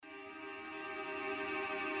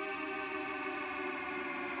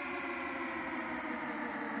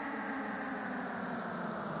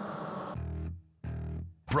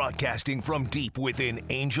Broadcasting from deep within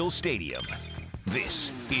Angel Stadium,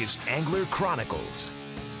 this is Angler Chronicles.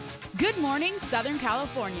 Good morning, Southern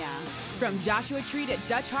California. From Joshua Tree to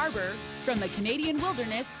Dutch Harbor, from the Canadian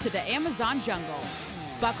wilderness to the Amazon jungle.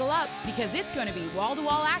 Buckle up because it's going to be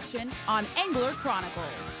wall-to-wall action on Angler Chronicles.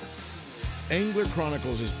 Angler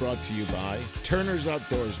Chronicles is brought to you by Turner's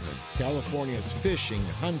Outdoorsman, California's fishing,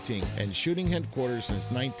 hunting, and shooting headquarters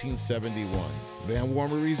since 1971. Van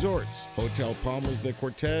Warmer Resorts, Hotel Palmas de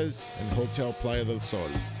Cortez, and Hotel Playa del Sol.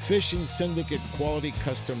 Fishing Syndicate Quality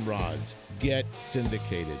Custom Rods. Get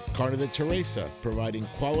syndicated. Carne de Teresa, providing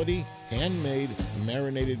quality, handmade,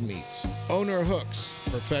 marinated meats. Owner Hooks,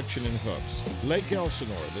 perfection in hooks. Lake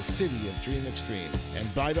Elsinore, the city of Dream Extreme.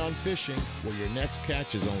 And Bite On Fishing, where your next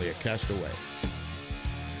catch is only a cast away.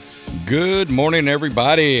 Good morning,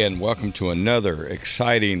 everybody, and welcome to another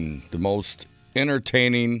exciting, the most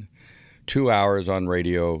entertaining 2 hours on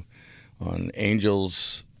radio, on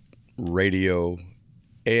Angels Radio,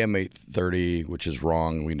 AM 830, which is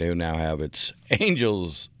wrong. We do now have it's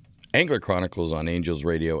Angler Chronicles on Angels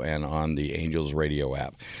Radio and on the Angels Radio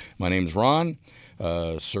app. My name's Ron.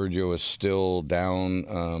 Sergio is still down,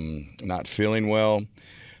 not feeling well.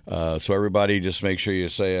 So everybody just make sure you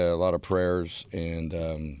say a lot of prayers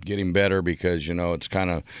and getting better because, you know, it's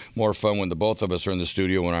kind of more fun when the both of us are in the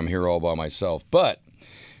studio when I'm here all by myself. But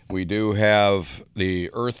we do have the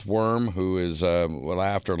earthworm who is,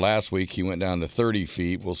 after last week, he went down to 30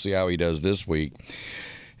 feet. We'll see how he does this week.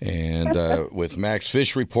 And with Mack's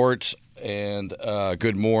Fish Reports. And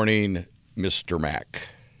good morning, Mr. Mack.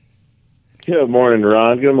 Good morning,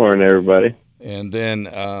 Ron. Good morning, everybody. And then,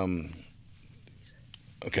 I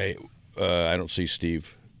don't see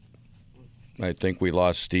Steve. I think we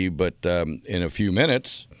lost Steve, but in a few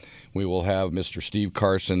minutes, we will have Mr. Steve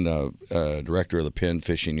Carson, director of the Penn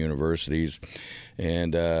Fishing Universities,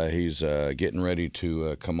 and he's getting ready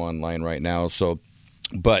to come online right now. So,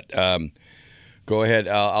 but go ahead.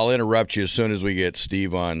 I'll interrupt you as soon as we get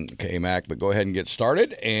Steve on Mack, but go ahead and get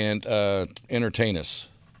started and entertain us.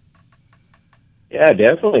 Yeah,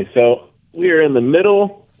 definitely. So we are in the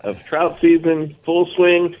middle of trout season, full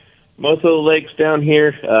swing. Most of the lakes down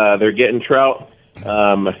here, they're getting trout.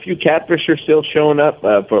 A few catfish are still showing up.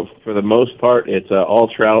 For the most part, it's all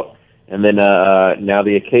trout. And then now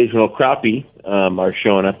the occasional crappie are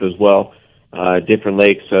showing up as well. Different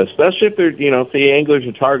lakes, especially if they're, if the anglers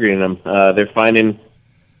are targeting them. They're finding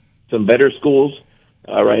some better schools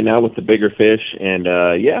right now with the bigger fish. And,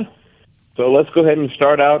 so let's go ahead and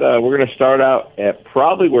start out. We're going to start out at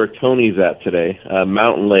probably where Tony's at today,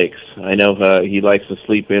 Mountain Lakes. I know he likes to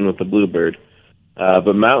sleep in with the bluebird.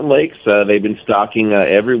 But Mountain Lakes, they've been stocking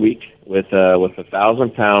every week with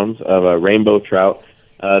 1,000 pounds of rainbow trout.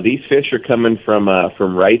 These fish are coming from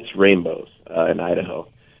Wright's Rainbows in Idaho.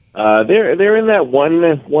 They're in that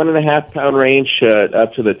 1.5 pound range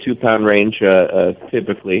up to the 2 pound range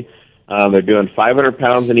typically. They're doing 500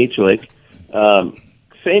 pounds in each lake.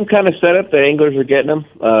 Same kind of setup. The anglers are getting them.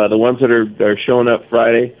 The ones that are showing up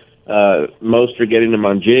Friday, most are getting them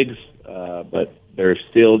on jigs, but they're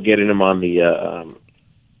still getting them on the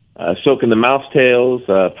soaking the mouse tails,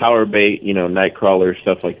 power bait, night crawlers,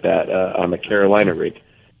 stuff like that on the Carolina rig.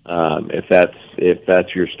 If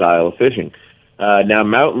that's your style of fishing. Now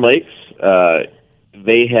Mountain Lakes,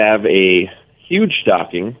 they have a huge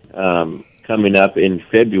stocking coming up in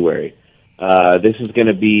February. This is going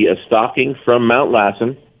to be a stocking from Mount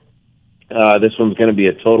Lassen. This one's going to be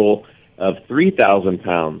a total of 3,000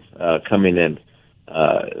 pounds coming in.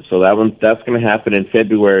 So that's going to happen in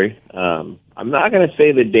February. I'm not going to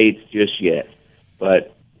say the dates just yet,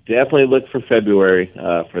 but definitely look for February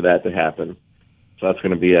for that to happen. So that's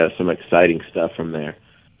going to be some exciting stuff from there.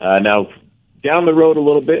 Now, down the road a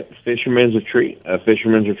little bit, Fisherman's Retreat.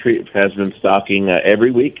 Fisherman's Retreat has been stocking every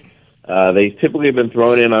week. They typically have been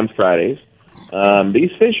thrown in on Fridays.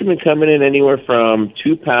 These fish have been coming in anywhere from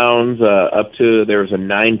 2 pounds up to, there was a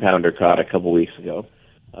 9-pounder caught a couple weeks ago.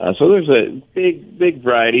 So there's a big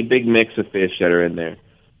variety, big mix of fish that are in there.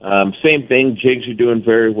 Same thing, jigs are doing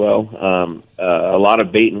very well. A lot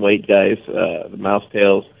of bait and weight guys, the mouse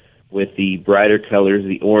tails with the brighter colors,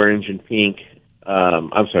 the orange and pink.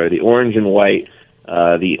 The orange and white,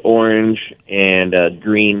 the orange and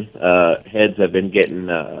green heads have been getting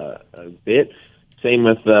a bit. Same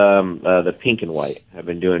with the pink and white have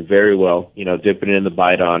been doing very well. Dipping in the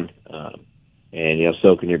bite on, and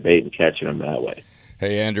soaking your bait and catching them that way.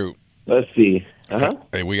 Hey, Andrew. Let's see.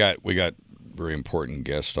 Hey, we got very important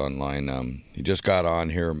guest online. He just got on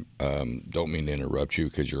here. Don't mean to interrupt you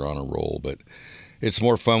because you're on a roll, but it's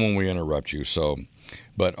more fun when we interrupt you. So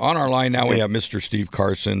But on our line now we have Mr. Steve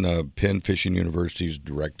Carson, Penn Fishing University's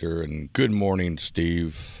director. And good morning,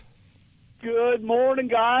 Steve. Good morning,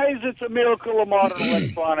 guys. It's a miracle of modern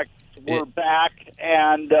electronics. We're back,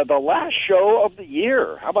 and the last show of the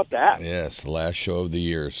year. How about that? Yes, the last show of the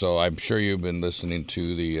year. So I'm sure you've been listening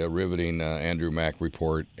to the riveting Andrew Mack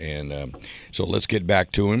report. And so let's get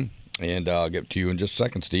back to him, and I'll get to you in just a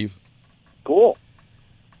second, Steve. Cool.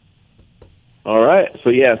 All right.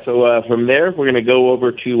 So from there, we're going to go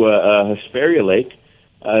over to Hesperia Lake.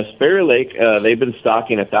 Hesperia Lake, they've been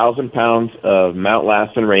stocking 1,000 pounds of Mount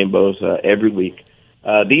Lassen rainbows every week.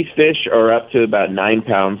 These fish are up to about 9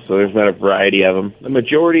 pounds, so there's not a variety of them. The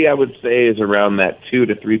majority, I would say, is around that 2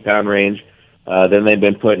 to 3 pound range. Then they've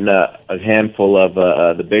been putting a handful of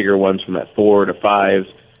the bigger ones from that 4 to 5s,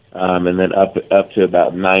 and then up to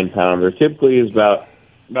about 9 pounds. There typically is about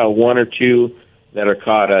 1 or 2 that are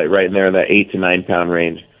caught right in there in that 8 to 9 pound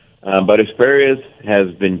range. But Hesperia's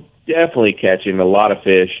has been definitely catching a lot of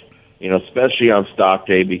fish, especially on stock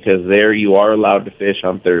day, because there you are allowed to fish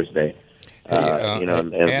on Thursday. Hey, and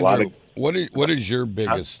Andrew, a lot of, what is your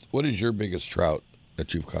biggest trout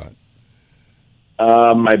that you've caught?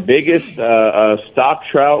 My biggest stock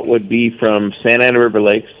trout would be from Santa Ana River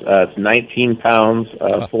Lakes. It's 19 pounds,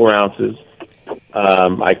 4 ounces.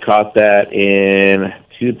 I caught that in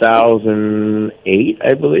 2008,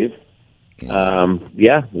 I believe.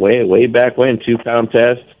 Way back when, 2 pound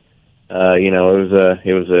test.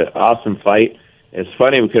 It was an awesome fight. It's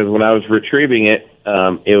funny because when I was retrieving it,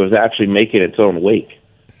 it was actually making its own wake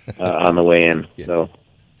on the way in. Yeah. So,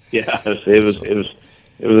 yeah, it was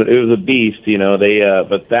a beast.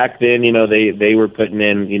 But back then, they were putting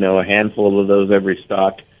in a handful of those every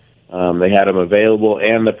stock. They had them available,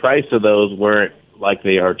 and the price of those weren't like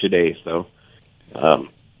they are today. So,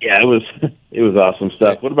 it was awesome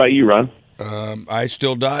stuff. What about you, Ron? I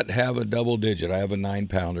still not have a double digit. I have a 9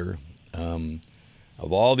 pounder.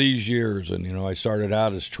 Of all these years, and I started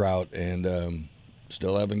out as trout, and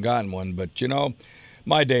still haven't gotten one. But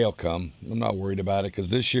my day will come. I'm not worried about it because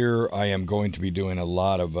this year I am going to be doing a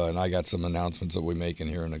lot of, and I got some announcements that we're making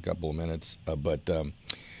here in a couple of minutes. But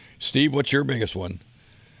Steve, what's your biggest one?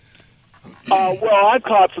 Well, I've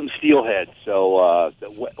caught some steelhead, so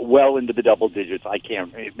well into the double digits. I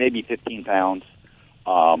can't, maybe 15 pounds.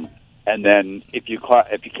 And then if you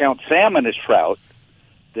count salmon as trout,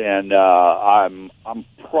 then I'm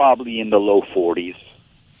probably in the low 40s.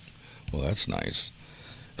 Well, that's nice.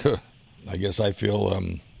 I guess I feel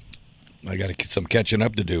I got some catching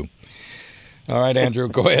up to do. All right, Andrew,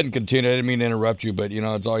 go ahead and continue. I didn't mean to interrupt you, but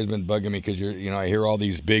it's always been bugging me because I hear all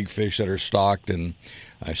these big fish that are stocked, and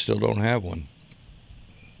I still don't have one.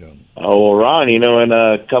 Oh, well, Ron, in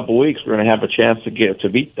a couple weeks we're going to have a chance to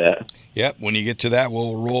beat that. Yep, when you get to that,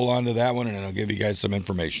 we'll roll on to that one, and I'll give you guys some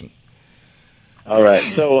information. All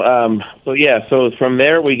right. So from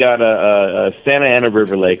there we got Santa Ana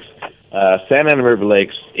River Lakes. Santa Ana River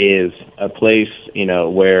Lakes is a place,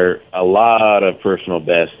 where a lot of personal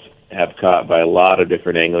bests have caught by a lot of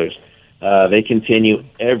different anglers. They continue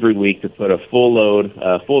every week to put a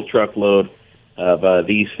full truckload of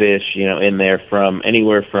these fish, in there from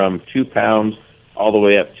anywhere from 2 pounds all the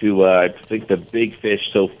way up to, I think the big fish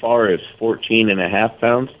so far is 14.5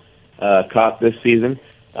 pounds caught this season.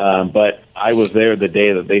 But I was there the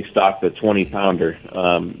day that they stocked the 20-pounder.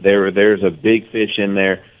 There's a big fish in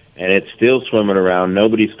there, and it's still swimming around.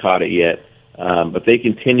 Nobody's caught it yet, but they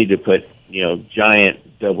continue to put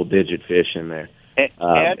giant double-digit fish in there.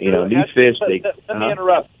 Andrew, these fish. Let me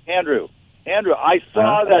interrupt, Andrew. Andrew, I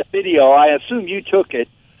saw that video. I assume you took it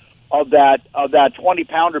of that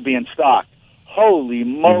 20-pounder being stocked. Holy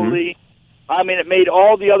moly! Mm-hmm. I mean, it made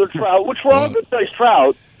all the other trout, which were all good-sized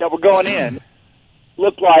trout that were going in,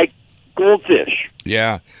 look like goldfish.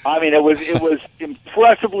 Yeah. I mean, it was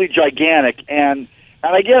impressively gigantic, and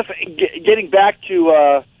I guess getting back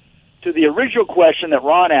to the original question that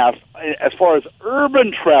Ron asked, as far as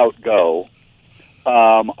urban trout go,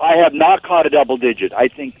 I have not caught a double digit. I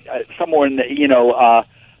think somewhere in the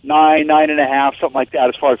 9.5, something like that,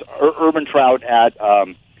 as far as urban trout at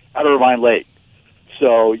Irvine Lake.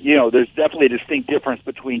 So there's definitely a distinct difference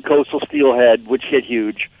between coastal steelhead, which hit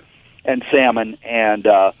huge, and salmon, and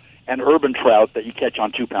urban trout that you catch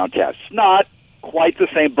on 2-pound tests. Not quite the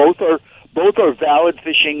same. Both are valid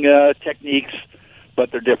fishing techniques, but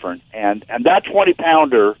they're different. And that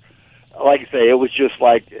 20-pounder, like I say, it was just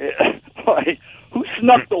like who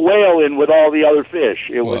snuck the whale in with all the other fish?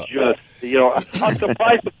 It was just, I'm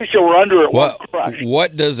surprised the fish that were under it weren't crushed.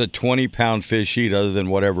 What does a 20-pound fish eat other than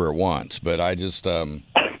whatever it wants? But I just that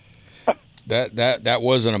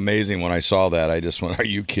wasn't amazing when I saw that. I just went, are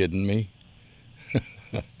you kidding me?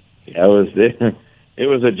 Yeah, It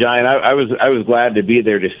was a giant. I was glad to be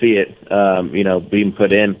there to see it, being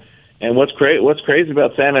put in. And what's crazy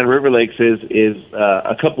about Santa Ana River Lakes is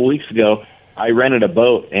a couple weeks ago I rented a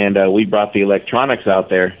boat and we brought the electronics out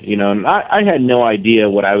there. And I had no idea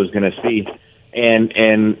what I was going to see,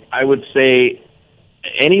 and I would say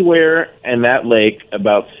anywhere in that lake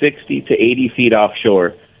about 60 to 80 feet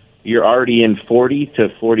offshore, you're already in 40 to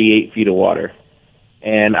 48 feet of water.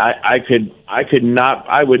 And I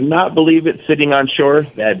would not believe it sitting on shore,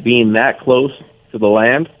 that being that close to the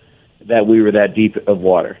land, that we were that deep of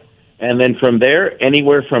water. And then from there,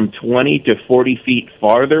 anywhere from 20 to 40 feet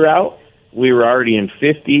farther out, we were already in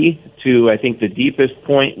 50 to, I think the deepest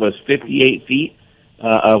point was 58 feet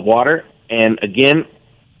of water. And again,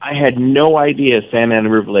 I had no idea Santa Ana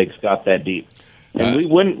River Lakes got that deep. And we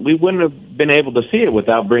wouldn't have been able to see it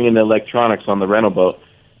without bringing the electronics on the rental boat.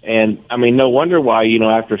 And, I mean, no wonder why,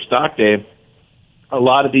 after stock day, a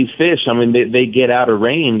lot of these fish, they get out of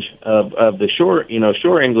range of the shore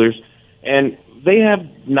anglers, and they have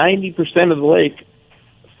 90% of the lake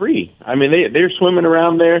free. They're swimming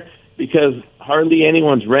around there because hardly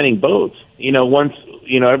anyone's renting boats. Once,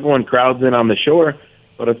 everyone crowds in on the shore,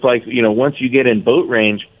 but it's like, once you get in boat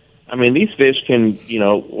range, these fish can,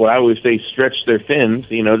 what I always say, stretch their fins,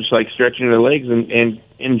 just like stretching their legs and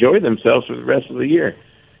enjoy themselves for the rest of the year.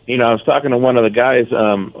 I was talking to one of the guys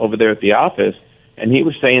over there at the office, and he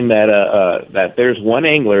was saying that there's one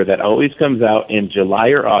angler that always comes out in July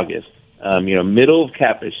or August, middle of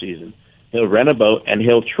catfish season. He'll rent a boat, and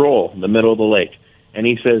he'll troll the middle of the lake. And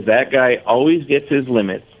he says that guy always gets his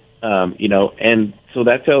limits, and so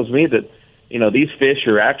that tells me that, these fish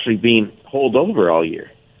are actually being holed over all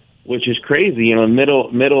year, which is crazy.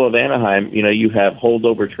 Middle of Anaheim, you have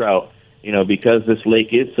holdover trout, because this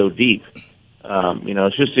lake is so deep.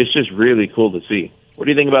 It's just really cool to see. What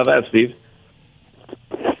do you think about that, Steve?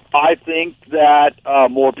 I think that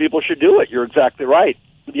more people should do it. You're exactly right.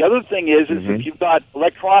 The other thing is if you've got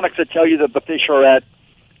electronics that tell you that the fish are at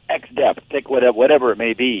X depth, pick whatever it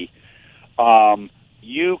may be,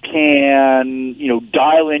 you can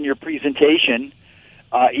dial in your presentation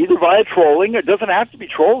either via trolling. It doesn't have to be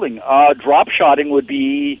trolling. Drop shotting would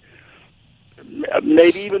be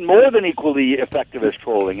maybe even more than equally effective as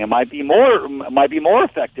trolling. It might be more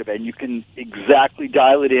effective, and you can exactly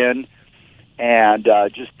dial it in and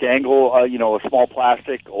just dangle a small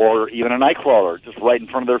plastic or even a night crawler just right in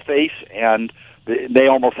front of their face, and they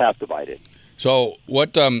almost have to bite it. So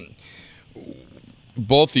what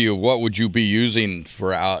both of you, what would you be using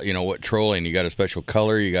for what trolling? You got a special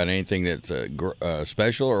color? You got anything that's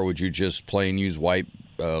special, or would you just plain use white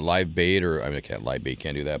live bait? Or live bait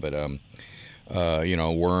can't do that, but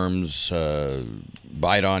worms,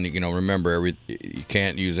 bite on. Remember, you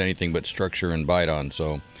can't use anything but structure and bite on.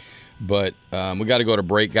 So, but we got to go to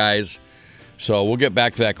break, guys. So we'll get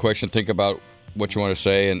back to that question. Think about what you want to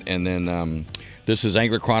say, and then this is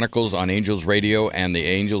Angler Chronicles on Angels Radio and the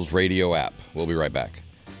Angels Radio app. We'll be right back.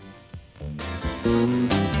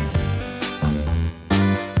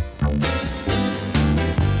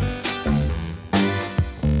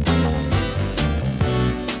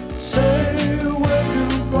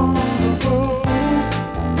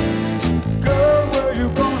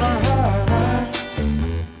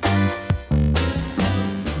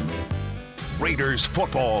 Raiders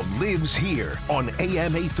football lives here on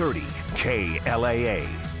AM 830 KLAA.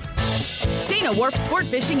 Dana Wharf Sport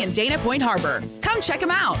Fishing in Dana Point Harbor. Come check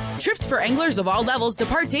them out. Trips for anglers of all levels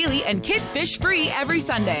depart daily, and kids fish free every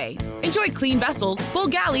Sunday. Enjoy clean vessels, full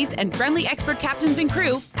galleys, and friendly expert captains and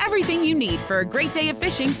crew. Everything you need for a great day of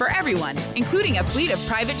fishing for everyone, including a fleet of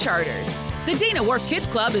private charters. The Dana Wharf Kids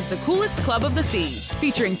Club is the coolest club of the sea,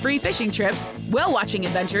 featuring free fishing trips, whale-watching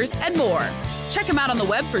adventures, and more. Check them out on the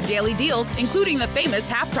web for daily deals, including the famous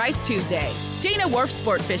Half Price Tuesday. Dana Wharf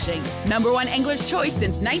Sport Fishing, #1 angler's choice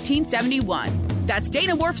since 1971. That's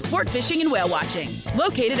Dana Wharf Sport Fishing and Whale Watching,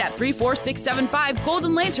 located at 34675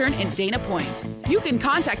 Golden Lantern in Dana Point. You can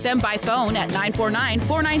contact them by phone at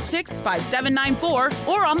 949-496-5794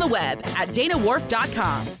 or on the web at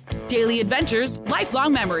danawharf.com. Daily adventures,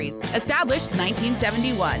 lifelong memories, established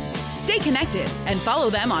 1971. Stay connected and follow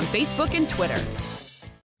them on Facebook and Twitter.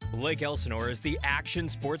 Lake Elsinore is the action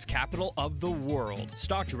sports capital of the world,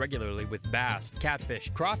 stocked regularly with bass,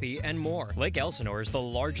 catfish, crappie, and more. Lake Elsinore is the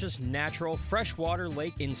largest natural freshwater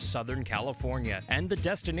lake in Southern California and the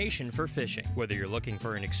destination for fishing. Whether you're looking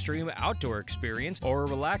for an extreme outdoor experience or a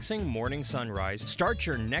relaxing morning sunrise, start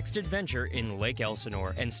your next adventure in Lake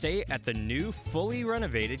Elsinore and stay at the new, fully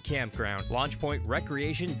renovated campground, Launch Point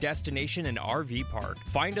Recreation Destination and RV Park.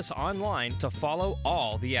 Find us online to follow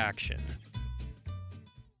all the action.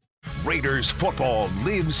 Raiders football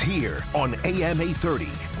lives here on AM 830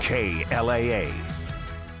 KLAA.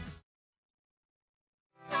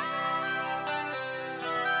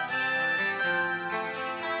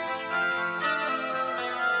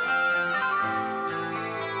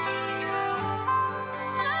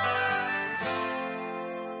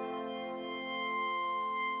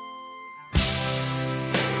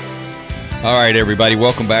 All right, everybody,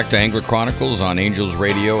 welcome back to Angler Chronicles on Angels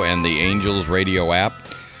Radio and the Angels Radio app.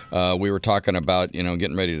 We were talking about,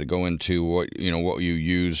 getting ready to go into what you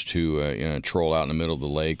use to troll out in the middle of the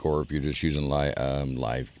lake, or if you're just using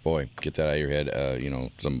live. Boy, get that out of your head.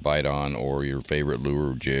 Some bite on or your favorite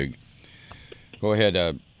lure or jig. Go ahead,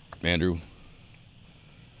 Andrew.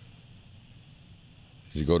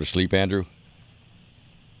 Did you go to sleep, Andrew?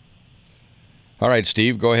 All right,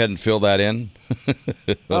 Steve, go ahead and fill that in.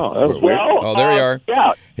 Oh, that was weird. Oh, there you are.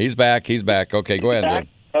 Yeah. He's back. Okay, go ahead, Andrew.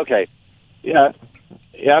 Okay. Yeah.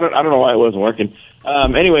 I don't know why it wasn't working.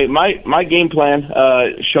 Anyway, my game plan,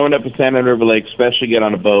 showing up at San Juan River Lake, especially get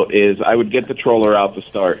on a boat, is I would get the troller out to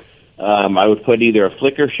start. I would put either a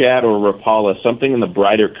flicker shad or a Rapala, something in the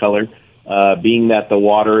brighter color, being that the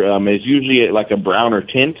water is usually like a browner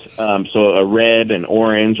tint, so a red and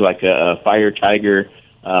orange, like a fire tiger,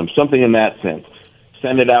 something in that sense.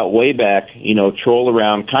 Send it out way back, troll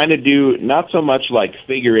around, kind of do not so much like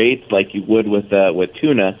figure eights like you would with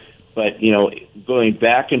tuna, but, going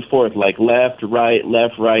back and forth like left,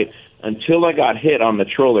 right, until I got hit on the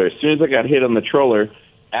troller. As soon as I got hit on the troller,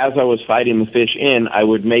 as I was fighting the fish in, I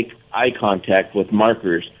would make eye contact with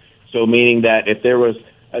markers. So meaning that if there was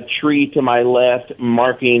a tree to my left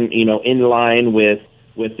marking, in line with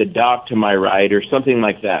the dock to my right or something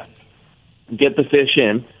like that, get the fish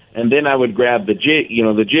in. And then I would grab the jig,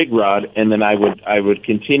 the jig rod, and then I would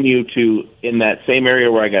continue to, in that same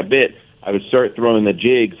area where I got bit, I would start throwing the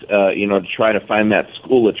jigs, to try to find that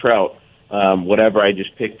school of trout, whatever I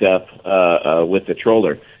just picked up with the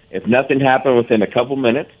troller. If nothing happened within a couple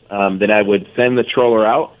minutes, then I would send the troller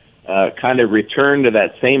out, kind of return to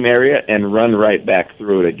that same area, and run right back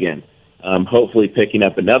through it again, hopefully picking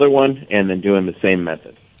up another one and then doing the same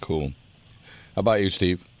method. Cool. How about you,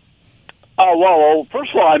 Steve? Well,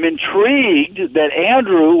 first of all, I'm intrigued that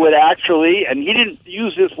Andrew would actually, and he didn't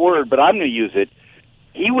use this word, but I'm going to use it,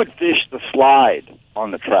 he would fish the slide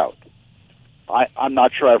on the trout. I'm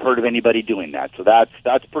not sure I've heard of anybody doing that, so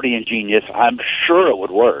that's pretty ingenious. I'm sure it would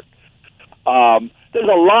work. There's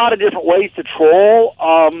a lot of different ways to troll.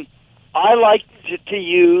 I like to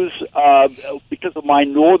use, because of my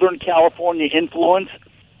Northern California influence,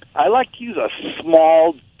 I like to use a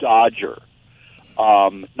small dodger.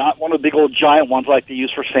 Not one of the big old giant ones like they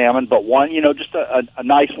use for salmon, but one, just a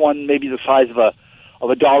nice one, maybe the size of a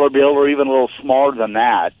dollar bill or even a little smaller than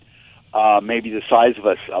that, maybe the size of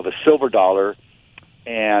a silver dollar,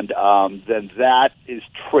 and then that is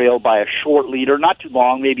trailed by a short leader, not too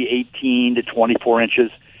long, maybe 18 to 24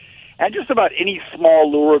 inches, and just about any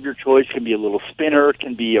small lure of your choice. Can be a little spinner,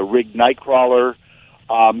 can be a rigged night crawler,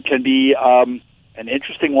 can be an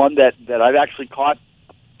interesting one that I've actually caught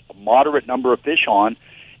a moderate number of fish on,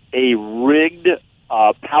 a rigged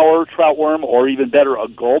power trout worm, or even better, a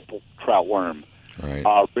gulp trout worm,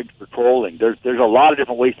 right. Rigged for trolling. There's a lot of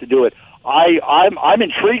different ways to do it. I'm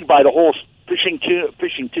intrigued by the whole fishing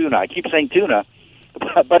tuna. I keep saying tuna,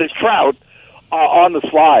 but it's trout on the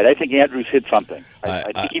slide. I think Andrew's hit something.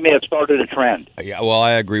 I think he may have started a trend. Yeah, well,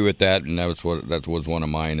 I agree with that, and that was one of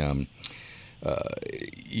mine.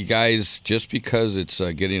 You guys, just because it's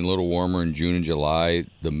getting a little warmer in June and July,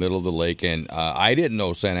 the middle of the lake, and I didn't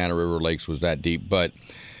know Santa Ana River Lakes was that deep, but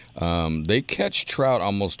they catch trout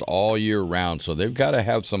almost all year round, so they've got to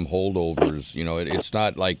have some holdovers. It's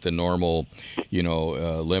not like the normal,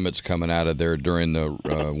 limits coming out of there during the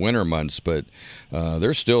winter months, but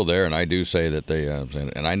they're still there, and I do say that they,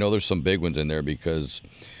 and I know there's some big ones in there because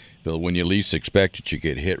when you least expect it, you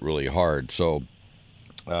get hit really hard. So,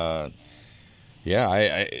 yeah,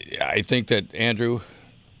 I think that, Andrew,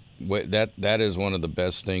 that is one of the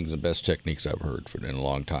best things, the best techniques I've heard in a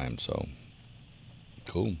long time. So,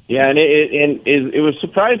 cool. Yeah, and it was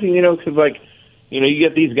surprising, because you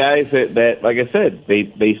get these guys that like I said,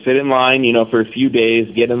 they sit in line, for a few days,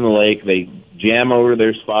 get in the lake, they jam over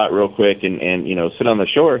their spot real quick, and sit on the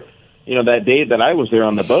shore. That day that I was there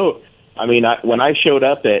on the boat, when I showed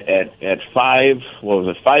up at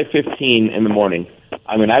 5:15 in the morning.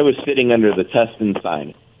 I was sitting under the Tustin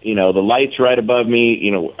sign. The lights right above me.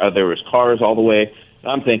 There was cars all the way.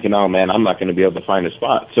 I'm thinking, oh man, I'm not going to be able to find a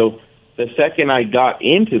spot. So the second I got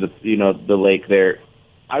into the lake there,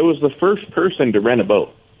 I was the first person to rent a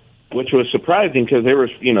boat, which was surprising because there was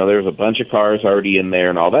a bunch of cars already in there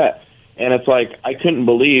and all that. And it's like I couldn't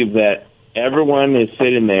believe that everyone is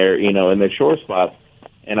sitting there, in their shore spots,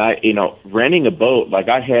 and I, renting a boat. Like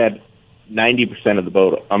I had 90% of the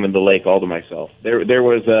boat. I'm in the lake all to myself. There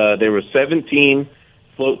was 17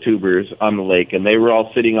 float tubers on the lake, and they were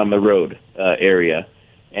all sitting on the road area,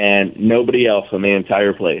 and nobody else on the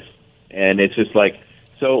entire place. And it's just like,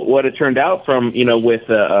 so what it turned out from, with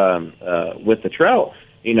the trout,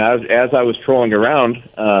 as I was trolling around,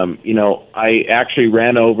 I actually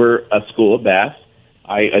ran over a school of bass.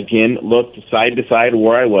 I, again, looked side to side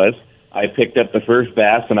where I was. I picked up the first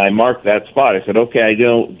bass, and I marked that spot. I said, okay, I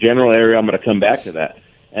know general area, I'm going to come back to that.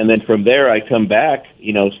 And then from there, I come back,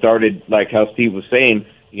 started, like how Steve was saying,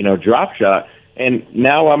 drop shot, and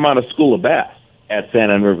now I'm on a school of bass at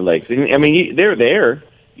Santa Ana River Lakes. And, I mean, they're there.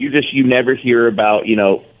 You never hear about,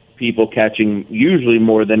 people catching usually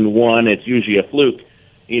more than one. It's usually a fluke.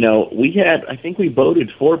 I think we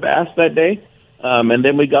boated 4 bass that day, and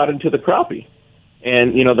then we got into the crappie.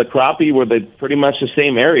 And, the crappie were pretty much the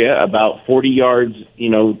same area, about 40 yards,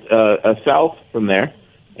 south from there.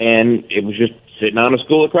 And it was just sitting on a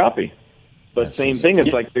school of crappie. But that's same thing, it's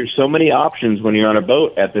like there's so many options when you're on a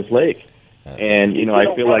boat at this lake. And,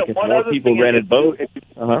 I feel like if more people rented boats...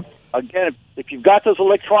 Again, if you've got those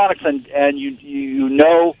electronics and you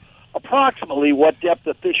know approximately what depth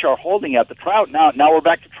the fish are holding at the trout, now we're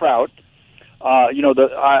back to trout.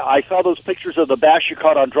 I saw those pictures of the bass you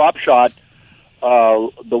caught on drop shot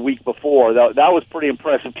the week before. That was pretty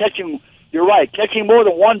impressive. You're right, catching more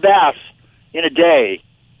than 1 bass in a day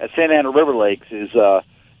at Santa Ana River Lakes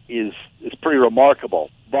is pretty remarkable.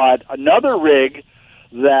 But another rig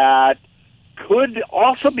that could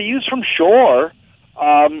also be used from shore,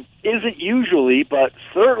 isn't usually, but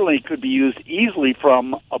certainly could be used easily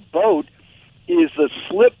from a boat, is the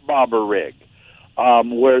slip bobber rig,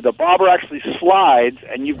 where the bobber actually slides,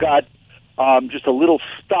 and you've got just a little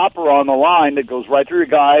stopper on the line that goes right through your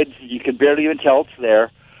guides. You can barely even tell it's there,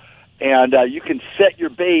 and you can set your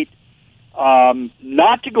bait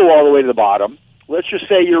not to go all the way to the bottom. Let's just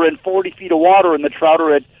say you're in 40 feet of water and the trout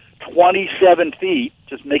are at 27 feet,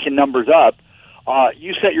 just making numbers up.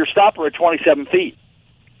 You set your stopper at 27 feet.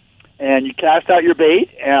 And you cast out your bait,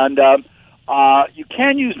 and you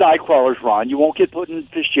can use night crawlers, Ron. You won't get put in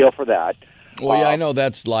fish jail for that. Well, yeah, I know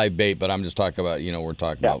that's live bait, but I'm just talking about, we're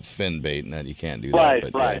talking about fin bait, and that you can't do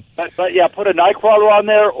that. Right. But yeah, put a night crawler on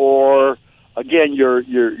there, or again, your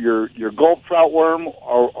Gulf trout worm,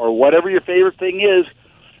 or whatever your favorite thing is,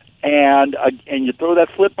 and you throw that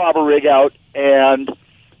slip bobber rig out, and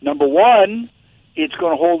number one, it's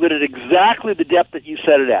going to hold it at exactly the depth that you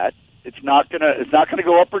set it at. It's not gonna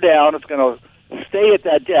go up or down. It's going to stay at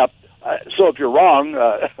that depth. So if you're wrong,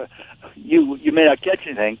 you may not catch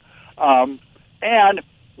anything. And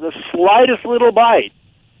the slightest little bite,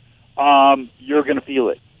 you're going to feel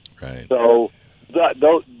it. Right. So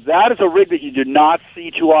that is a rig that you do not see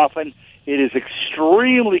too often. It is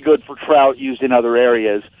extremely good for trout used in other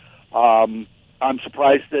areas. I'm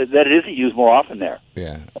surprised that it isn't used more often there.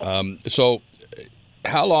 Yeah. So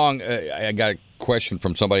how long? I got a question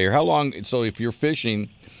from somebody here. How long? So if you're fishing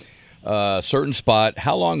a certain spot,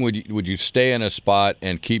 how long would you stay in a spot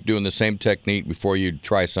and keep doing the same technique before you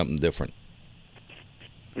try something different?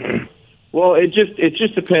 Well, it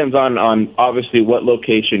just depends on obviously what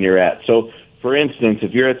location you're at. So, for instance,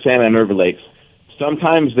 if you're at Santa Ana River Lakes,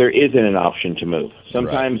 sometimes there isn't an option to move.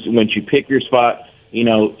 Sometimes once you pick your spot,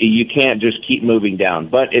 you can't just keep moving down.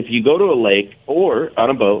 But if you go to a lake or on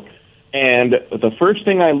a boat, and the first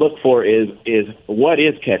thing I look for is what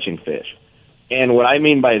is catching fish. And what I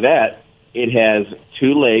mean by that, it has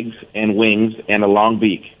 2 legs and wings and a long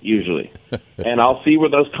beak, usually. And I'll see where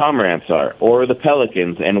those cormorants are, or the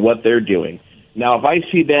pelicans, and what they're doing. Now, if I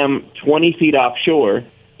see them 20 feet offshore,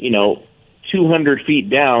 200 feet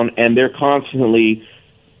down, and they're constantly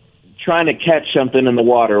trying to catch something in the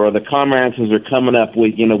water, or the cormorants are coming up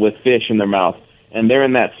with fish in their mouth, and they're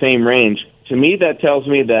in that same range, to me that tells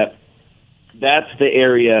me that that's the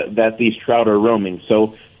area that these trout are roaming.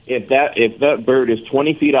 So if that bird is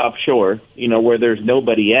 20 feet offshore, where there's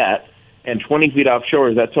nobody at, and 20 feet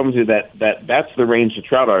offshore, that tells me that's the range the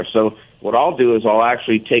trout are. So what I'll do is I'll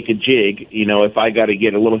actually take a jig, if I got to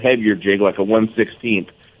get a little heavier jig, like a 1/16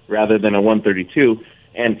 rather than a 132,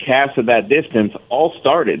 and cast at that distance, I'll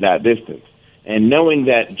start at that distance. And knowing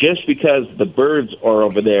that just because the birds are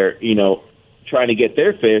over there, trying to get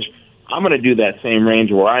their fish, I'm going to do that same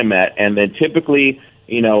range where I'm at. And then typically,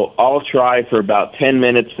 I'll try for about 10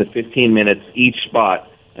 minutes to 15 minutes each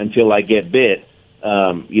spot until I get bit,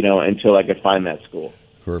 until I can find that school.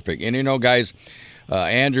 Perfect. And, guys,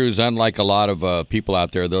 Andrew's unlike a lot of people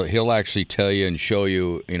out there. He'll actually tell you and show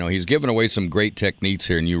you. He's giving away some great techniques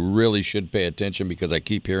here, and you really should pay attention because I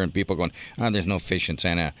keep hearing people going, there's no fish in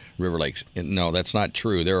Santa River Lakes. No, that's not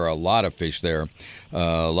true. There are a lot of fish there.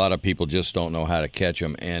 A lot of people just don't know how to catch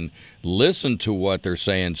them. And listen to what they're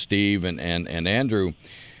saying, Steve and Andrew.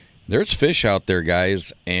 There's fish out there,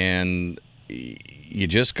 guys, and you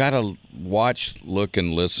just got to watch, look,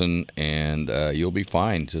 and listen, and you'll be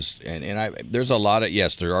fine. There's a lot of,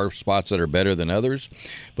 yes, there are spots that are better than others,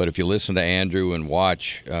 but if you listen to Andrew and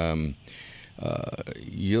watch,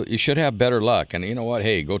 you should have better luck. And you know what?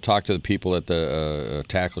 Hey, go talk to the people at the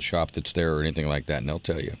tackle shop that's there or anything like that, and they'll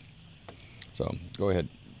tell you. So go ahead.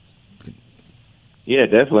 Yeah,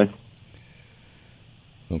 definitely.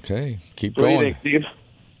 Okay, keep What going. do you think, Steve?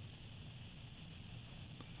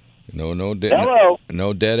 No dead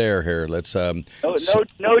air here. Let's no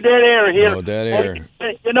dead air here. No dead air.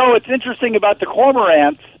 It's interesting about the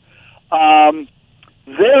cormorants.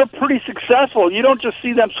 They're pretty successful. You don't just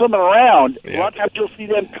see them swimming around. Yeah. A lot of times you'll see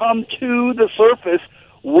them come to the surface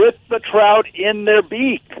with the trout in their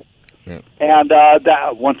beak. Yeah. And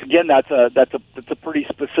that, once again, that's a pretty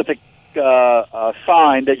specific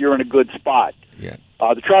sign that you're in a good spot. Yeah.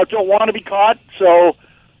 The trout don't want to be caught, so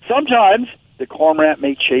sometimes the cormorant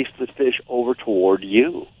may chase the fish over toward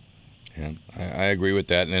you. Yeah, I agree with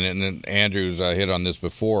that. And Andrew's hit on this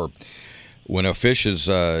before. When a fish is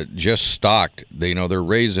just stocked, they're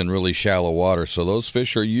raised in really shallow water, so those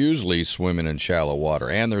fish are usually swimming in shallow water,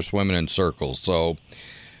 and they're swimming in circles. So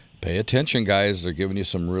pay attention, guys. They're giving you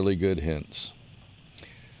some really good hints.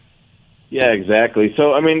 Yeah, exactly.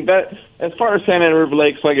 So, that as far as Santa Ana River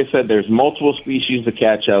Lakes, like I said, there's multiple species to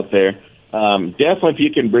catch out there. Definitely if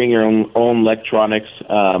you can bring your own electronics,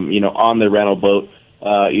 on the rental boat,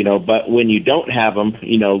 but when you don't have them,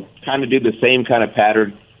 kind of do the same kind of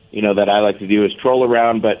pattern, that I like to do is troll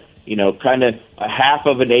around, but, kind of a half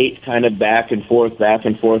of an 8, kind of back and forth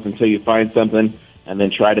until you find something, and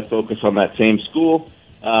then try to focus on that same school.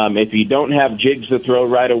 If you don't have jigs to throw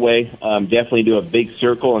right away, definitely do a big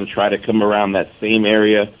circle and try to come around that same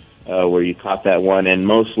area where you caught that one. And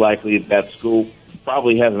most likely that school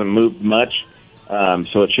probably hasn't moved much,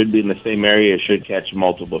 so it should be in the same area. It should catch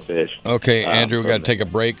multiple fish. Okay, Andrew, we've got to take a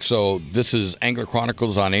break. So this is Angler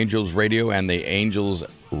Chronicles on Angels Radio and the Angels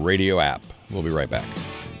Radio app. We'll be right back.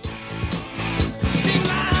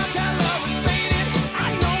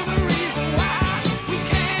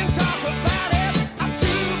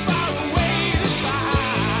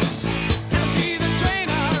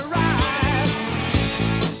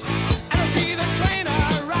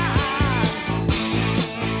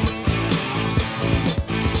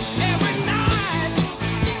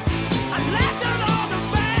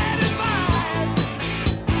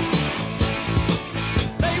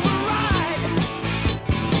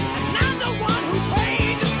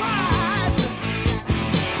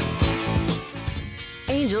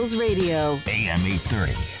 Radio. AM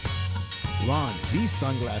 830. Ron, these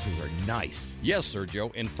sunglasses are nice. Yes,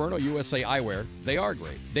 Sergio. Inferno USA Eyewear, they are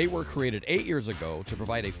great. They were created 8 years ago to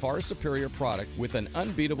provide a far superior product with an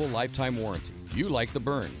unbeatable lifetime warranty. You like the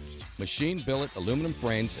burns. Machine billet aluminum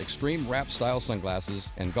frames, extreme wrap style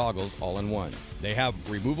sunglasses, and goggles all in one. They have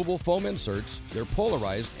removable foam inserts, they're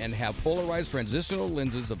polarized, and have polarized transitional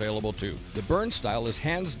lenses available too. The burn style is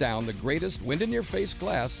hands down the greatest wind-in-your-face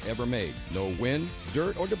glass ever made. No wind,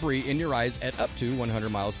 dirt, or debris in your eyes at up to 100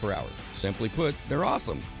 miles per hour. Simply put, they're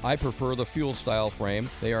awesome. I prefer the fuel style frame.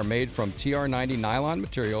 They are made from TR90 nylon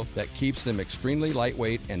material that keeps them extremely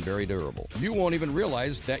lightweight and very durable. You won't even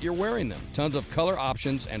realize that you're wearing them. Tons of color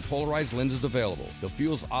options and polarized lenses available. The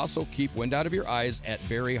fuels also keep wind out of your eyes at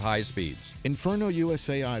very high speeds. Inferno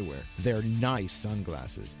USA Eyewear. They're nice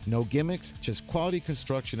sunglasses. No gimmicks, just quality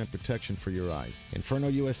construction and protection for your eyes. Inferno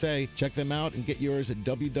USA. Check them out and get yours at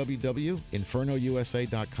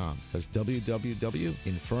www.infernousa.com. That's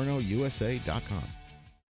www.infernousa.com.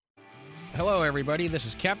 Hello, everybody. This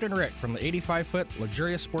is Captain Rick from the 85-foot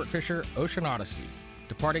luxurious sport fisher Ocean Odyssey.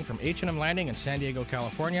 Departing from H&M Landing in San Diego,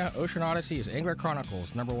 California, Ocean Odyssey is Angler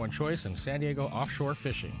Chronicles' #1 choice in San Diego offshore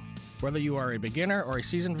fishing. Whether you are a beginner or a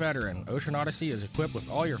seasoned veteran, Ocean Odyssey is equipped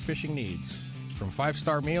with all your fishing needs. From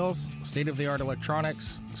 5-star meals, state-of-the-art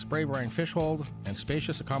electronics, spray brine fish hold, and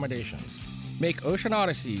spacious accommodations. Make Ocean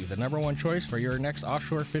Odyssey the #1 choice for your next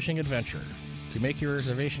offshore fishing adventure. To make your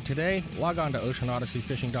reservation today, log on to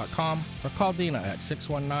oceanodysseyfishing.com or call Dina at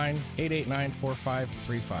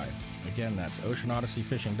 619-889-4535. Again, that's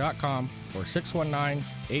oceanodysseyfishing.com or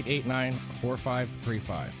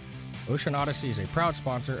 619-889-4535. Ocean Odyssey is a proud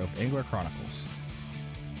sponsor of Angler Chronicles.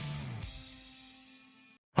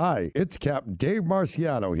 Hi, it's Captain Dave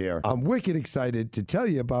Marciano here. I'm wicked excited to tell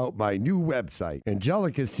you about my new website,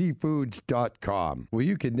 angelicaseafoods.com, where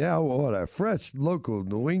you can now order fresh, local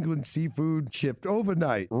New England seafood shipped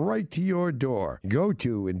overnight right to your door. Go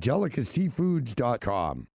to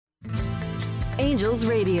angelicaseafoods.com. Angels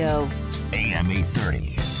Radio. AM 830.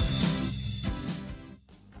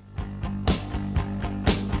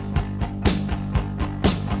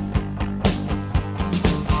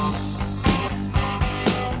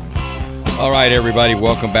 All right, everybody,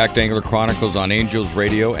 welcome back to Angler Chronicles on Angels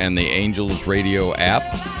Radio and the Angels Radio app.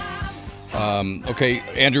 Okay,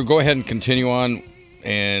 Andrew, go ahead and continue on,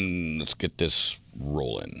 and let's get this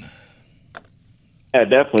rolling. Yeah,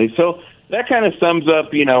 definitely. So that kind of sums up,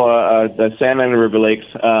 the Santa Ana River Lakes.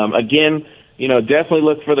 Again, definitely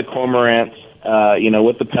look for the cormorants.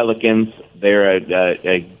 With the pelicans, they're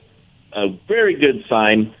a very good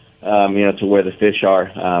sign, to where the fish are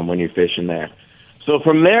when you're fishing there. So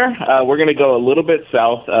from there, we're going to go a little bit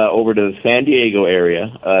south over to the San Diego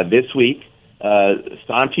area. This week,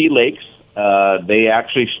 Santee Lakes, they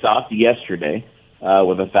actually stocked yesterday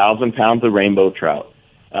with 1,000 pounds of rainbow trout.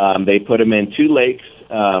 They put them in 2 lakes.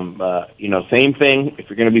 Same thing.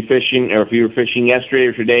 If you're going to be fishing, or if you were fishing yesterday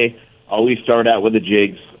or today, always start out with the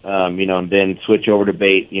jigs, and then switch over to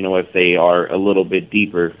bait, if they are a little bit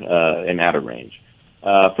deeper and out of range.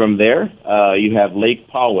 From there, you have Lake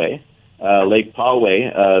Poway. Lake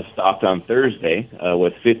Poway stocked on Thursday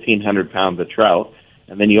with 1,500 pounds of trout.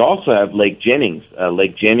 And then you also have Lake Jennings.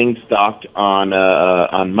 Lake Jennings stocked on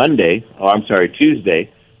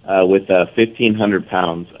Tuesday, with 1,500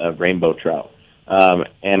 pounds of rainbow trout.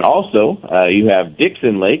 And also, you have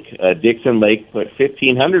Dixon Lake. Dixon Lake put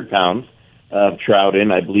 1,500 pounds of trout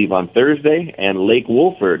in, I believe, on Thursday. And Lake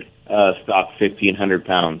Wolford stocked 1,500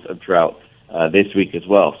 pounds of trout this week as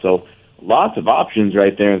well. So lots of options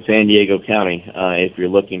right there in San Diego County if you're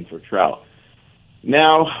looking for trout.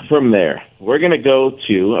 Now, from there, we're going to go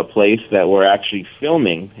to a place that we're actually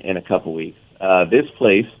filming in a couple weeks. This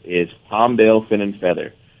place is Palmdale Fin and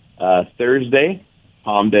Feather. Thursday,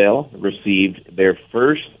 Palmdale received their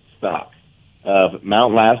first stock of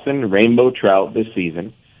Mount Lassen rainbow trout this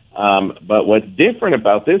season. But what's different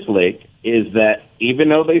about this lake is that even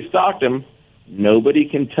though they stocked them, nobody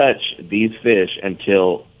can touch these fish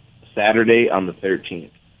until Saturday on the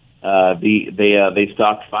 13th. They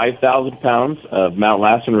stocked 5,000 pounds of Mount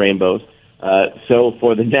Lassen rainbows. So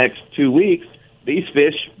for the next 2 weeks, these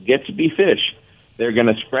fish get to be fished. They're going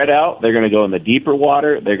to spread out. They're going to go in the deeper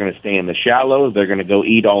water. They're going to stay in the shallows. They're going to go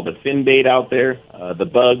eat all the fin bait out there, the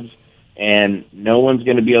bugs, and no one's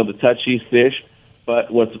going to be able to touch these fish.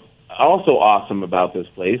 But what's also awesome about this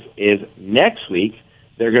place is next week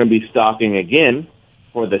they're going to be stocking again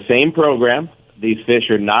for the same program. These fish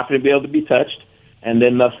are not going to be able to be touched. And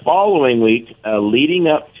then the following week, leading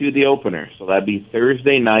up to the opener, so that'd be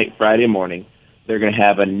Thursday night, Friday morning, they're going to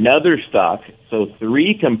have another stock, so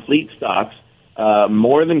 3 complete stocks,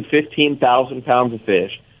 more than 15,000 pounds of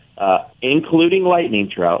fish, including lightning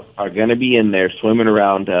trout, are going to be in there swimming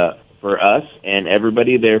around for us and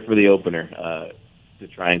everybody there for the opener to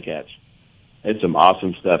try and catch. It's some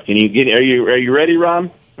awesome stuff. Are you ready, Ron?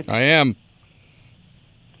 I am.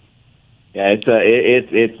 Yeah,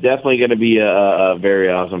 it's definitely going to be very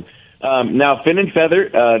awesome. Now, Fin and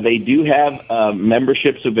Feather, they do have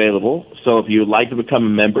memberships available. So if you would like to become a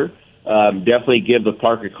member, definitely give the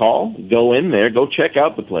park a call. Go in there, go check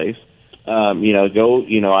out the place. They'll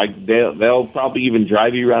probably even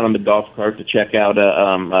drive you around on the golf cart to check out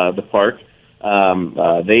the park.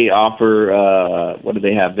 They offer what do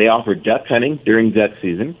they have? They offer duck hunting during duck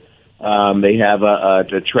season. They have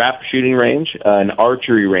a trap shooting range, an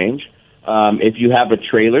archery range. If you have a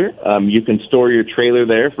trailer, you can store your trailer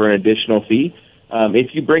there for an additional fee.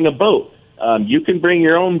 If you bring a boat, you can bring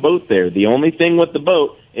your own boat there. The only thing with the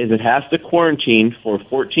boat is it has to quarantine for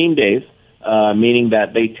 14 days, meaning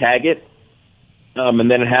that they tag it,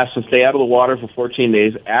 and then it has to stay out of the water for 14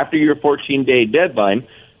 days. After your 14-day deadline,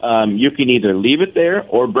 you can either leave it there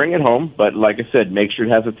or bring it home, but like I said, make sure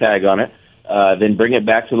it has a tag on it. Then bring it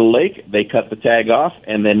back to the lake. They cut the tag off,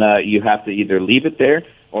 and then you have to either leave it there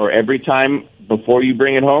or every time before you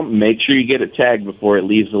bring it home, make sure you get it tagged before it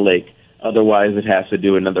leaves the lake. Otherwise, it has to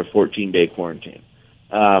do another 14-day quarantine.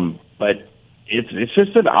 But it's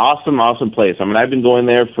just an awesome, awesome place. I mean, I've been going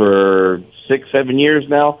there for 6-7 years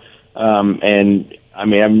now, and I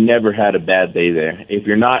mean, I've never had a bad day there. If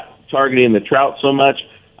you're not targeting the trout so much,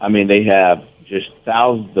 I mean, they have just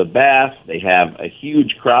thousands of bass. They have a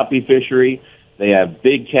huge crappie fishery. They have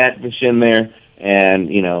big catfish in there. And,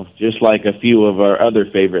 just like a few of our other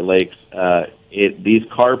favorite lakes, these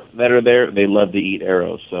carp that are there, they love to eat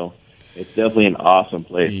arrows. So It's definitely an awesome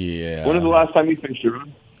place. Yeah. When was the last time you fished it,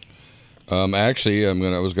 Ron? Actually, I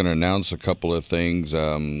was going to announce a couple of things.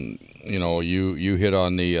 You hit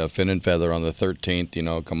on the fin and feather on the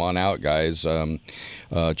 13th. Come on out, guys.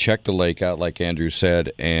 Check the lake out, like Andrew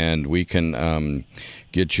said, and we can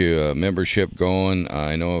get you a membership going.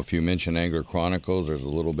 I know if you mention Angler Chronicles, there's a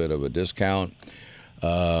little bit of a discount.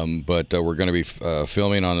 But we're going to be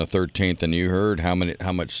filming on the 13th, and you heard how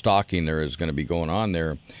much stocking there is going to be going on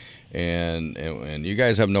there. And you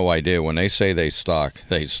guys have no idea. When they say they stock,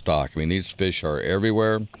 they stock. I mean, these fish are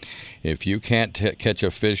everywhere. If you can't catch a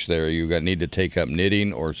fish there, you need to take up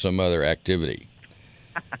knitting or some other activity.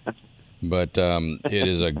 But it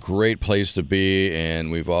is a great place to be, and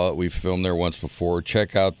we've filmed there once before.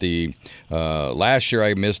 Check out the last year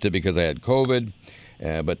I missed it because I had COVID,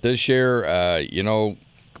 but this year, we're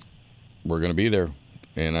going to be there.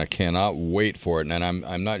 And I cannot wait for it. And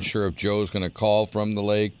I'm not sure if Joe's going to call from the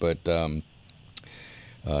lake, but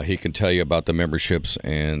he can tell you about the memberships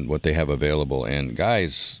and what they have available. And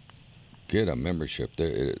guys, get a membership.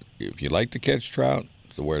 If you like to catch trout,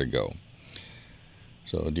 it's the way to go.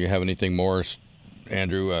 So, do you have anything more,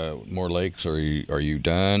 Andrew? More lakes? Or are you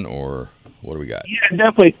done, or what do we got? Yeah,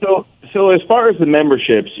 definitely. So as far as the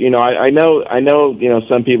memberships, I know,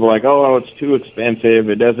 some people are like, oh, it's too expensive.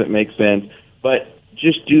 It doesn't make sense, but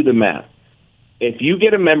just do the math. If you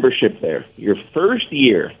get a membership there, your first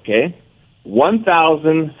year, okay,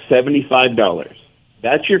 $1,075.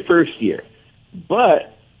 That's your first year.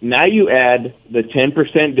 But now you add the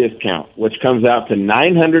 10% discount, which comes out to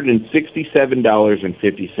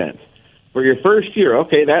 $967.50 for your first year.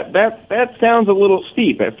 Okay, that sounds a little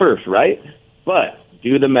steep at first, right? But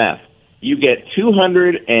do the math. You get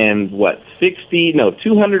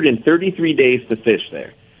 233 days to fish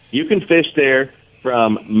there. You can fish there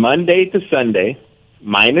from Monday to Sunday,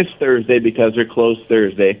 minus Thursday because they're closed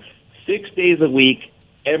Thursday, 6 days a week,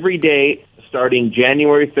 every day starting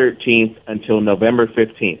January 13th until November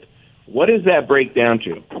 15th. What does that break down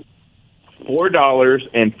to?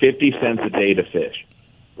 $4.50 a day to fish,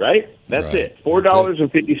 right? That's right. It,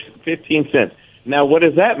 $4.15. Now, what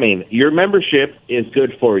does that mean? Your membership is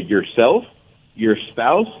good for yourself, your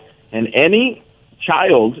spouse, and any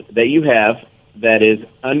child that you have that is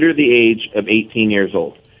under the age of 18 years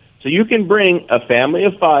old. So you can bring a family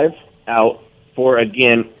of 5 out for,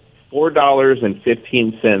 again,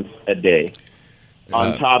 $4.15 a day.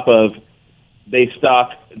 On top of, they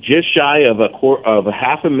stock just shy of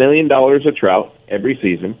 $500,000 of trout every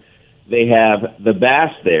season. They have the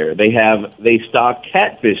bass there. They stock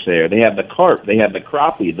catfish there. They have the carp. They have the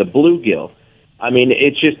crappie, the bluegill. I mean,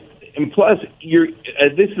 it's just, and plus,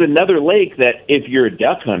 this is another lake that if you're a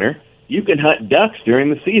duck hunter, you can hunt ducks during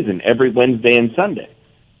the season every Wednesday and Sunday,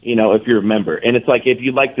 if you're a member. And it's like if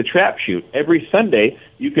you like to trap shoot, every Sunday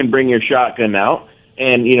you can bring your shotgun out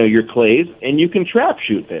and, your clays, and you can trap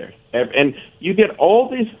shoot there. And you get all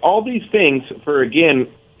these things for, again,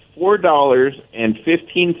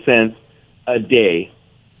 $4.15 a day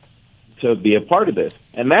to be a part of this.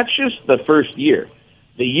 And that's just the first year.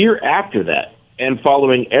 The year after that, and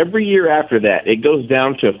following every year after that, it goes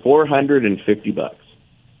down to $450.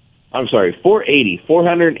 I'm sorry,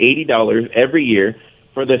 $480 every year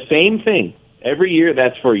for the same thing. Every year,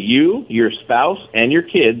 that's for you, your spouse, and your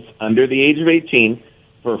kids under the age of 18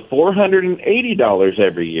 for $480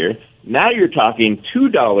 every year. Now you're talking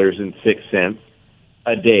 $2.06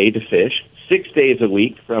 a day to fish, 6 days a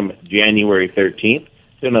week from January 13th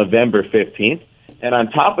to November 15th. And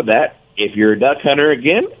on top of that, if you're a duck hunter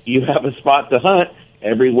again, you have a spot to hunt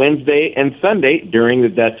every Wednesday and Sunday during the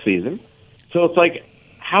duck season. So it's like,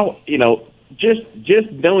 how, just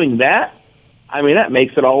knowing that, I mean, that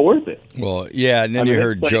makes it all worth it. Well, yeah, and then you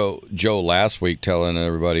heard Joe last week telling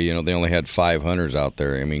everybody, they only had 5 hunters out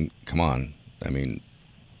there. I mean, come on. I mean,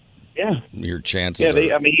 yeah, your chances.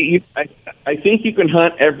 Yeah, I think you can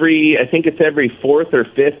hunt every 4th or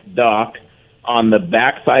 5th dock on the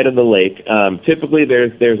back side of the lake. Typically,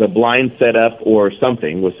 there's a blind set up or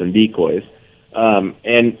something with some decoys, and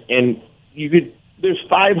you could. There's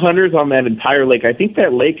 5 hunters on that entire lake. I think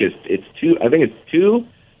that lake is two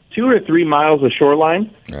or 3 miles of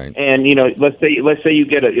shoreline. Right. And let's say you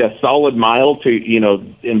get a solid mile to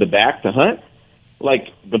in the back to hunt, like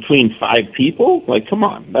between 5 people. Like, come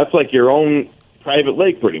on, that's like your own private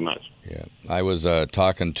lake, pretty much. Yeah, I was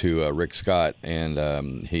talking to Rick Scott, and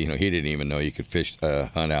he didn't even know you could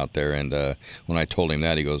hunt out there. And when I told him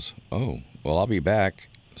that, he goes, "Oh, well, I'll be back."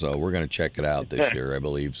 So we're going to check it out this year, I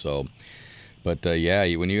believe. So. But,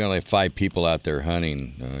 when you only have 5 people out there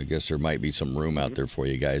hunting, I guess there might be some room out there for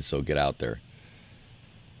you guys, so get out there.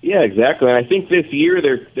 Yeah, exactly. And I think this year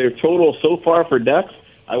their total so far for ducks,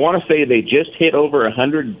 I want to say they just hit over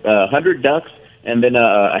 100 ducks and then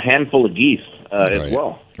a handful of geese as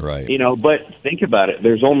well. Right. You know, but think about it.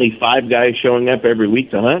 There's only 5 guys showing up every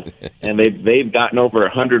week to hunt, and they've gotten over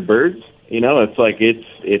 100 birds. You know, it's like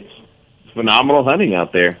it's phenomenal hunting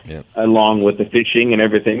out there, along with the fishing and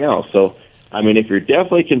everything else. So, I mean, if you're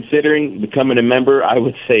definitely considering becoming a member, I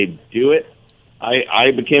would say do it.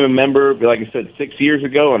 I became a member, like I said, 6 years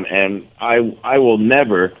ago, and I will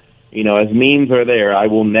never, you know, as means are there, I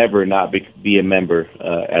will never not be a member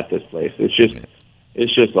at this place.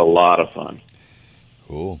 It's just a lot of fun.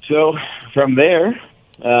 Cool. So from there,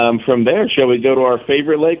 shall we go to our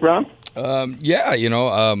favorite lake, Ron? Yeah, you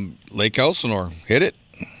know, Lake Elsinore. Hit it.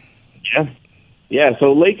 Yeah.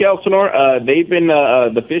 So Lake Elsinore, they've been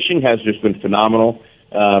the fishing has just been phenomenal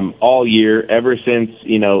all year. Ever since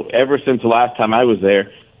the last time I was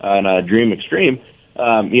there on Dream Extreme.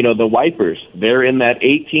 You know, the wipers, they're in that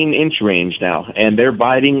 18-inch range now, and they're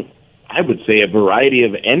biting, I would say, a variety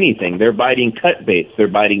of anything. They're biting cut baits, they're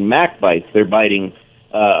biting Mack bites, they're biting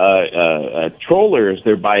trollers,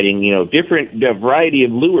 they're biting, you know, different variety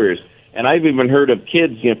of lures. And I've even heard of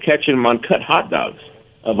kids, you know, catching them on cut hot dogs,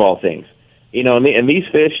 of all things. You know, and these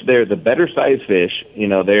fish, they're the better sized fish. You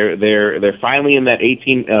know, they're finally in that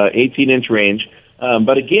 18-inch range.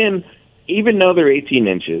 But again, even though they're 18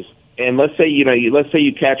 inches, and let's say you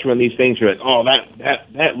catch one of these things, you're like, oh,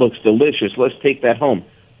 that looks delicious. Let's take that home.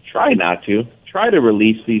 Try not to. Try to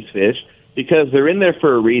release these fish, because they're in there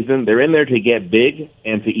for a reason. They're in there to get big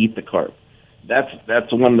and to eat the carp.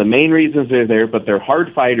 That's one of the main reasons they're there. But they're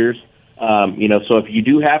hard fighters. You know, so if you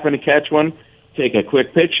do happen to catch one, take a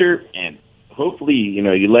quick picture and hopefully, you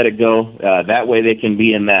know, you let it go. That way they can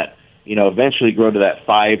be in that, you know, eventually grow to that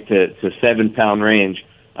 5 to 7 pound range.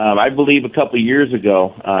 I believe a couple of years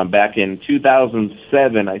ago, back in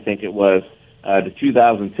 2007, I think it was, to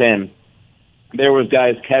 2010, there was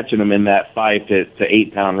guys catching them in that 5 to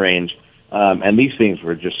 8 pound range. And these things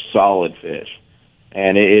were just solid fish.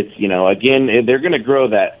 And it's, you know, again, they're going to grow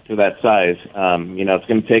that to that size. You know, it's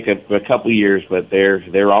going to take a couple of years, but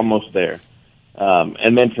they're almost there.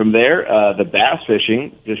 And then from there, the bass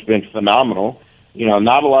fishing just been phenomenal. You know,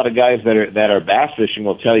 not a lot of guys that are bass fishing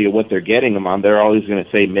will tell you what they're getting them on. They're always going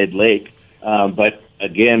to say mid-lake. But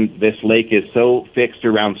again, this lake is so fixed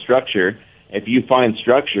around structure. If you find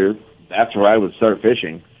structure, that's where I would start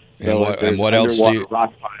fishing. And what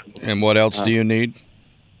else do you need?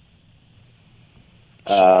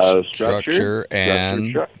 Structure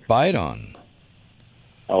and bite on.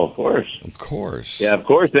 Oh, of course. Of course. Yeah, of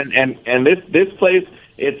course. And this place,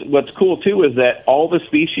 it's what's cool too is that all the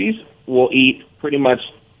species will eat pretty much.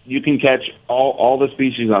 You can catch all the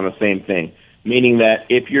species on the same thing. Meaning that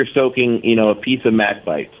if you're soaking, you know, a piece of Mack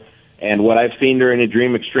bites, and what I've seen during a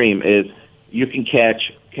Dream Extreme is you can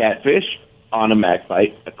catch catfish on a Mack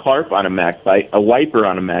bite, a carp on a Mack bite, a wiper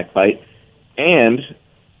on a Mack bite, and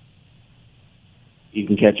you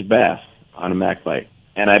can catch a bass on a Mack bite.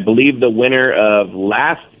 And I believe the winner of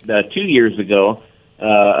last 2 years ago,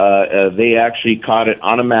 they actually caught it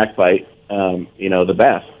on a Mack bite, you know, the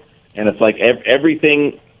bass. And it's like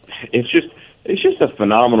everything. It's just a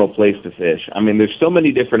phenomenal place to fish. I mean, there's so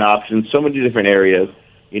many different options, so many different areas.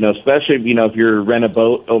 You know, especially if you're rent a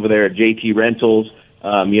boat over there at JT Rentals.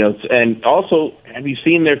 You know, and also, have you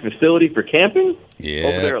seen their facility for camping? Yeah.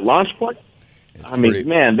 Over there at Launch Point? I mean,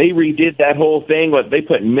 man, they redid that whole thing. They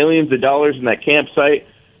put millions of dollars in that campsite.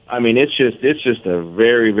 I mean, it's just a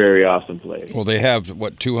very, very awesome place. Well, they have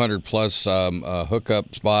 200 plus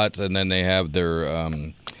hookup spots, and then they have their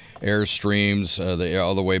Airstreams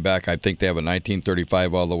all the way back. I think they have a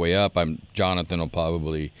 1935 all the way up. Johnathan will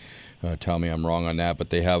probably tell me I'm wrong on that, but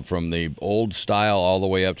they have from the old style all the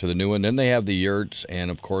way up to the new one. Then they have the yurts, and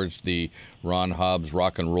of course the Ron Hobbs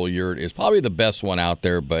Rock and Roll yurt is probably the best one out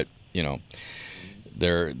there. But you know,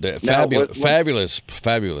 they're fabulous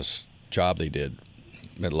job they did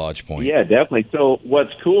at Lodge Point. Yeah, definitely. So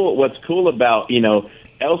what's cool about, you know,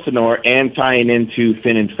 Elsinore and tying into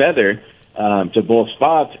Fin and Feather to both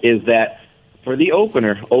spots is that for the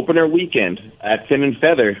opener weekend at Fin and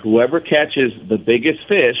Feather, whoever catches the biggest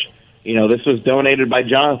fish, you know, this was donated by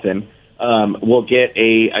Johnathan, will get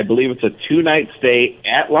I believe it's a 2-night stay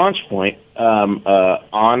at Launch Point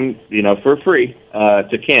on, you know, for free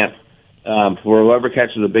to camp for whoever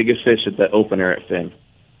catches the biggest fish at the opener at Fin.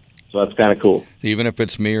 So that's kind of cool. Even if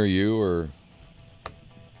it's me or you, or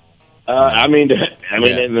I mean,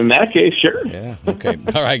 in that case, sure. Yeah. Okay.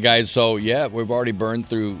 All right, guys. So yeah, we've already burned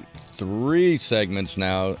through 3 segments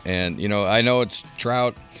now, and you know, I know it's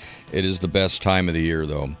trout. It is the best time of the year,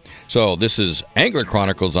 though. So this is Angler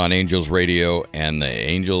Chronicles on Angels Radio and the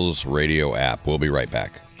Angels Radio app. We'll be right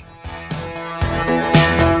back.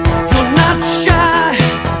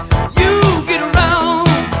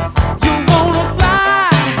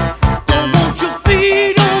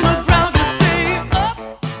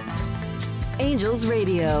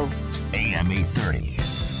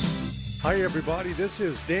 Hi, everybody. This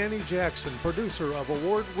is Danny Jackson, producer of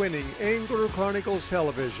award-winning Angler Chronicles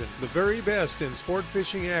Television. The very best in sport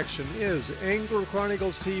fishing action is Angler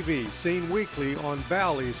Chronicles TV, seen weekly on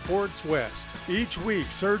Valley Sports West. Each week,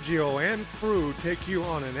 Sergio and crew take you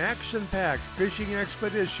on an action-packed fishing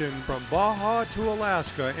expedition from Baja to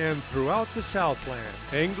Alaska and throughout the Southland.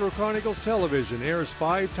 Angler Chronicles Television airs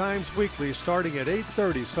 5 times weekly starting at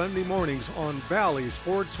 8:30 Sunday mornings on Valley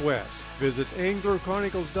Sports West. Visit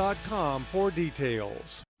anglerchronicles.com for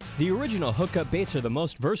details. The original hookup baits are the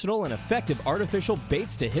most versatile and effective artificial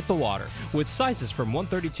baits to hit the water. With sizes from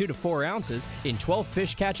 132 to 4 ounces in 12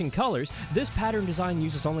 fish-catching colors, this pattern design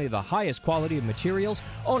uses only the highest quality of materials,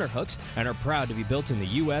 owner hooks, and are proud to be built in the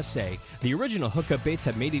USA. The original hookup baits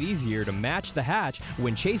have made it easier to match the hatch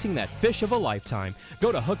when chasing that fish of a lifetime.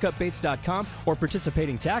 Go to hookupbaits.com or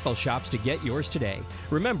participating tackle shops to get yours today.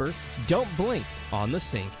 Remember, don't blink on the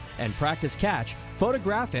sink, and practice catch,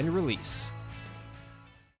 photograph, and release.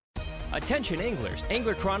 Attention anglers,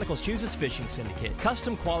 Angler Chronicles chooses Fishing Syndicate.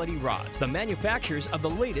 Custom quality rods, the manufacturers of the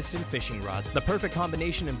latest in fishing rods. The perfect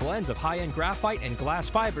combination and blends of high-end graphite and glass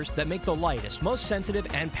fibers that make the lightest, most sensitive,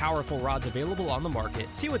 and powerful rods available on the market.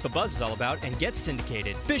 See what the buzz is all about and get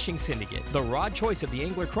syndicated. Fishing Syndicate, the rod choice of the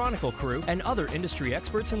Angler Chronicle crew and other industry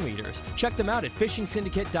experts and leaders. Check them out at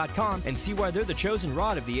fishingsyndicate.com and see why they're the chosen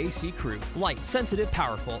rod of the AC crew. Light, sensitive,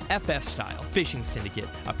 powerful, FS style. Fishing Syndicate,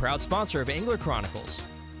 a proud sponsor of Angler Chronicles.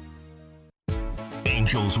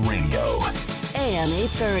 Angels Radio. AM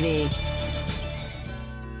 830.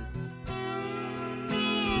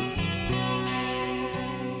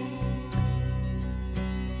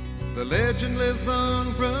 The legend lives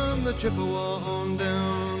on from the Chippewa on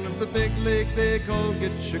down of the big lake they call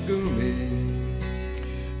Gitchagumi.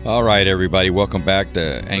 All right, everybody, welcome back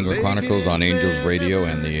to Angler Chronicles on Angels Radio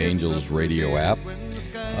and the Angels Radio app.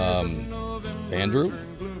 Andrew,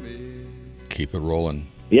 keep it rolling.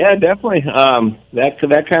 Yeah, definitely.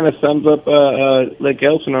 That kind of sums up Lake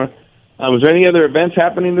Elsinore. Was there any other events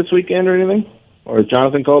happening this weekend or anything? Or is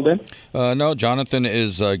Johnathan called in? No, Johnathan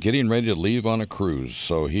is getting ready to leave on a cruise.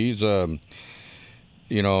 So he's,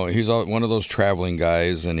 he's one of those traveling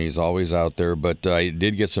guys, and he's always out there. But I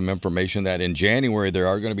did get some information that in January they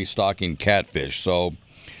are going to be stocking catfish. So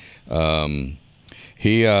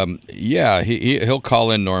he'll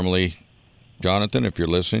call in normally. Jonathan, if you're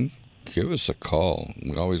listening, give us a call.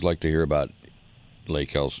 We always like to hear about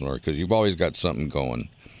Lake Elsinore because you've always got something going.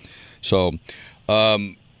 So,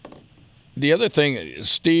 the other thing,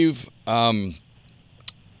 Steve, I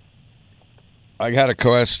had a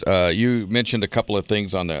quest. You mentioned a couple of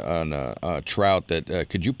things on trout that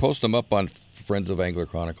could you post them up on Friends of Angler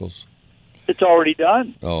Chronicles? It's already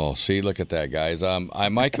done. Oh, see, look at that, guys.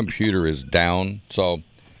 My computer is down. So,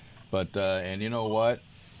 but and you know what?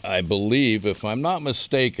 I believe, if I'm not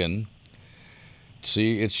mistaken.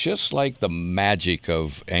 See, it's just like the magic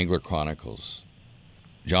of Angler Chronicles.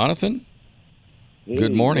 Jonathan,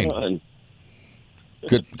 good morning.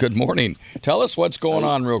 Good morning. Tell us what's going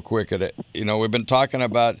on real quick. We've been talking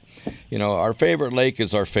about, our favorite lake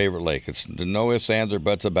is our favorite lake. It's no ifs, ands, or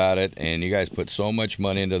buts about it. And you guys put so much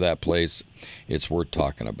money into that place, it's worth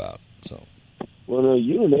talking about. So. Well, no,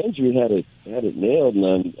 you and Andrew had it nailed,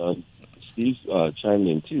 and Steve chimed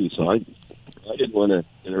in too. So I didn't want to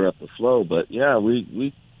interrupt the flow, but yeah, we're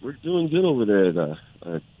doing good over there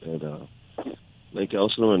at Lake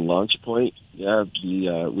Elsinore and Launch Point. Yeah,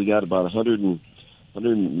 we got about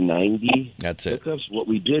 190. That's it. hookups. What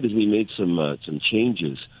we did is we made some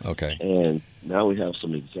changes. Okay. And now we have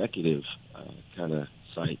some executive kind of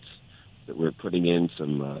sites that we're putting in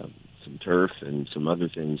some turf and some other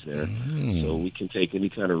things there. So we can take any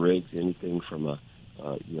kind of rig, anything from a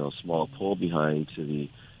small pull behind to the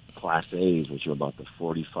Class A's, which are about the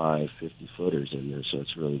 45, 50 footers in there, so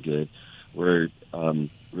it's really good. We're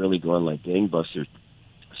really going like gangbusters,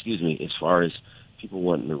 as far as people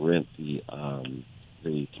wanting to rent the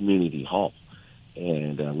community hall.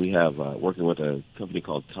 And we have working with a company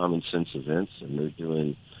called Common Sense Events, and they're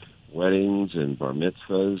doing weddings and bar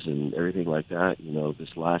mitzvahs and everything like that.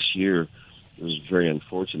 This last year, it was very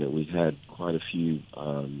unfortunate. We had quite a few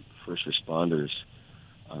first responders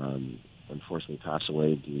unfortunately pass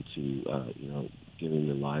away due to giving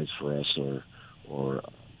their lives for us, or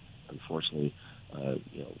unfortunately,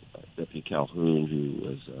 Deputy Calhoun, who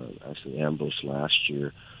was actually ambushed last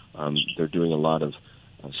year. They're doing a lot of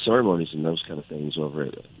ceremonies and those kind of things over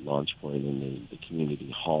at Launch Point in the community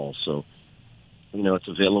hall. So, it's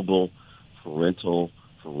available for rental,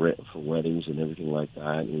 for weddings and everything like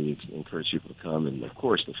that. And we encourage people to come, and of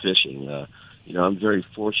course the fishing. I'm very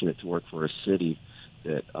fortunate to work for a city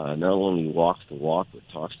that not only walks the walk but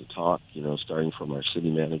talks the talk. Starting from our city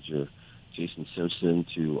manager Jason Simpson,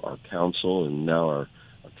 to our council, and now our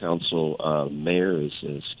council mayor is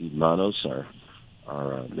Steve Manos.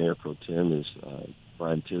 Our mayor pro tem is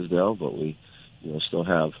Brian Tisdale, but we still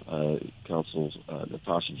have councils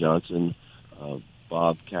Natasha Johnson,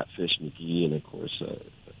 Bob Catfish McGee, and of course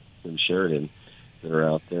Tim Sheridan that are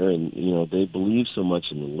out there, and they believe so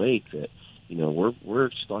much in the lake that we're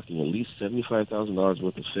stocking at least $75,000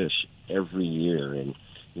 worth of fish every year. And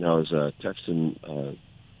I was texting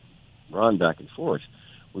Ron back and forth.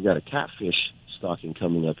 We got a catfish stocking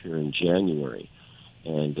coming up here in January,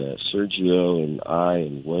 and Sergio and I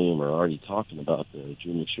and William are already talking about the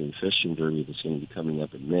Junior Extreme Fishing Derby that's going to be coming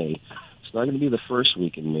up in May. It's not going to be the first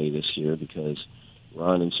week in May this year because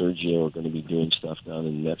Ron and Sergio are going to be doing stuff down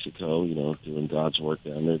in Mexico, doing God's work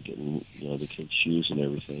down there, getting, the kids' shoes and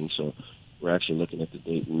everything. So we're actually looking at the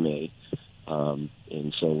date in May.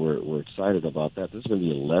 And so we're excited about that. This is going to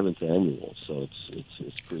be 11th annual, so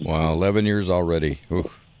it's pretty Wow, cool. 11 years already.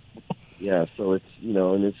 Oof. Yeah, so it's,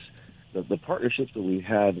 and it's the partnerships that we've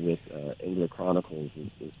had with Angler Chronicles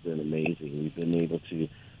has been amazing. We've been able to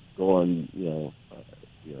go on,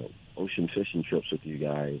 ocean fishing trips with you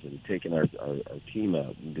guys and taking our team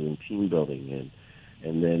out and doing team building.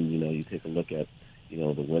 And then, you take a look at, the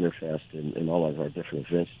Winterfest and all of our different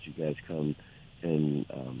events that you guys come and,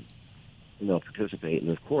 participate.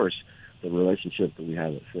 And, of course, the relationship that we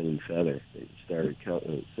have at Fin and Feather, it started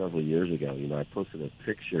several years ago. I posted a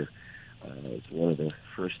picture. It's one of the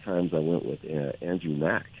first times I went with Andrew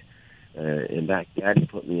Mack. And Mack Daddy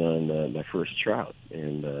put me on my first trout.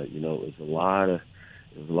 And, it was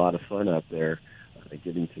a lot of fun out there,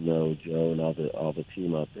 getting to know Joe and all the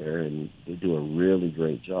team out there, and they do a really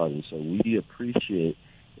great job. And so we appreciate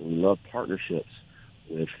and we love partnerships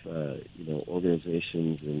with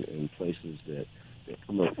organizations and places that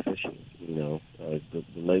promote fishing. The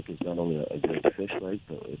lake is not only a great fish lake,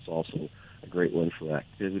 but it's also a great one for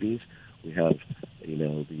activities. We have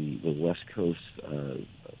the West Coast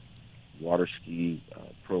water ski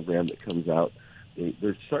program that comes out.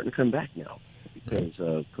 They're starting to come back now because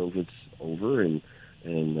COVID's over and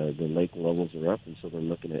the lake levels are up, and so they're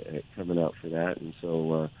looking at coming out for that. And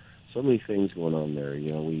so many things going on there.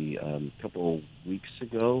 We a couple weeks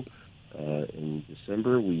ago in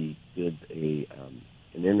December we did an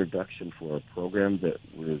introduction for a program that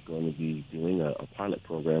we're going to be doing, a pilot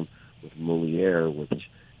program with Moliere, which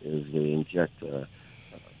is they inject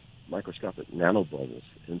microscopic nanobubbles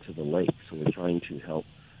into the lake. So we're trying to help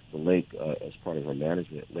the lake as part of our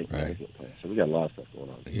management plan. So we got a lot of stuff going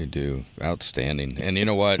on. You do. Outstanding. And you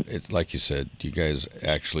know what? It's like you said, you guys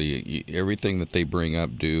actually, everything that they bring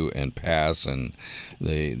up, do, and pass, and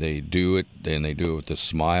they do it, and they do it with a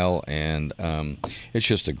smile, and it's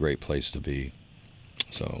just a great place to be.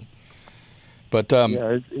 So, but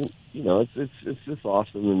it's just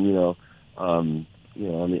awesome, and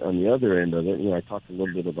on the other end of it, I talked a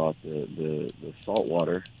little bit about the salt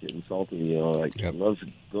water, getting salty. I love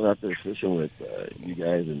going out there fishing with you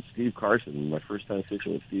guys and Steve Carson. My first time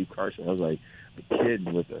fishing with Steve Carson, I was like a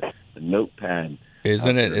kid with a notepad.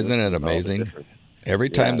 Isn't it amazing? Every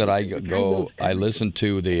time that I go, I listen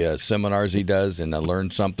to the seminars he does, and I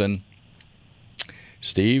learn something.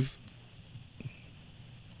 Steve?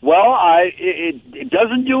 Well, it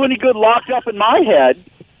doesn't do any good locked up in my head.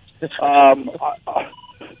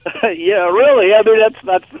 Yeah, really. I mean,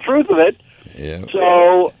 that's the truth of it. Yeah.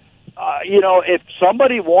 So, if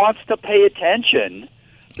somebody wants to pay attention,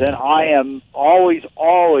 then I am always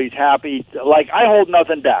happy. I hold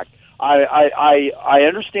nothing back. I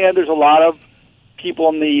understand there's a lot of people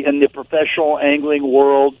in the professional angling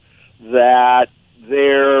world that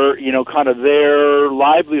their their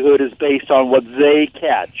livelihood is based on what they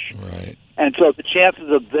catch. Right. And so the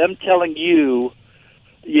chances of them telling you,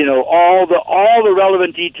 all the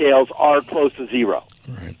relevant details are close to zero.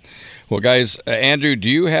 Right. Well, guys, Andrew, do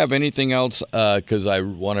you have anything else? Because I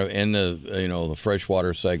want to end the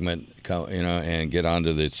freshwater segment, and get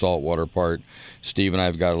onto the saltwater part. Steve and I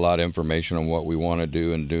have got a lot of information on what we want to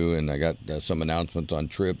do, and I got some announcements on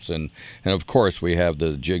trips, and of course we have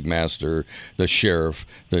the jig master, the sheriff,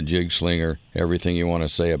 the jig slinger, everything you want to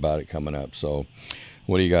say about it coming up. So,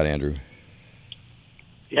 what do you got, Andrew?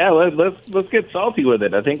 Yeah, let's get salty with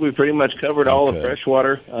it. I think we've pretty much covered all the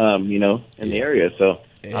freshwater, in the area. So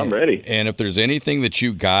I'm ready. And if there's anything that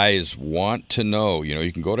you guys want to know,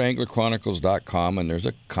 you can go to anglerchronicles.com, and there's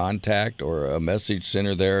a contact or a message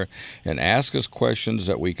center there, and ask us questions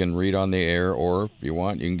that we can read on the air, or if you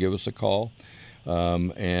want, you can give us a call. We're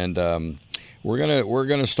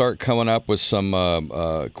gonna start coming up with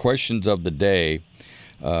some questions of the day.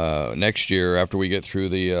 next year after we get through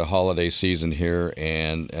the holiday season here,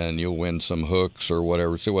 and you'll win some hooks or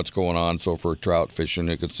whatever. See what's going on. So for trout fishing,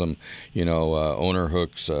 you get some, owner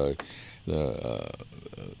hooks. You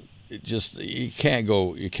can't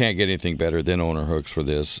get anything better than owner hooks for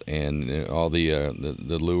this, and all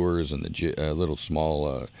the lures and the little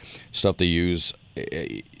small stuff they use.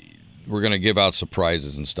 We're going to give out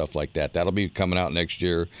surprises and stuff like that. That'll be coming out next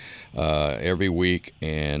year, every week,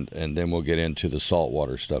 and then we'll get into the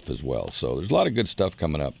saltwater stuff as well. So there's a lot of good stuff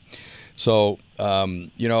coming up. So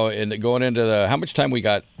and going into how much time we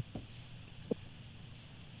got?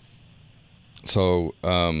 So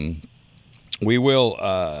we will.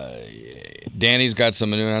 Danny's got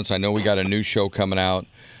some announcements. I know we got a new show coming out.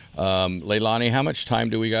 Leilani, how much time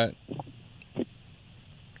do we got?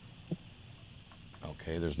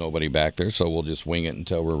 Okay, there's nobody back there, so we'll just wing it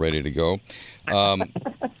until we're ready to go.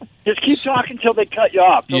 Just keep talking until they cut you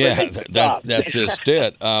off. That's just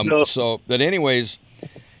it. But anyways,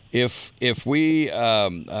 if we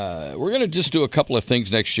we're going to just do a couple of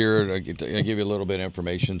things next year to give you a little bit of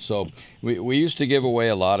information. So we used to give away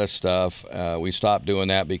a lot of stuff. We stopped doing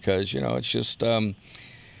that because it's just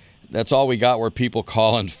that's all we got were people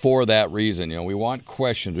calling for that reason. We want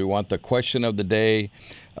questions. We want the question of the day.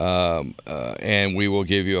 And we will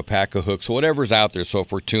give you a pack of hooks, whatever's out there. So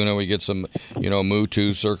for tuna, we get some,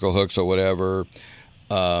 Mutu circle hooks or whatever.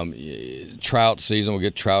 Trout season, we'll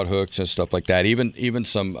get trout hooks and stuff like that. Even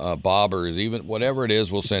some bobbers, even whatever it is,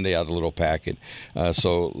 we'll send you out a little packet.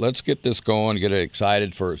 So let's get this going, get it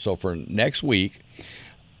excited for next week.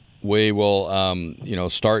 We will,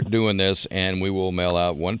 start doing this, and we will mail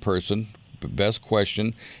out one person. Best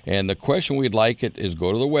question, and the question we'd like it is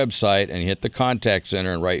go to the website and hit the contact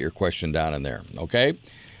center and write your question down in there, okay?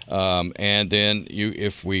 And then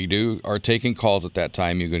if we are taking calls at that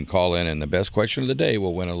time, you can call in, and the best question of the day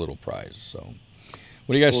will win a little prize. So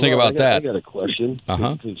what do you guys think about that? I got a question.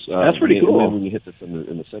 That's pretty cool. When you hit this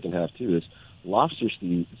in the second half too, is lobster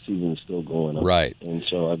season is still going on, right? And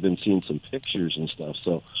so I've been seeing some pictures and stuff.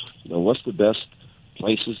 So what's the best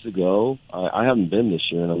places to go? I haven't been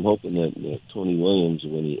this year, and I'm hoping that Tony Williams,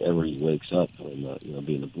 when he wakes up, and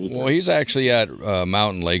being a bluebird. Well, he's actually at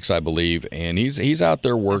Mountain Lakes, I believe, and he's out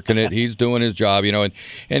there working it. He's doing his job, and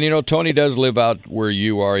Tony does live out where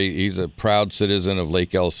you are. He's a proud citizen of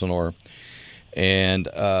Lake Elsinore, and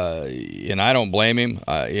I don't blame him.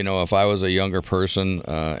 If I was a younger person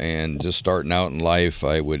and just starting out in life,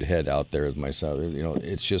 I would head out there as myself.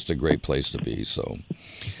 It's just a great place to be. So.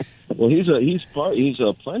 Well, he's a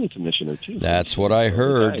planning commissioner too. That's what I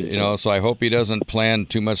heard. So I hope he doesn't plan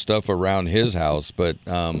too much stuff around his house. But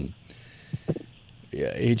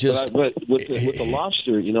he just. But with the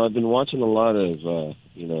lobster, I've been watching a lot of Ron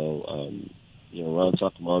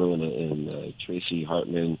Sakamoto and Tracy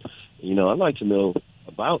Hartman. I'd like to know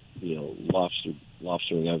about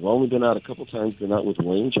lobstering. I've only been out a couple times. Been out with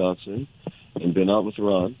Wayne Johnson, and been out with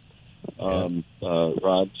Rod. Sorry.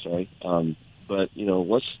 But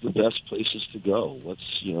what's the best places to go?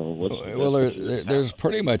 There's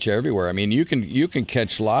pretty much everywhere. I mean, you can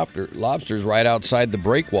catch lobsters right outside the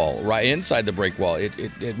break wall, right inside the break wall. It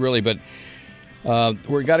really. But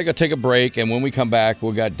we got to go take a break, and when we come back,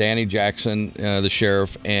 we've got Danny Jackson, the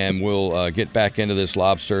sheriff, and we'll get back into this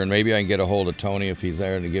lobster. And maybe I can get a hold of Tony if he's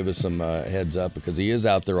there to give us some heads up, because he is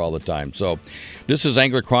out there all the time. So this is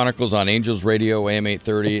Angler Chronicles on Angels Radio, AM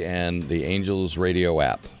 830, and the Angels Radio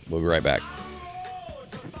app. We'll be right back.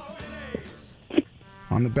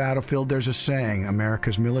 On the battlefield, there's a saying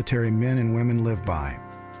America's military men and women live by.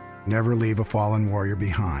 Never leave a fallen warrior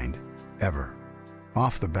behind, ever.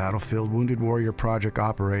 Off the battlefield, Wounded Warrior Project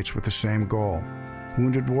operates with the same goal.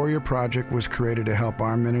 Wounded Warrior Project was created to help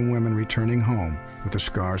our men and women returning home with the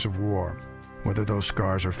scars of war, whether those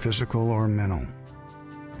scars are physical or mental.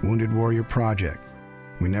 Wounded Warrior Project.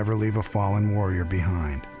 We never leave a fallen warrior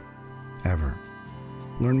behind, ever.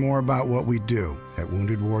 Learn more about what we do at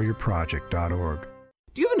woundedwarriorproject.org.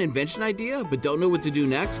 Do you have an invention idea but don't know what to do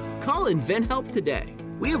next? Call InventHelp today.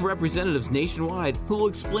 We have representatives nationwide who will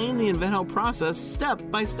explain the InventHelp process step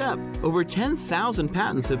by step. Over 10,000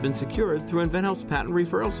 patents have been secured through InventHelp's patent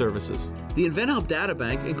referral services. The InventHelp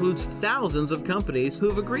databank includes thousands of companies who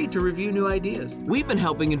have agreed to review new ideas. We've been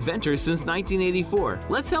helping inventors since 1984.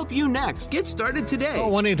 Let's help you next. Get started today.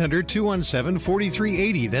 Call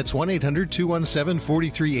 1-800-217-4380. That's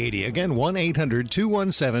 1-800-217-4380. Again,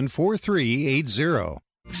 1-800-217-4380.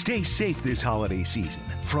 Stay safe this holiday season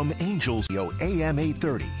from Angels AM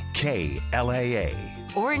 830 KLAA.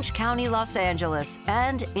 Orange County, Los Angeles,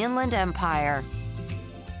 and Inland Empire.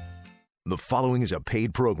 The following is a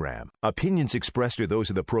paid program. Opinions expressed are those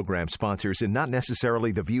of the program sponsors and not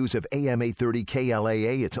necessarily the views of AM 830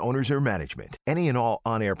 KLAA, its owners, or management. Any and all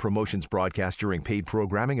on-air promotions broadcast during paid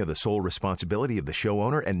programming are the sole responsibility of the show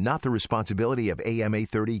owner and not the responsibility of AM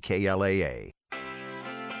 830 KLAA.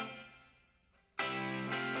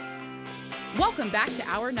 Welcome back to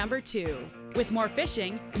hour number 2 with more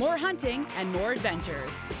fishing, more hunting, and more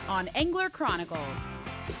adventures on Angler Chronicles.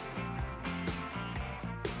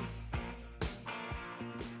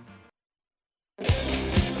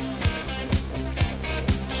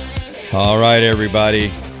 All right,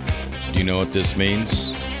 everybody. Do you know what this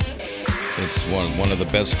means? It's one of the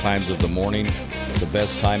best times of the morning, the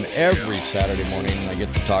best time every Saturday morning. I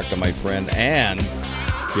get to talk to my friend and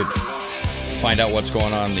find out what's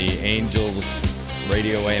going on in the Angels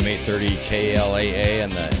Radio AM 830 KLAA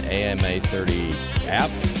and the AM 830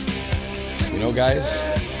 app. You know, guys,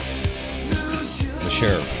 the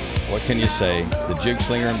sheriff. What can you say? The jig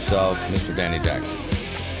slinger himself, Mr. Danny Jackson.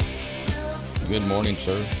 Good morning,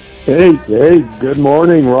 sir. Hey, good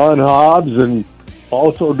morning, Ron Hobbs, and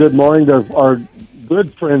also good morning to our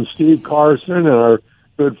good friend Steve Carson and our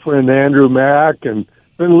good friend Andrew Mack, and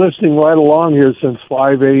been listening right along here since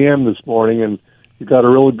 5 a.m. this morning, and you got a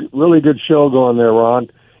really good show going there,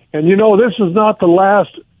 Ron. And you know, this is not the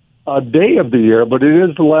last day of the year, but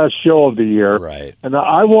it is the last show of the year. Right. And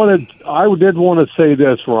I did want to say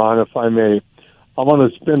this, Ron, if I may. I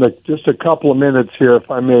want to spend just a couple of minutes here,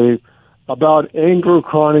 if I may, about Angler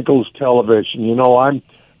Chronicles Television. You know, of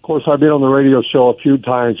course, I've been on the radio show a few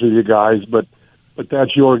times with you guys, but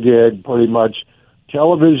that's your gig, pretty much.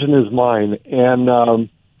 Television is mine, and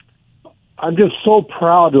I'm just so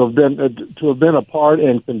proud to have been a part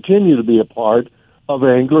and continue to be a part of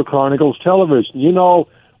Angler Chronicles Television. You know,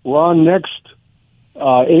 Ron, next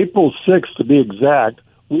April 6th, to be exact,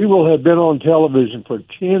 we will have been on television for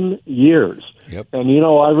 10 years. Yep. And, you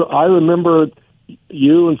know, I remember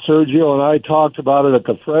you and Sergio and I talked about it at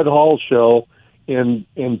the Fred Hall show in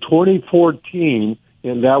 2014,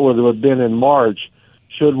 and that would have been in March.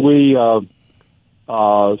 Should we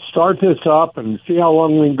start this up and see how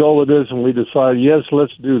long we can go with this? And we decided, yes,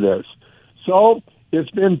 let's do this. So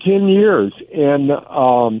it's been 10 years, and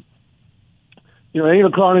you know, Angler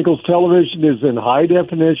Chronicles Television is in high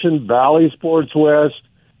definition, Valley Sports West,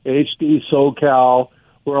 HD SoCal.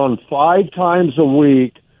 We're on 5 times a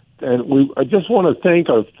week. And I just want to thank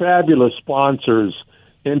our fabulous sponsors,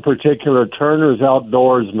 in particular Turner's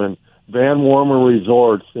Outdoorsman, Van Warmer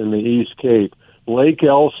Resorts in the East Cape, Lake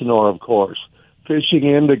Elsinore, of course,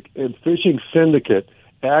 Fishing Syndicate,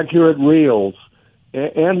 Accurate Reels,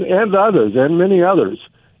 and others, and many others.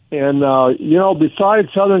 And, you know, besides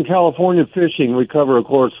Southern California fishing, we cover, of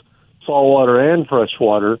course, saltwater and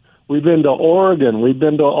freshwater. We've been to Oregon, we've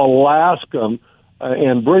been to Alaska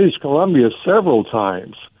and British Columbia several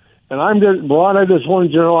times. And Ron, I just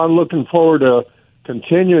wanted you to know I'm looking forward to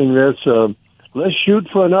continuing this. Let's shoot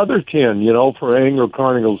for another 10, you know, for Angler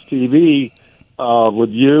Chronicles TV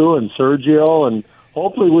with you and Sergio. And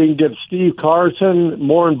hopefully we can get Steve Carson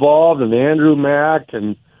more involved and Andrew Mack.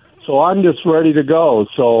 And so I'm just ready to go.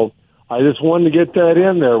 So I just wanted to get that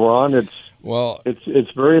in there, Ron.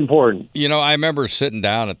 It's very important. You know, I remember sitting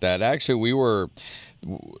down at that. Actually, we were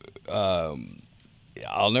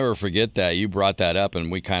I'll never forget that. You brought that up,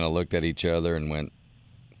 and we kind of looked at each other and went,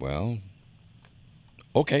 well,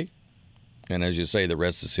 okay. And as you say, the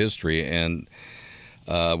rest is history. And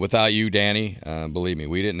without you, Danny, believe me,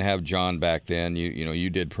 we didn't have John back then. You know, you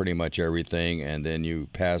did pretty much everything, and then you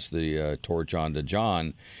passed the torch on to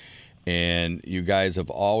John. And you guys have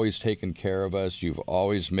always taken care of us. You've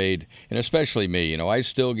always made, and especially me, you know, I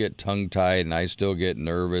still get tongue-tied, and I still get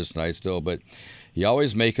nervous, and but you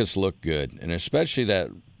always make us look good, and especially that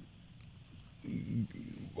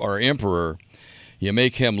our emperor, you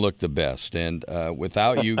make him look the best. And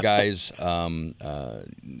without you guys,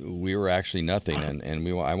 we were actually nothing. And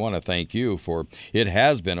I want to thank you for it.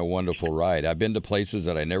 Has been a wonderful ride. I've been to places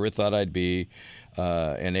that I never thought I'd be,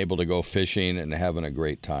 and able to go fishing and having a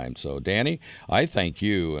great time. So, Danny, I thank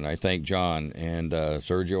you, and I thank John. And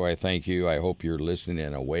Sergio, I thank you. I hope you're listening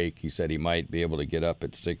and awake. He said he might be able to get up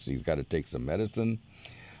at 6. He's got to take some medicine.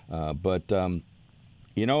 But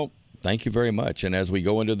you know, thank you very much. And as we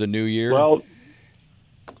go into the new year, well,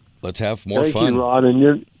 let's have more fun. Thank you, Ron.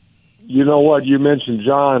 And you know what? You mentioned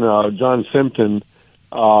John Simpson,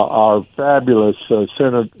 our fabulous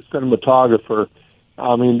cinematographer.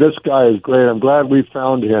 I mean, this guy is great. I'm glad we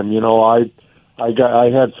found him. You know, I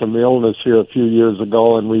had some illness here a few years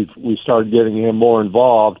ago, and we started getting him more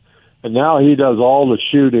involved. And now he does all the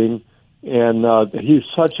shooting, and he's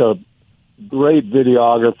such a great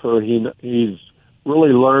videographer. He's really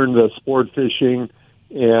learned sport fishing,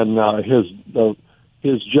 and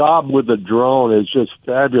his job with the drone is just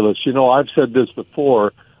fabulous. You know, I've said this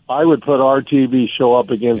before. I would put our TV show up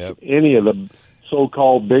against any of the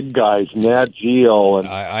so-called big guys, Nat Geo, and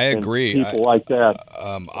I agree. And people like that.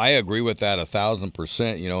 I agree with that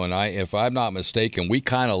 1,000%. You know, and if I'm not mistaken, we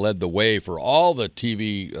kind of led the way for all the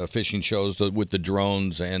TV fishing shows with the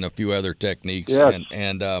drones and a few other techniques. Yes.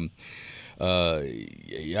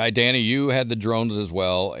 Danny, you had the drones as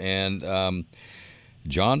well, and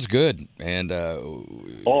John's good, and he's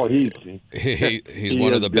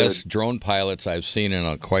one of the best drone pilots I've seen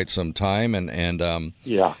in quite some time, and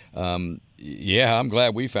yeah, I'm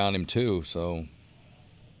glad we found him too. So,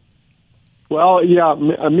 well, yeah,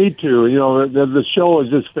 me too. You know, the show is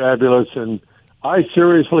just fabulous, and I'm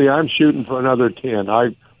shooting for another 10.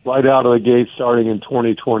 Right out of the gate, starting in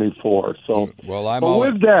 2024. So,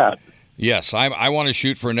 with that. Yes, I want to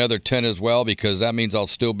shoot for another 10 as well, because that means I'll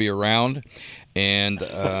still be around, and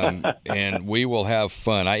and we will have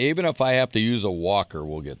fun. Even if I have to use a walker,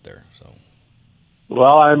 we'll get there. So.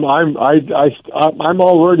 Well, I'm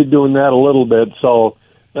already doing that a little bit. So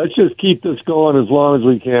let's just keep this going as long as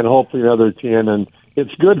we can. Hopefully another 10, and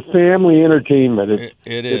it's good family entertainment. It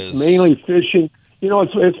is. It's mainly fishing. You know,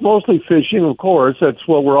 it's mostly fishing, of course. That's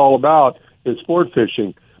what we're all about, is sport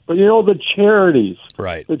fishing. But you know, the charities,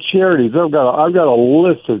 right? The charities. I've got a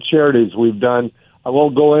list of charities we've done. I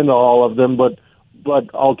won't go into all of them, but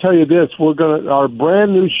I'll tell you this: our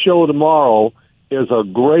brand new show tomorrow is a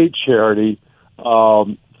great charity,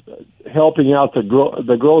 helping out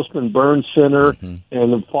the Grossman Burn Center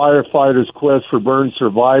and the Firefighters Quest for Burn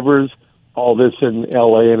Survivors. All this in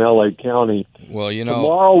L.A. and L.A. County. Well, you know,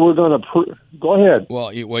 tomorrow we're going to go ahead.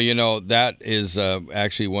 Well, you know, that is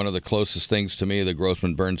actually one of the closest things to me, the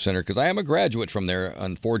Grossman Burn Center, because I am a graduate from there,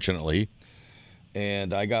 unfortunately,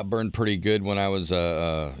 and I got burned pretty good when I was.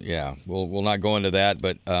 We'll not go into that,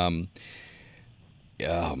 but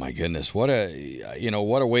oh my goodness, what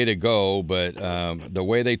a way to go! But the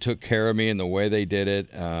way they took care of me and the way they did it,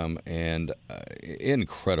 and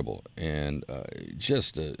incredible, and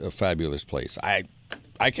just a fabulous place. I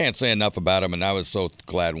can't say enough about them, and I was so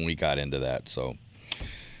glad when we got into that. So,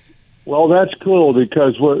 well, that's cool,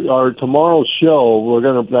 because our tomorrow's show we're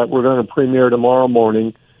gonna premiere tomorrow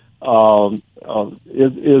morning. Works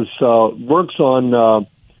on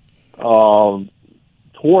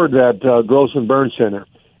toward that Grossman Burn Center.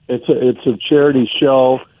 It's a charity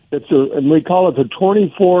show. And we call it the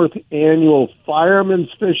 24th annual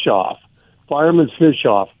Fireman's Fish Off.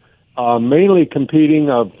 Mainly competing,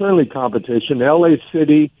 friendly competition, L.A.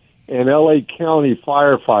 City and L.A. County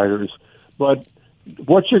firefighters. But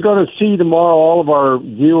what you're going to see tomorrow, all of our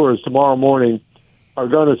viewers tomorrow morning are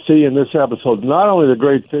going to see in this episode, not only the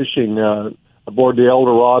great fishing aboard the El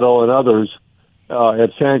Dorado and others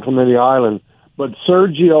at San Clemente Island, but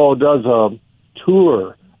Sergio does a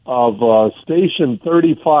tour of Station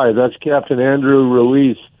 35. That's Captain Andrew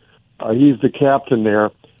Ruiz. He's the captain there.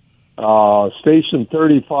 Station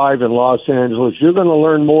 35 in Los Angeles. You're going to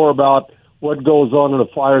learn more about what goes on in a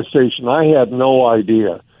fire station. I had no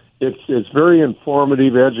idea. It's very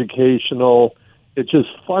informative, educational. It's just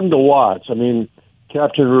fun to watch. I mean,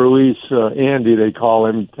 Captain Ruiz, Andy, they call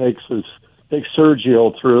him, takes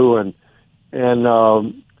Sergio through, and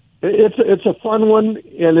it's a fun one,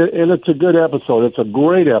 and it's a good episode. It's a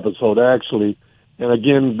great episode, actually, and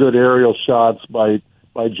again, good aerial shots by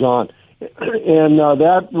John. And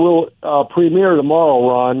that will premiere tomorrow,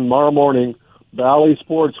 Ron, tomorrow morning, Valley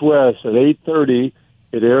Sports West at 8:30.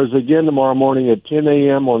 It airs again tomorrow morning at 10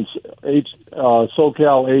 a.m. on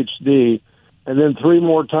SoCal HD, and then 3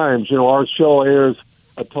 more times. You know, our show airs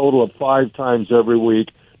a total of 5 times every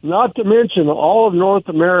week. Not to mention all of North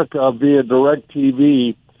America via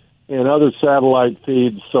DirecTV and other satellite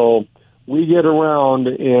feeds. So we get around,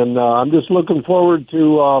 and I'm just looking forward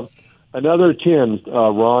to another 10,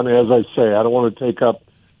 Ron, as I say. I don't want to take up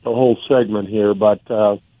the whole segment here, but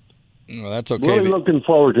well, that's okay. Really looking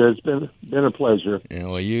forward to it. It's been a pleasure. Yeah,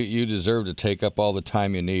 well, you deserve to take up all the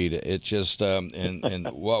time you need. It's just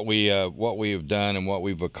and what we have done and what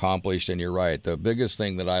we've accomplished. And you're right. The biggest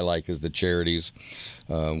thing that I like is the charities.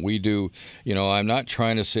 We do. You know, I'm not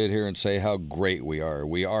trying to sit here and say how great we are.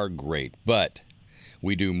 We are great, but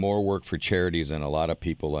we do more work for charities than a lot of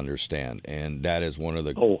people understand, and that is one of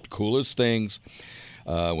the coolest things.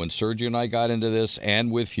 When Sergio and I got into this,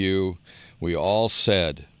 and with you, we all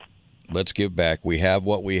said, Let's give back. We have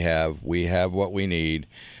what we have. We have what we need.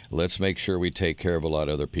 Let's make sure we take care of a lot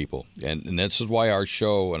of other people. And this is why our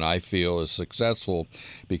show, and I feel, is successful,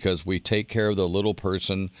 because we take care of the little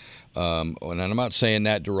person. And I'm not saying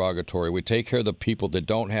that derogatory. We take care of the people that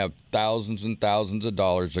don't have thousands and thousands of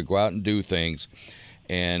dollars to go out and do things.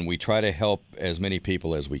 And we try to help as many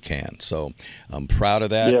people as we can. So I'm proud of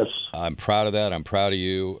that. Yes. I'm proud of that. I'm proud of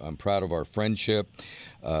you. I'm proud of our friendship.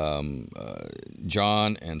 John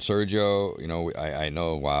and Sergio, you know, I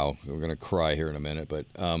know, wow, we're going to cry here in a minute, but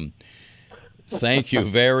thank you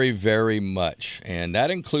very, very much. And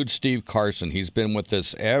that includes Steve Carson. He's been with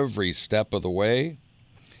us every step of the way.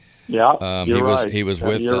 Yeah, he was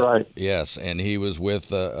with you're right. Yes, and he was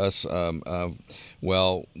with us.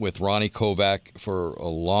 With Ronnie Kovac for a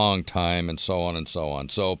long time, and so on and so on.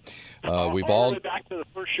 So we've all the way back to the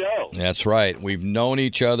first show. That's right. We've known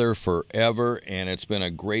each other forever, and it's been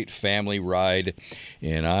a great family ride.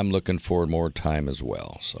 And I'm looking forward more time as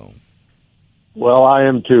well. So. Well, I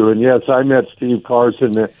am too, and yes, I met Steve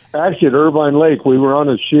Carson actually at Irvine Lake. We were on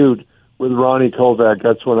a shoot with Ronnie Kovac.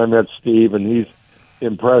 That's when I met Steve, and he's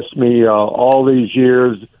impressed me all these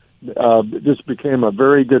years. Just became a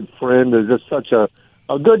very good friend. Is just such a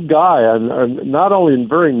good guy, and not only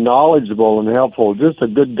very knowledgeable and helpful, just a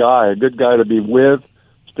good guy to be with,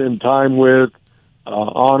 spend time with,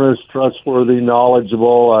 honest, trustworthy,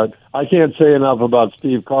 knowledgeable. I can't say enough about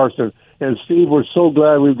Steve Carson. And Steve, we're so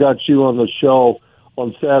glad we've got you on the show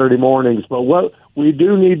on Saturday mornings. But what we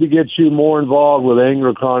do need to get you more involved with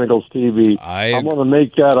Angler Chronicles TV. I'm going to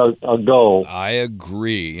make that a go. I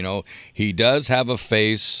agree. You know, he does have a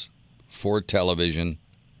face for television.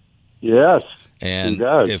 Yes, and he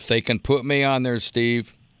does. If they can put me on there,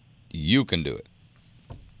 Steve, you can do it.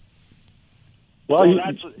 Well,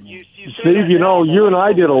 Steve, you know, you and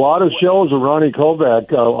I did a lot of shows with Ronnie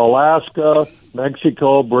Kovac, Alaska,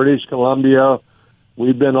 Mexico, British Columbia.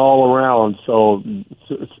 We've been all around. So,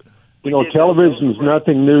 you know, television's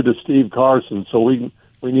nothing new to Steve Carson, so we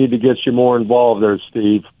need to get you more involved there,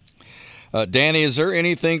 Steve. Danny, is there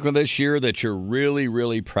anything from this year that you're really,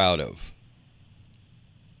 really proud of?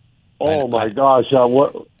 Oh, my gosh.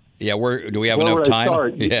 What? Yeah, do we have enough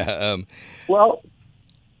time? Yeah. Well,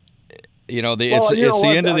 you know, it's the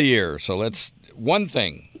end of the year, so let's one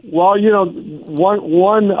thing. Well, you know,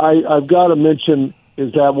 one I've got to mention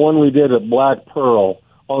is that one we did at Black Pearl,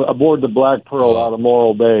 aboard the Black Pearl out of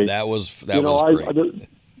Morro Bay. That was great.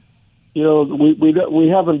 You know, we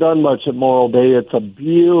haven't done much at Morro Bay. It's a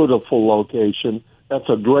beautiful location. That's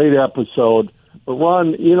a great episode. But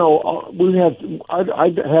Ron, you know,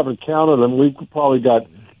 I haven't counted them. We've probably got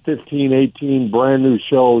 15, 18 brand new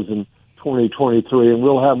shows in 2023, and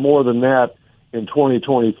we'll have more than that in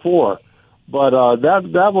 2024. But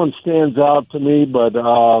that one stands out to me. But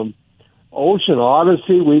Ocean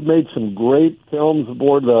Odyssey, we've made some great films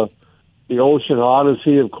aboard the Ocean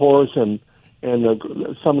Odyssey, of course, and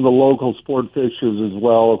some of the local sport fishers as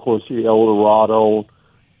well. Of course, the El Dorado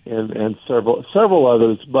and several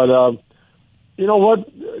others. But you know what?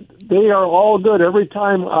 They are all good. Every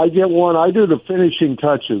time I get one, I do the finishing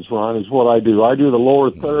touches, Ron, is what I do. I do the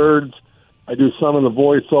lower thirds. I do some of the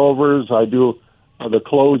voiceovers. I do the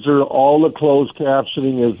closer. All the closed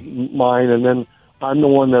captioning is mine, and then I'm the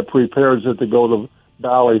one that prepares it to go to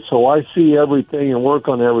Bally. So I see everything and work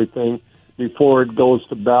on everything before it goes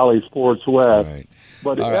to Bally Sports West. Right.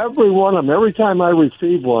 But every one of them, every time I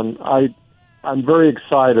receive one, I'm very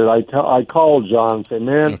excited. I call John and say,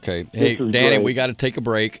 man, okay. Hey, Danny, great. We got to take a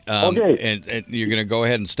break. Okay. And you're going to go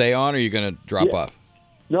ahead and stay on, or you're going to drop off?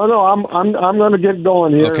 No, I'm going to get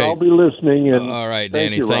going here. Okay. I'll be listening. And all right,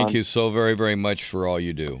 Danny, thank you so very, very much for all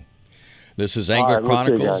you do. This is Angler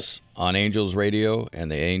Chronicles on Angels Radio and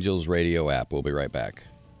the Angels Radio app. We'll be right back.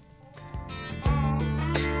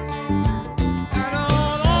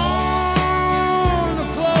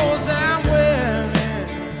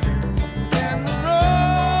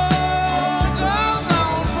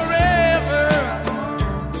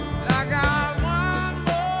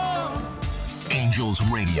 Angels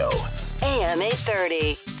Radio. AM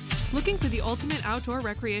 830. Looking for the ultimate outdoor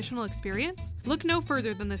recreational experience? Look no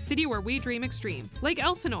further than the city where we dream extreme, Lake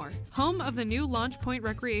Elsinore, home of the new Launch Point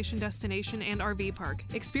Recreation Destination and RV Park.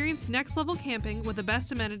 Experience next-level camping with the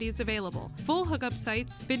best amenities available. Full hookup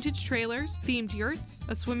sites, vintage trailers, themed yurts,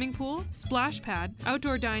 a swimming pool, splash pad,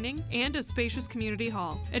 outdoor dining, and a spacious community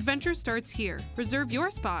hall. Adventure starts here. Reserve your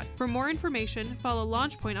spot. For more information, follow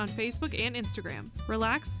Launch Point on Facebook and Instagram.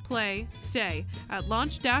 Relax, play, stay at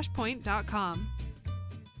launch-point.com.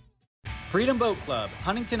 Freedom Boat Club,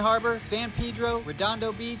 Huntington Harbor, San Pedro,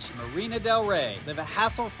 Redondo Beach, Marina del Rey. Live a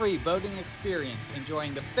hassle-free boating experience,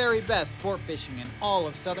 enjoying the very best sport fishing in all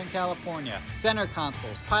of Southern California. Center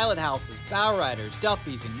consoles, pilot houses, bow riders,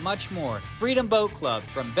 Duffys, and much more. Freedom Boat Club,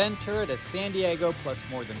 from Ventura to San Diego, plus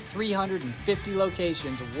more than 350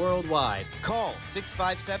 locations worldwide. Call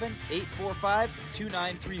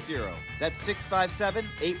 657-845-2930. That's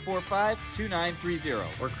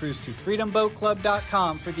 657-845-2930. Or cruise to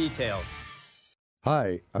freedomboatclub.com for details.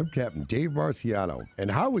 Hi, I'm Captain Dave Marciano,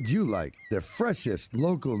 and how would you like the freshest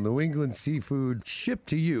local New England seafood shipped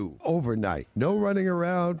to you overnight? No running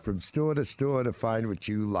around from store to find what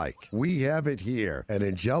you like. We have it here at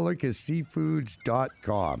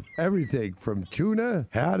angelicaseafoods.com. Everything from tuna,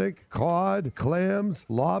 haddock, cod, clams,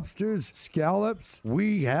 lobsters, scallops,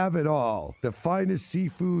 we have it all. The finest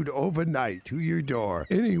seafood overnight to your door,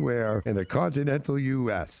 anywhere in the continental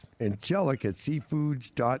U.S.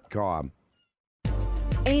 angelicaseafoods.com.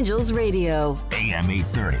 Angels Radio. AM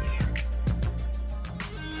 830.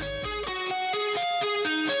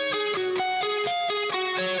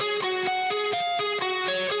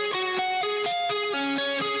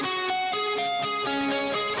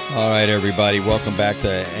 All right, everybody. Welcome back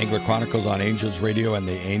to Angler Chronicles on Angels Radio and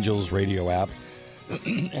the Angels Radio app.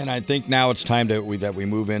 And I think now it's time that we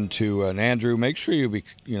move into Andrew. Make sure you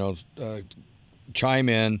chime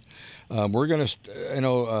in. We're going to,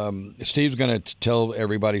 Steve's going to tell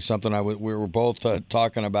everybody something we were both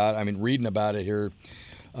talking about. I mean, reading about it here.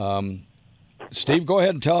 Steve, go ahead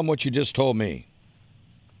and tell them what you just told me.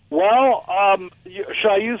 Well,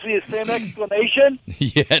 should I use the same exclamation?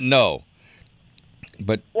 Yeah, no.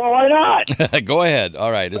 But well, why not? Go ahead.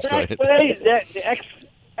 All right, let's go ahead. The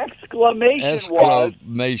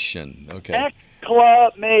exclamation. Okay.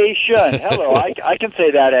 Exclamation. Hello, I can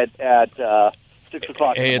say that at 6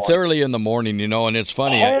 o'clock. Hey, it's early in the morning, and it's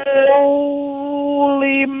funny.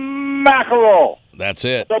 Holy mackerel! That's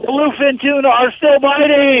it. The bluefin tuna are still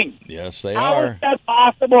biting. Yes, they How are. is that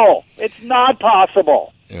possible? It's not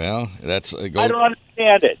possible. Well, that's I don't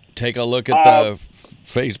understand it. Take a look at the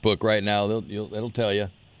Facebook right now. It'll tell you.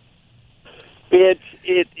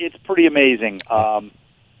 It's pretty amazing.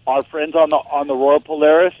 Our friends on the Royal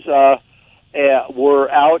Polaris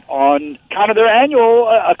were out on kind of their annual.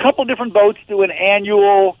 A couple different boats do an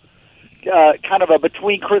annual kind of a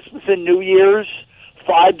between Christmas and New Year's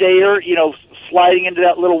 5-dayer. Sliding into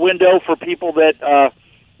that little window for people that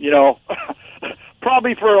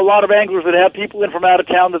probably for a lot of anglers that have people in from out of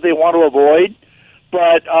town that they want to avoid.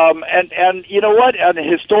 But and you know what? And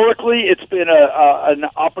historically, it's been an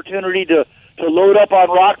opportunity to load up on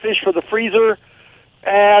rockfish for the freezer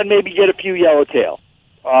and maybe get a few yellowtail,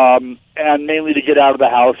 and mainly to get out of the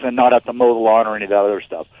house and not have to mow the lawn or any of that other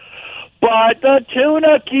stuff. But the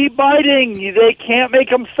tuna keep biting. They can't make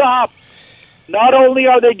them stop. Not only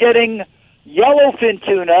are they getting yellowfin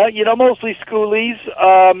tuna, mostly schoolies,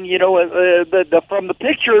 from the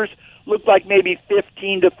pictures, looked like maybe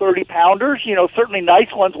 15 to 30 pounders, certainly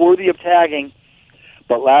nice ones worthy of tagging.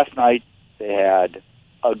 But last night they had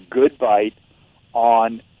a good bite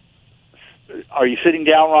on, are you sitting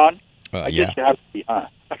down, Ron? I guess you have to be, huh?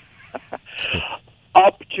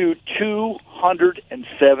 Up to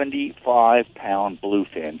 275-pound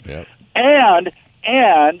bluefin. Yep.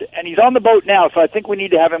 And he's on the boat now, so I think we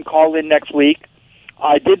need to have him call in next week.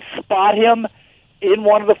 I did spot him in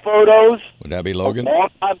one of the photos. Would that be Logan? A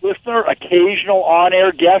long-time listener, occasional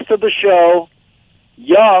on-air guest of the show,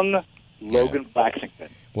 young Logan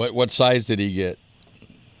Flaxington. What size did he get?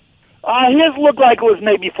 His looked like it was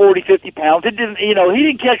maybe 40, 50 pounds. It didn't, he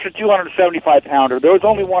didn't catch a 275-pounder. There was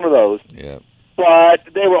only one of those. Yeah. But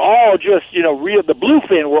they were all just, real. The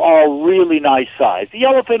bluefin were all really nice size. The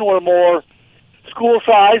yellowfin were more school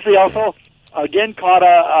size. They also, again, caught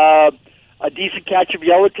a decent catch of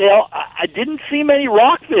yellowtail. I didn't see many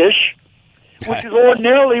rockfish, which is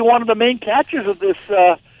ordinarily one of the main catches of this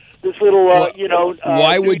little,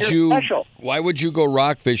 why would you? Special. Why would you go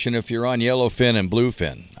rock fishing if you're on yellowfin and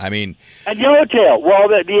bluefin? I mean, and yellowtail. Well,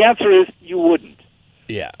 the answer is you wouldn't.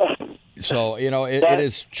 Yeah. So it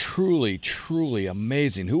is truly, truly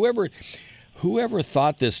amazing. Whoever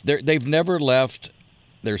thought this, they've never left.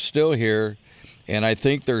 They're still here. And I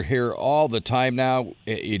think they're here all the time now.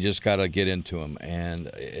 You just got to get into them, and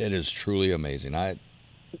it is truly amazing.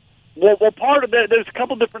 Well, part of that, there's a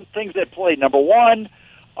couple different things that play. Number one,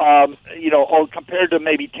 compared to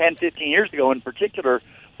maybe 10, 15 years ago in particular,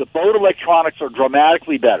 the boat electronics are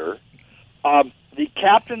dramatically better. The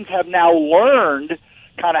captains have now learned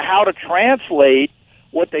kind of how to translate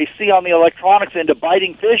what they see on the electronics into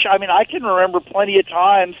biting fish. I mean, I can remember plenty of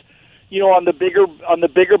times, on the bigger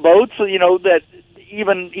boats, that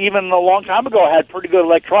even a long time ago had pretty good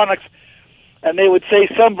electronics, and they would say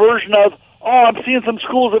some version of, "Oh, I'm seeing some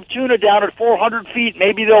schools of tuna down at 400 feet.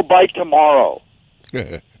 Maybe they'll bite tomorrow."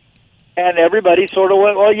 And everybody sort of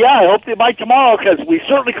went, "Well, yeah, I hope they bite tomorrow because we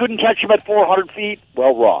certainly couldn't catch them at 400 feet."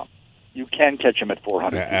 Well, wrong. You can catch them at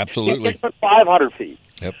 400 feet. Absolutely. You can catch them at 500 feet.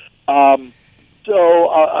 Yep. So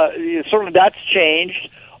certainly that's changed.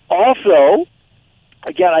 Also,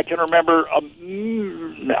 again, I can remember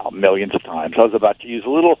millions of times. I was about to use a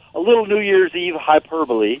little New Year's Eve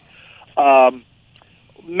hyperbole.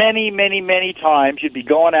 Many times you'd be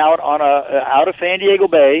going out out of San Diego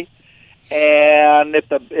Bay, and if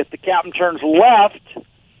the captain turns left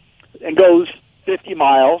and goes 50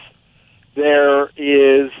 miles, there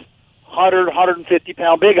is 150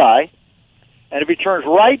 pound big eye, and if he turns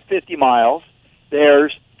right 50 miles,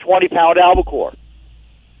 there's 20-pound albacore.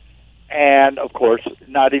 And, of course,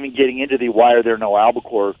 not even getting into the why are there no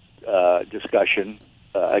albacore discussion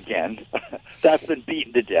again. That's been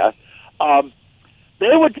beaten to death.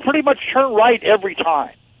 They would pretty much turn right every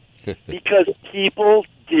time because people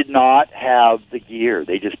did not have the gear.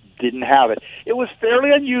 They just didn't have it. It was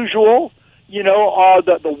fairly unusual. You know,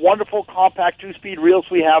 the wonderful compact two-speed reels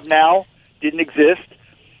we have now didn't exist.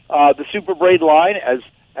 The Super Braid line, as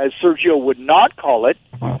Sergio would not call it,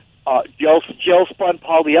 gel-spun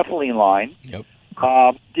polyethylene line,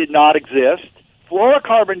 did not exist.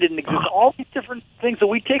 Fluorocarbon didn't exist. All these different things that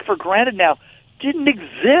we take for granted now didn't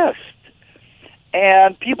exist.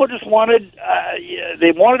 And people just wanted,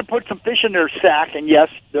 they wanted to put some fish in their sack, and yes,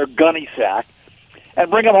 their gunny sack, and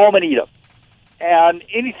bring them home and eat them. And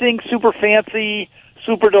anything super fancy,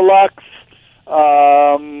 super deluxe,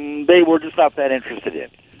 they were just not that interested in.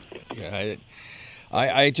 Yeah,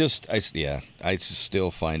 I just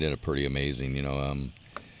still find it pretty amazing, you know.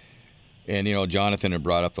 And you know, Johnathan had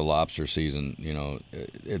brought up the lobster season. You know,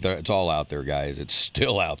 it's all out there, guys. It's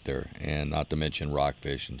still out there, and not to mention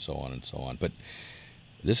rockfish and so on and so on. But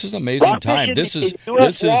this is an amazing time. This is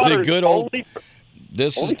the good old.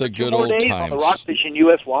 This is the good old times. The rockfish in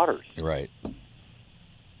U.S. waters. Right.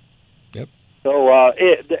 Yep. So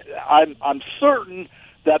I'm certain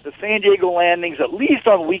that the San Diego landings, at least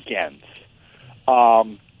on weekends,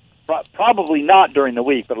 probably not during the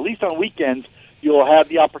week, but at least on weekends, you'll have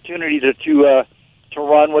the opportunity to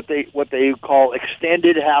run what they call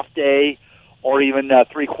extended half day or even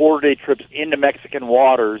 3/4 day trips into Mexican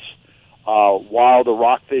waters while the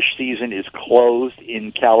rockfish season is closed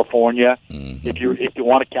in California. Mm-hmm. If you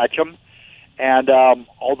want to catch them, and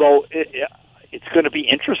although it's going to be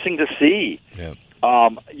interesting to see. Yeah.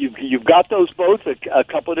 You've got those boats, a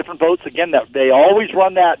couple of different boats. Again, that they always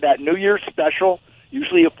run that New Year's special,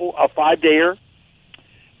 usually a 5-dayer.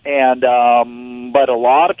 And but a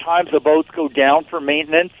lot of times the boats go down for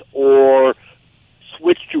maintenance or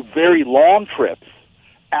switch to very long trips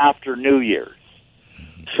after New Year's.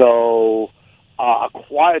 So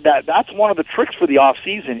that's one of the tricks for the off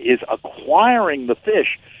season is acquiring the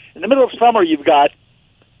fish. In the middle of summer, you've got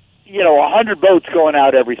 100 boats going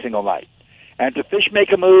out every single night. And if the fish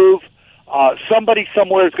make a move, somebody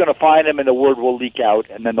somewhere is going to find them, and the word will leak out,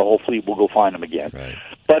 and then the whole fleet will go find them again. Right.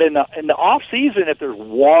 But in the off season, if there's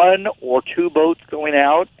 1 or 2 boats going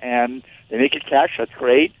out and they make a catch, that's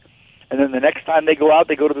great. And then the next time they go out,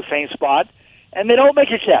 they go to the same spot, and they don't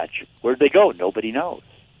make a catch. Where'd they go? Nobody knows.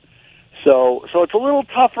 So it's a little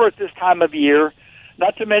tougher at this time of year.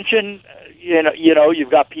 Not to mention,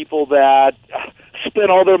 you've got people that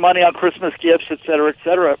spend all their money on Christmas gifts, et cetera, et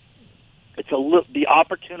cetera. The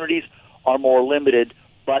opportunities are more limited,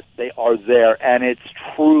 but they are there, and it's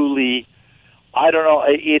truly, I don't know,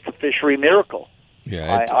 it's a fishery miracle.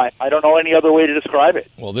 Yeah, I don't know any other way to describe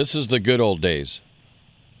it. Well, this is the good old days.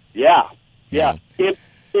 Yeah.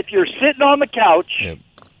 If you're sitting on the couch, yep.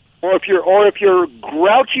 or if your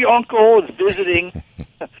grouchy uncle is visiting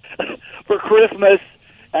for Christmas,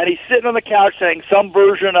 and he's sitting on the couch saying some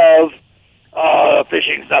version of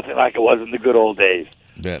fishing's nothing like it was in the good old days.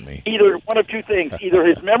 Bet me. Either one of two things. Either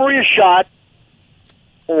his memory is shot,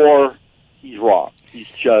 or he's wrong. He's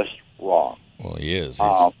just wrong. Well, he is.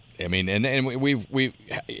 I mean, and we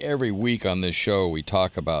every week on this show we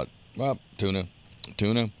talk about tuna,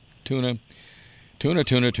 and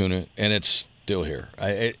it's still here.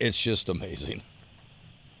 It's just amazing.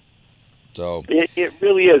 So it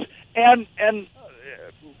really is, and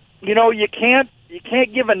you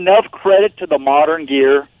can't give enough credit to the modern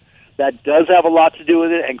gear. That does have a lot to do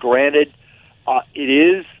with it, and granted, it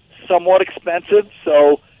is somewhat expensive,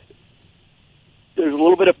 so there's a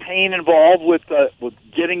little bit of pain involved with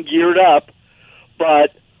getting geared up.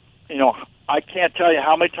 But I can't tell you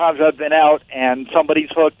how many times I've been out and somebody's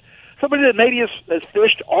hooked. Somebody that maybe has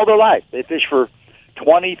fished all their life. They fish for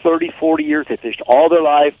 20, 30, 40 years. They fished all their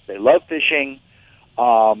life. They love fishing.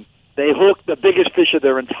 They hook the biggest fish of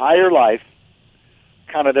their entire life.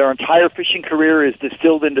 Kind of their entire fishing career is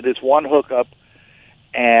distilled into this one hookup,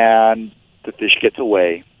 and the fish gets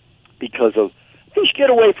away because of fish get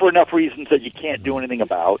away for enough reasons that you can't do anything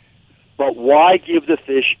about. But why give the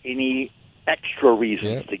fish any extra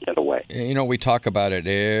reasons to get away? You know, we talk about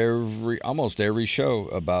it almost every show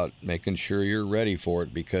about making sure you're ready for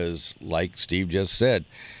it because, like Steve just said,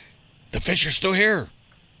 the fish are still here.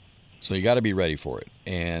 So you got to be ready for it.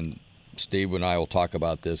 And Steve and I will talk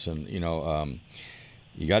about this, and,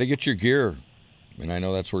 you got to get your gear. And I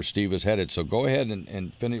know that's where Steve is headed. So go ahead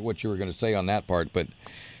and finish what you were going to say on that part. But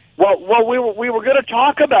Well, we were going to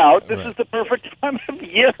talk about this is the perfect time of the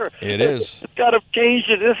year. It is. It's got to change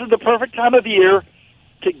it. This is the perfect time of the year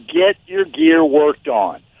to get your gear worked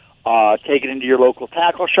on. Take it into your local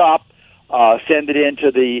tackle shop. Send it in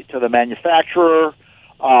to the manufacturer.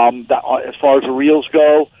 As far as the reels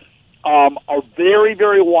go, a very,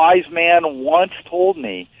 very wise man once told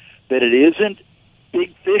me that it isn't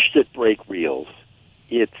big fish that break reels.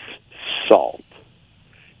 It's salt.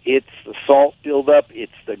 It's the salt buildup.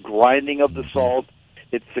 It's the grinding of the salt.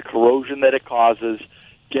 It's the corrosion that it causes.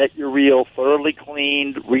 Get your reel thoroughly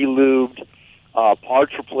cleaned, relubed,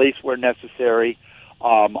 parts replaced where necessary.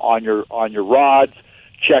 On your rods,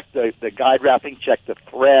 check the guide wrapping. Check the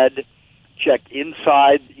thread. Check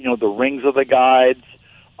inside. The rings of the guides.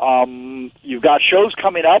 You've got shows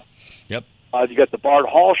coming up. Yep. You got the Bard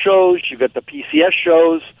Hall shows. You got the PCS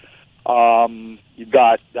shows. You've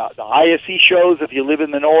got the ISE shows. If you live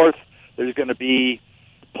in the north, there's going to be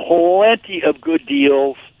plenty of good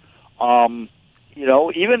deals. Even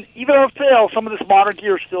on sale, some of this modern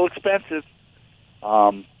gear is still expensive.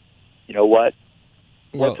 You know what?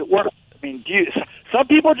 What's it worth? I mean, some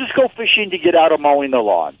people just go fishing to get out of mowing the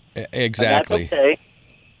lawn. Exactly. And that's okay.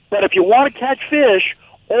 But if you want to catch fish,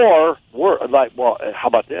 how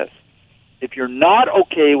about this? If you're not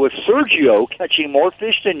okay with Sergio catching more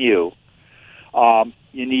fish than you,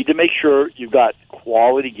 you need to make sure you've got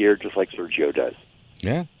quality gear just like Sergio does.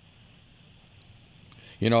 Yeah.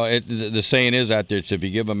 The saying is out there, it's if you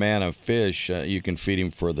give a man a fish, you can feed him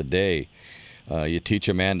for the day. You teach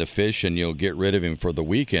a man to fish, and you'll get rid of him for the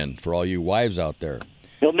weekend, for all you wives out there.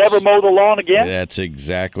 He'll never mow the lawn again? That's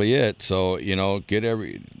exactly it. So,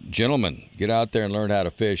 gentlemen, get out there and learn how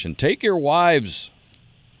to fish. And take your wives.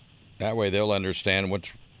 That way they'll understand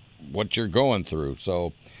what you're going through.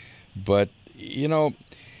 So, but, I'm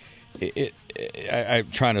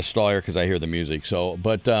trying to stall here because I hear the music. So,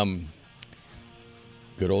 but good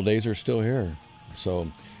old days are still here.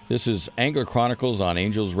 So this is Angler Chronicles on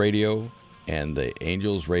Angels Radio and the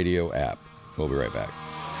Angels Radio app. We'll be right back.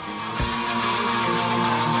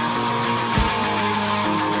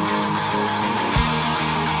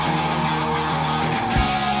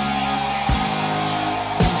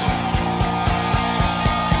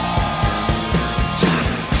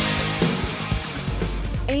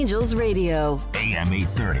 Angels Radio. AM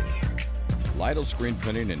 830. Lytle Screen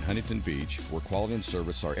Printing in Huntington Beach, where quality and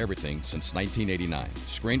service are everything since 1989.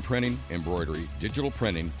 Screen printing, embroidery, digital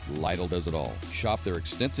printing, Lytle does it all. Shop their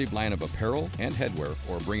extensive line of apparel and headwear,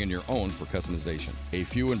 or bring in your own for customization. A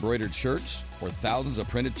few embroidered shirts or thousands of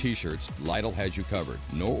printed t-shirts, Lytle has you covered.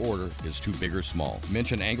 No order is too big or small.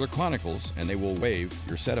 Mention Angler Chronicles and they will waive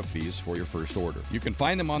your setup fees for your first order. You can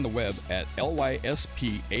find them on the web at lysphb.com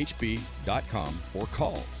or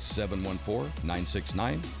call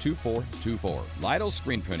 714-969-2424. Lytle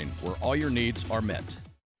Screen Printing, where all your needs are met.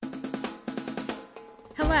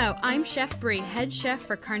 Hello, I'm Chef Brie, head chef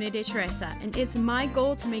for Carne de Teresa, and it's my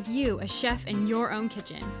goal to make you a chef in your own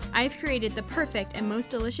kitchen. I've created the perfect and most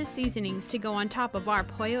delicious seasonings to go on top of our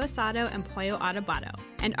pollo asado and pollo adobado.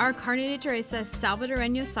 And our Carne de Teresa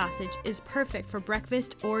salvadoreño sausage is perfect for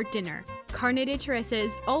breakfast or dinner. Carne de Teresa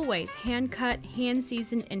is always hand-cut,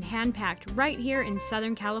 hand-seasoned, and hand-packed right here in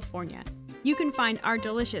Southern California. You can find our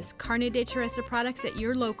delicious Carne de Teresa products at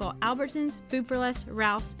your local Albertsons, Food for Less,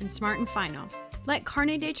 Ralph's, and Smart & Final. Let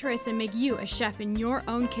Carne de Teresa make you a chef in your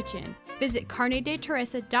own kitchen. Visit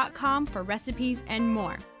carnedeteresa.com for recipes and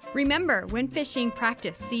more. Remember, when fishing,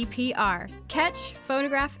 practice CPR. Catch,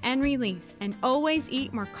 photograph, and release, and always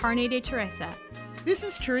eat more Carne de Teresa. This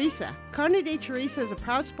is Teresa. Carne de Teresa is a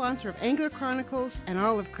proud sponsor of Angler Chronicles and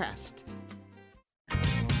Olive Crest.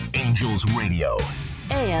 Angels Radio.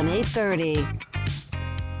 AM 830.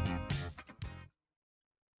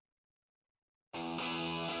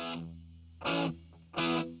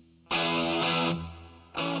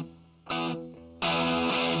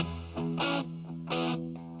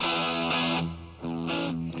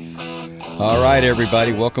 All right,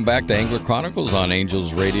 everybody. Welcome back to Angler Chronicles on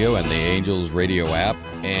Angels Radio and the Angels Radio app.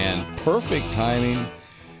 And perfect timing.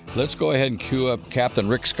 Let's go ahead and cue up Captain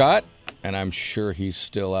Rick Scott. And I'm sure he's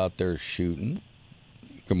still out there shooting.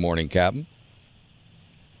 Good morning, Captain.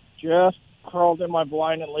 Just crawled in my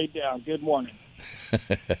blind and laid down. Good morning.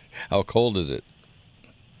 How cold is it?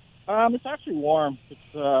 It's actually warm.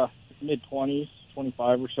 It's mid-20s,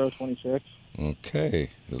 25 or so, 26. Okay.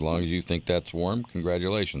 As long as you think that's warm,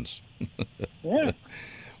 congratulations. Yeah.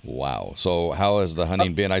 Wow. So how has the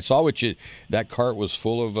hunting been? I saw that cart was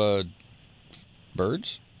full of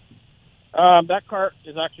birds? That cart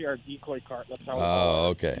is actually our decoy cart. That's how we call it.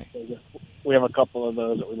 Okay. We have a couple of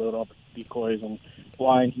those that we load up decoys and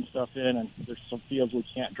blinds and stuff in, and there's some fields we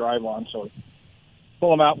can't drive on, so we pull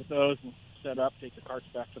them out with those and set up, take the carts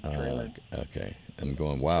back to the trailer. Okay. I'm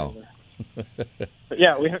going, wow. But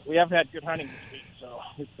yeah, we have had good hunting this week,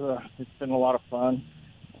 so it's been a lot of fun.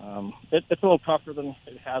 It's a little tougher than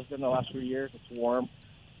it has been the last few years. It's warm.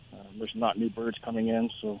 There's not new birds coming in,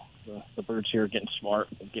 so the birds here are getting smart,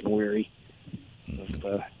 getting weary.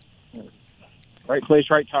 But, right place,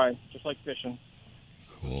 right time, just like fishing.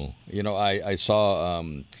 Cool. You know, I saw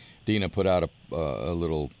Dina put out a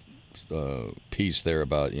little piece there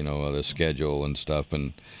about, the schedule and stuff.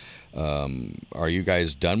 And are you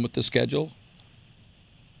guys done with the schedule?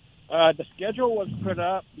 The schedule was put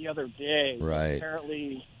up the other day. Right.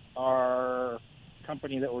 Apparently, our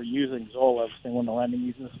company that we're using, Zola, when the landing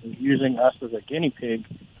uses, is using us as a guinea pig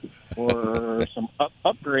for some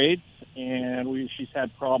upgrades, and she's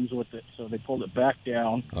had problems with it, so they pulled it back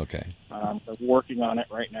down. Okay. They're working on it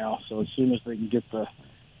right now, so as soon as they can get the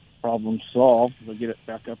problem solved, they'll get it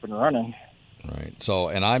back up and running. Right. So,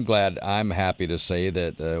 and I'm happy to say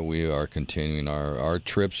that we are continuing. Our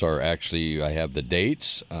trips are actually, I have the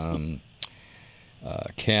dates.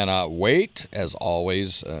 Cannot wait, as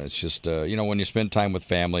always. It's just, when you spend time with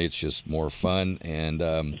family, it's just more fun. And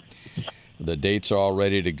the dates are all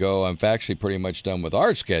ready to go. I'm actually pretty much done with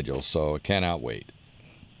our schedule, so I cannot wait.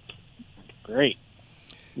 Great.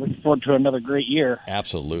 Looking forward to another great year.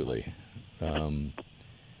 Absolutely.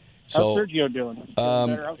 How's Sergio doing?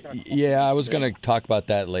 Yeah, I was going to talk about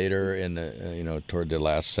that later in the, toward the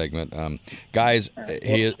last segment. Guys,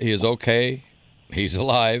 he is okay. He's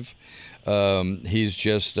alive. He's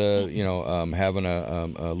just, having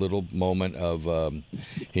a little moment of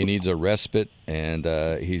he needs a respite, and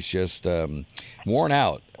he's just worn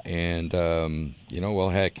out. And,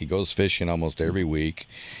 heck, he goes fishing almost every week,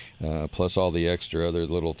 plus all the extra other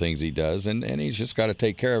little things he does, and he's just got to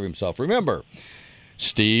take care of himself. Remember,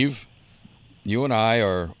 Steve, you and I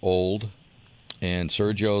are old, and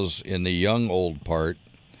Sergio's in the young old part.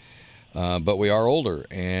 But we are older,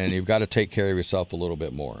 and you've got to take care of yourself a little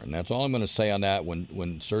bit more. And that's all I'm going to say on that. When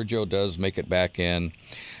Sergio does make it back in,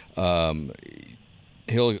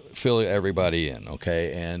 he'll fill everybody in,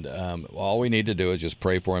 okay? And all we need to do is just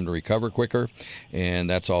pray for him to recover quicker, and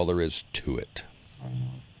that's all there is to it.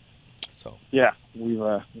 So. Yeah,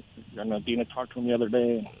 Dina talked to him the other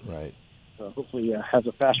day. Right. So hopefully has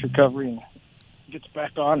a fast recovery and gets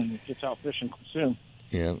back on and gets out fishing soon.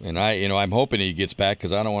 Yeah, and I'm hoping he gets back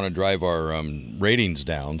because I don't want to drive our ratings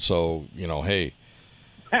down. So, hey.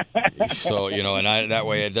 So, and that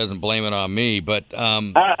way it doesn't blame it on me. But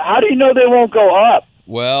how do you know they won't go up?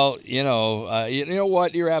 Well, you know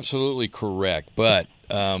what? You're absolutely correct. But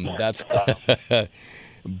that's,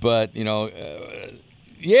 but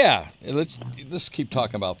yeah. Let's keep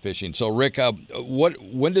talking about fishing. So, Rick,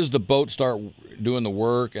 when does the boat start doing the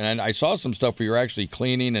work? And I saw some stuff where you're actually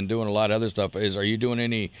cleaning and doing a lot of other stuff. Are you doing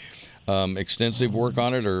any extensive work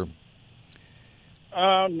on it, or?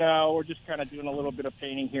 No, we're just kind of doing a little bit of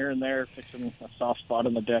painting here and there, fixing a soft spot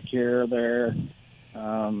on the deck here or there.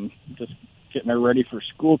 Just getting her ready for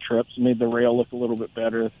school trips. Made the rail look a little bit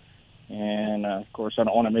better, and of course, I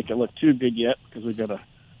don't want to make it look too big yet because we got a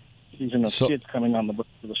season of kids coming on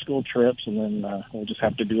for the school trips, and then we'll just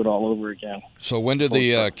have to do it all over again. So when do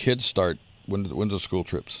the kids start? When's the school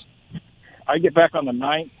trips? I get back on the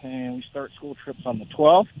 9th, and we start school trips on the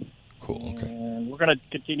 12th. Cool, okay. And we're going to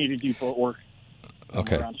continue to do boat work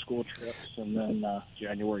around school trips, and then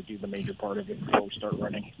January do the major part of it before we start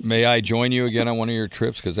running. May I join you again on one of your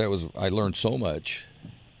trips? Because I learned so much.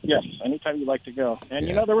 Yes, anytime you'd like to go. And,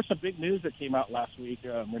 there was some big news that came out last week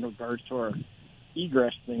in regards to our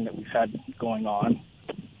egress thing that we've had going on.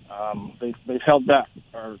 They've held back.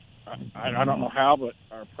 I don't know how, but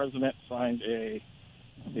our president signed a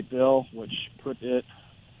bill which put it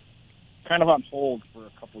kind of on hold for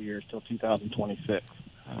a couple years till 2026.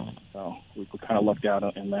 So we kind of lucked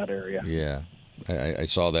out in that area. Yeah, I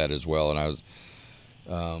saw that as well, and I was,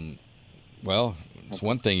 It's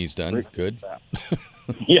one thing he's done. Good.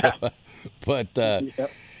 Yeah. But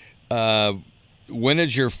when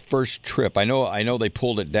is your first trip? I know they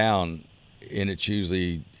pulled it down, and it's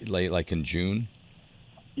usually late, like in June.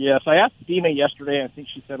 Yes, I asked Dina yesterday. I think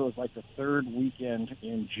she said it was like the third weekend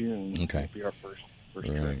in June. Okay. Will be our first Right.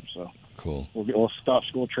 trip. So cool. We'll stop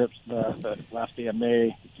school trips the last day of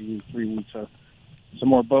May, do 3 weeks of some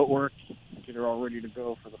more boat work, get her all ready to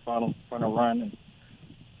go for the final run, and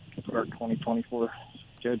put our 2024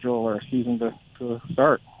 schedule or season to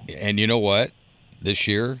start. And you know what? This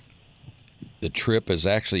year, the trip is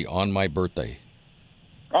actually on my birthday.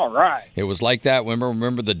 All right. It was like that.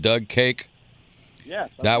 Remember the Doug cake? Yes.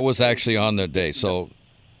 That was actually on the day. So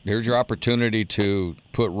here's your opportunity to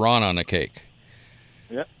put Ron on a cake.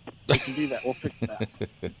 Yep. We can do that. We'll fix that.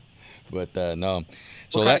 But no.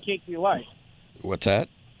 So what kind of cake do you like? What's that?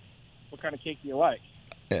 What kind of cake do you like?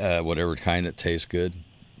 Whatever kind that tastes good.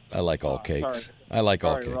 I like all cakes. Sorry. I like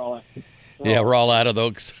all Sorry, cakes. We're all out of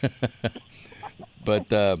those.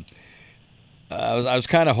 But I was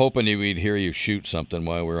kind of hoping we'd hear you shoot something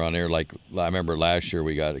while we were on air. Like I remember last year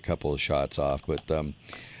we got a couple of shots off. But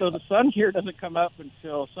so the sun here doesn't come up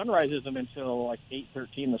until sunrise isn't until like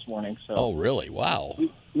 8:13 this morning. So oh really? Wow.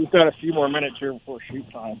 We've got a few more minutes here before shoot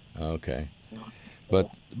time. Okay. But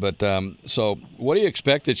so what do you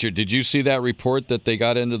expect this year? Did you see that report that they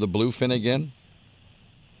got into the bluefin again?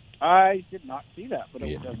 I did not see that, but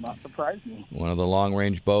it does not surprise me. One of the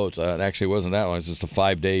long-range boats. It actually wasn't that one. It's just a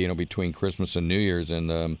 5-day, between Christmas and New Year's,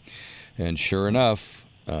 and sure enough,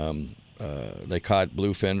 they caught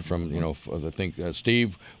bluefin from, I think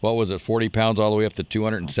Steve, what was it, 40 pounds all the way up to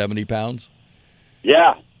 270 pounds?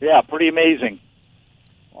 Yeah, pretty amazing.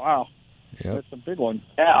 Wow. Yep. That's a big one.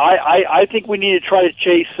 Yeah, I think we need to try to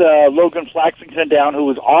chase Logan Flaxington down, who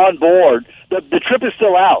was on board. The trip is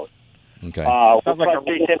still out. Okay. We'll try to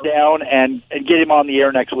chase him down and get him on the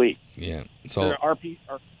air next week. Yeah. So RP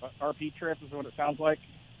trip is what it sounds like.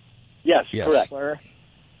 Yes. Correct. Yeah.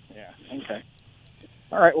 Okay.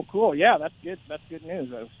 All right. Well, cool. Yeah, that's good. That's good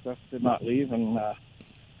news. That stuff did not leave, and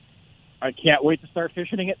I can't wait to start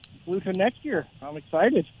fishing at bluefin next year. I'm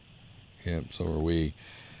excited. Yeah. So are we.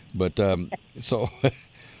 But so,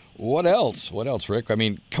 what else? What else, Rick? I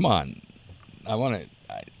mean, come on. I want to.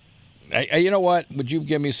 You know what? Would you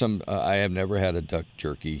give me some? I have never had a duck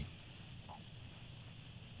jerky.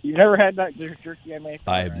 You've never had duck jerky, I make?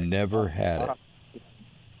 I have never had it.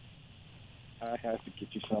 I have to get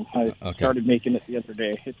you some. I started making it the other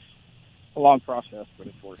day. It's a long process, but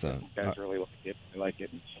it's worth it. You guys really like it. I like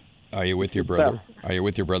it. Are you with your brother? Are you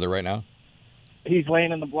with your brother right now? He's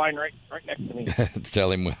laying in the blind right next to me.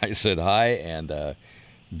 Tell him I said hi, and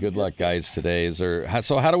good luck, guys, today. So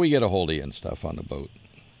how do we get a hold of you and stuff on the boat?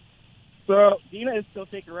 So Dina is still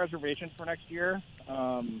taking reservations for next year.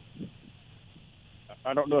 I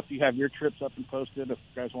don't know if you have your trips up and posted. If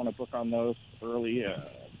you guys want to book on those early,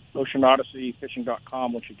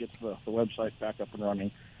 OceanOdysseyFishing.com once you get the website back up and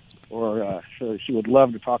running. Or she would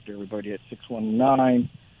love to talk to everybody at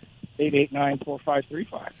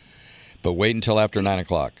 619-889-4535. But wait until after 9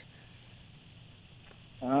 o'clock.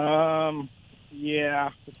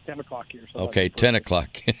 Yeah, it's 10 o'clock here. So okay, 10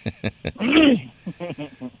 o'clock.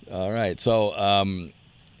 All right. So, I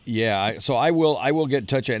will get in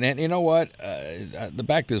touch. And you know what? The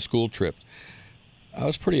back to the school trip, I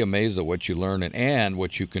was pretty amazed at what you learn and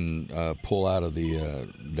what you can pull out of the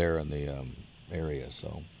there in the area.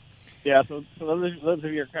 So. Yeah, so those of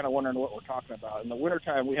you are kind of wondering what we're talking about. In the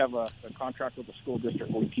wintertime, we have a contract with the school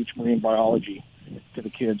district where we teach marine biology to the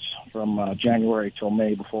kids from January till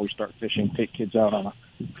May before we start fishing. Take kids out on a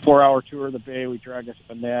 4-hour tour of the bay. We drag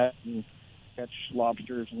a net and catch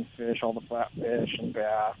lobsters and fish, all the flatfish and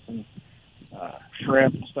bass and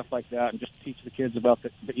shrimp and stuff like that, and just teach the kids about the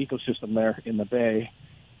ecosystem there in the bay.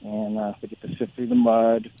 And they get to sift through the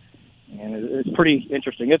mud. And it's pretty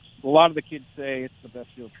interesting. A lot of the kids say it's the best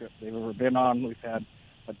field trip they've ever been on. We've had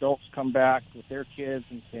adults come back with their kids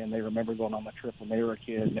and saying they remember going on the trip when they were a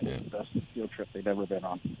kid, and it was the best field trip they've ever been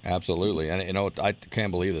on. Absolutely. And, I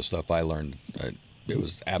can't believe the stuff I learned. It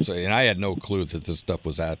was absolutely, and I had no clue that this stuff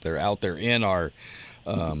was out there in our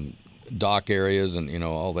dock areas and,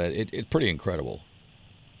 all that. It's pretty incredible.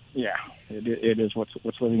 Yeah, it is what's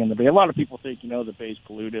living in the bay. A lot of people think, the bay's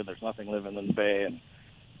polluted. There's nothing living in the bay, and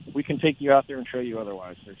we can take you out there and show you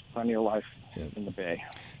otherwise. There's plenty of life in the bay.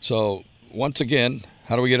 So, once again,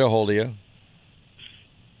 how do we get a hold of you?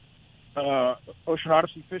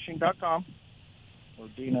 OceanOdysseyFishing.com or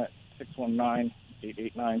Dina at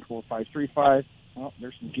 619-889-4535. Oh,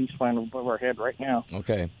 there's some geese flying above our head right now.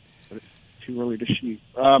 Okay. But it's too early to shoot.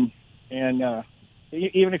 And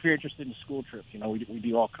even if you're interested in school trips, we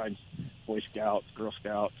do all kinds Boy Scouts, Girl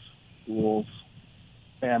Scouts, schools,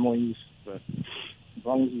 families. But as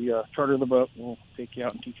long as you charter the boat, we'll take you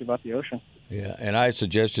out and teach you about the ocean. Yeah, and I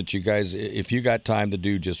suggest that you guys, if you got time to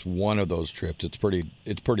do just one of those trips, it's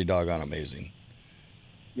pretty doggone amazing.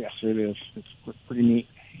 Yes, it is. It's pretty neat.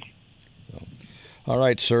 So, all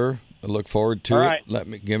right, sir. I look forward to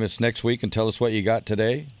it. Give us next week and tell us what you got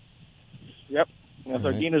today. Yep.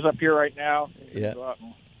 Dina's up here right now. Yeah.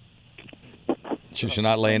 She's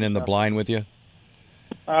not laying in the blind with you?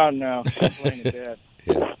 Oh, no. She's laying in bed.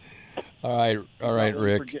 Yeah. All right,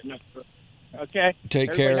 Rick. Okay. Take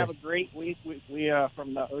Everybody care. Have a great week. We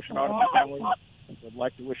from the Ocean Odyssey family would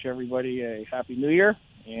like to wish everybody a Happy New Year,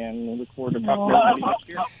 and we look forward to talking to everybody next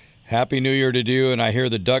year. Happy New Year to you, and I hear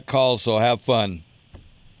the duck call, so have fun.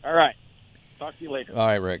 All right. Talk to you later. All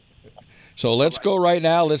right, Rick. So let's go right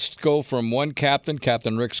now. Let's go from one captain,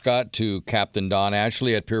 Captain Rick Scott, to Captain Don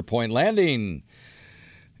Ashley at Pierpoint Landing.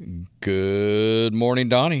 Good morning,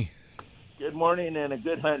 Donnie. Good morning and a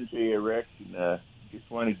good hunt to you, Rick. And, just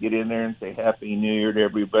want to get in there and say Happy New Year to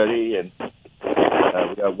everybody. And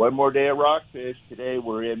we got one more day of rockfish. Today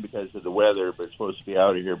we're in because of the weather, but it's supposed to be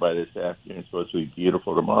out of here by this afternoon. It's supposed to be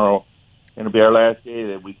beautiful tomorrow. And it'll be our last day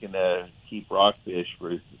that we can keep rockfish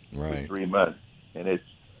for 3 months. And it's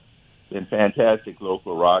been fantastic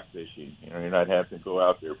local rock fishing. You know, you're not having to go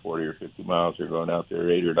out there 40 or 50 miles. You're going out there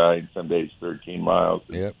 8 or 9, some days 13 miles.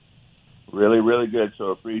 Yep. Really, really good.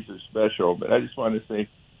 So a freezer special. But I just want to say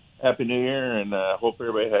Happy New Year, and hope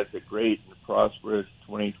everybody has a great and prosperous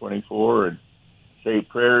 2024. And say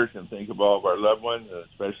prayers and think of all of our loved ones,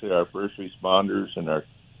 especially our first responders and the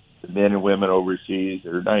men and women overseas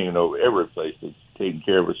that are not even over every place that's taking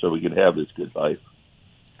care of us so we can have this good life.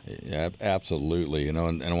 Yeah, absolutely. You know,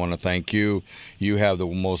 and I want to thank you. You have the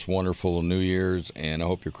most wonderful New Year's, and I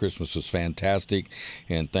hope your Christmas is fantastic.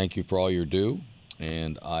 And thank you for all you do.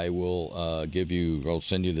 And I will I'll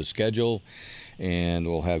send you the schedule, and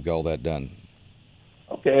we'll have all that done.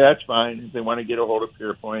 Okay, that's fine. If they want to get a hold of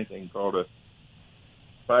Pierpoint, they can call to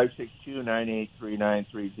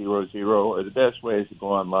 562-983-9300, or the best way is to go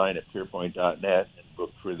online at pierpoint.net and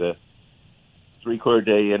book for the 3/4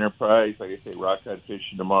 day enterprise. Like I say, rock cod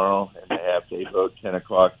fishing tomorrow, and a half-day boat, 10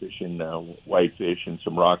 o'clock fishing whitefish and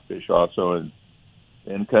some rockfish also.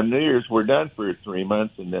 And come New Year's, we're done for 3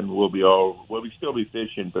 months, and then we'll still be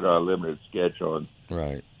fishing, but on a limited schedule. And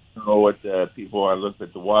right. I don't know what people want to look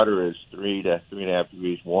at. The water is 3 to 3.5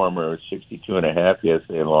 degrees warmer. It's 62.5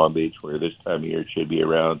 yesterday in Long Beach, where this time of year it should be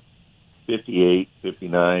around 58,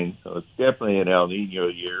 59. So it's definitely an El Nino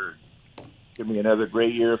year. It's going to be another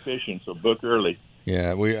great year of fishing, so book early.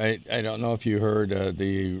 Yeah, I don't know if you heard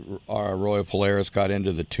our Royal Polaris got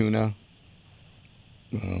into the tuna.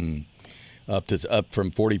 Up from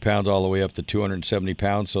 40 pounds all the way up to 270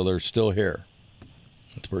 pounds, so they're still here.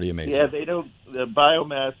 It's pretty amazing. Yeah, the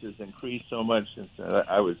biomass has increased so much since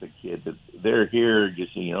I was a kid. That they're here,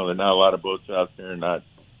 just there are not a lot of boats out there, not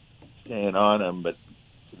staying on them, but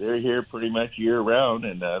they're here pretty much year round,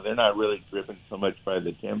 and they're not really driven so much by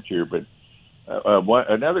the temperature. But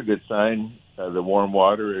another good sign of the warm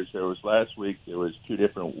water is last week there was 2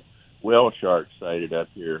 different whale sharks sighted up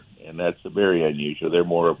here, and that's very unusual. They're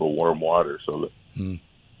more of a warm water, so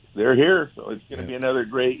they're here. So it's going to be another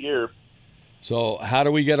great year. So how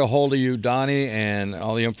do we get a hold of you, Donnie, and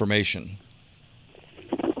all the information?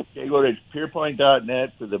 Okay, go to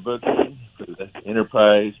pierpoint.net for the booking for the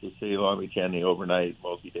Enterprise, the City of Long Beach, and the overnight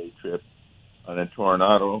multi-day trip on a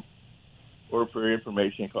Tornado. Or for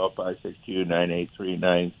information, call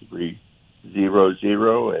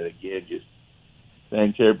 562-983-9300. And again, just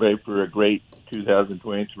thanks everybody for a great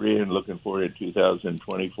 2023 and looking forward to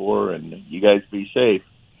 2024. And you guys be safe.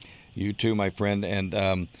 You too, my friend.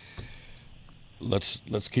 And let's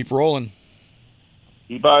keep rolling.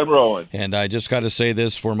 Keep on rolling. And I just got to say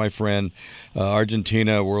this for my friend,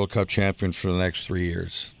 Argentina World Cup champions for the next 3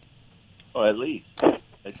 years. Oh, at least.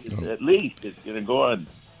 At least it's going to go on.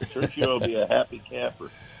 Sergio will be a happy camper.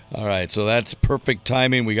 All right, so that's perfect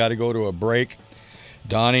timing. We got to go to a break.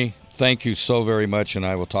 Donnie, thank you so very much, and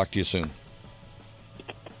I will talk to you soon.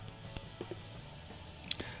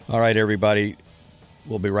 All right, everybody.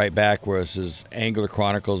 We'll be right back. This is Angler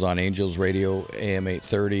Chronicles on Angels Radio, AM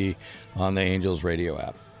 830, on the Angels Radio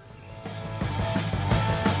app.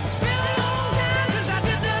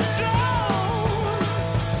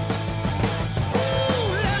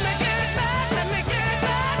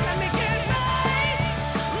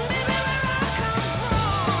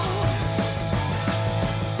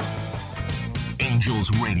 Angels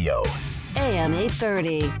Radio, AM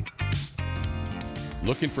 830.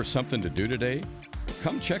 Looking for something to do today?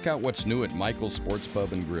 Come check out what's new at Michael's Sports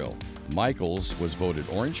Pub and Grill. Michael's was voted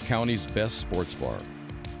Orange County's best sports bar.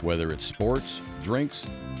 Whether it's sports, drinks,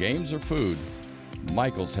 games, or food,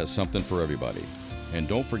 Michael's has something for everybody. And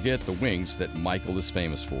don't forget the wings that Michael is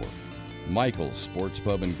famous for. Michael's Sports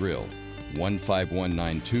Pub and Grill,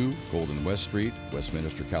 15192 Golden West Street,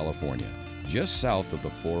 Westminster, California, just south of the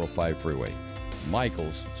 405 freeway.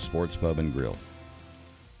 Michael's Sports Pub and Grill.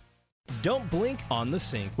 Don't blink on the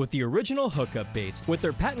sink with the original hookup baits. With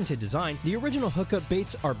their patented design, the original hookup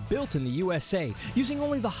baits are built in the USA using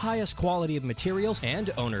only the highest quality of materials and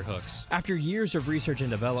owner hooks. After years of research and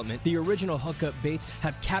development, the original hookup baits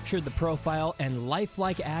have captured the profile and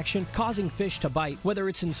lifelike action, causing fish to bite, whether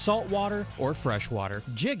it's in saltwater or freshwater,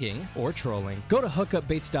 jigging or trolling. Go to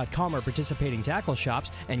hookupbaits.com or participating tackle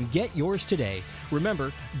shops and get yours today.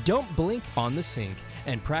 Remember, don't blink on the sink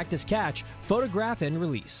and practice catch, photograph, and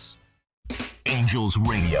release. Angels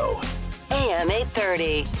Radio. AM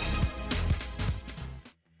 830.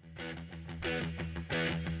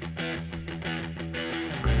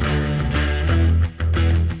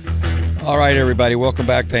 All right, everybody. Welcome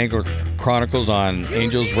back to Angler Chronicles on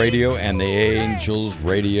Angels Radio and the Angels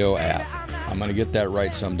Radio app. I'm going to get that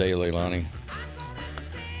right someday, Leilani.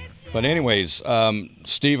 But anyways,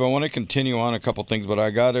 Steve, I want to continue on a couple things, but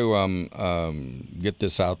I got to get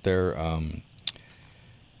this out there.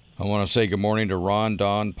 I want to say good morning to Ron,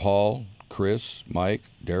 Don, Paul, Chris, Mike,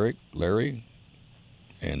 Derek, Larry,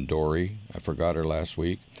 and Dory. I forgot her last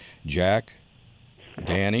week. Jack,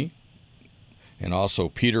 Danny, and also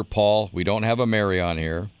Peter, Paul. We don't have a Mary on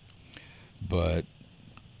here. But,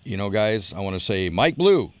 you know, guys, I want to say Mike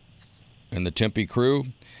Blue and the Tempe crew.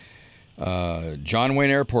 John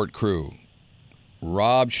Wayne Airport crew.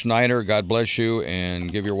 Rob Schneider, God bless you,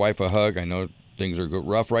 and give your wife a hug. I know things are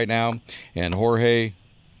rough right now. And Jorge,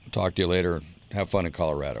 talk to you later. Have fun in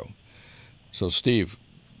Colorado. So, Steve,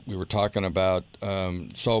 we were talking about, we're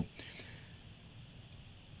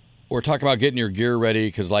talking about getting your gear ready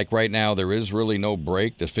because, like, right now there is really no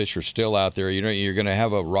break. The fish are still out there. You know, you're going to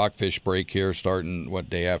have a rockfish break here starting,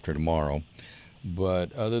 day after tomorrow.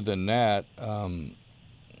 But other than that,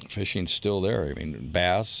 fishing's still there. I mean,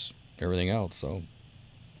 bass, everything else, so.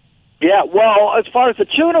 Yeah, well, as far as the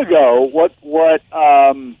tuna go, what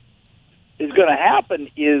is going to happen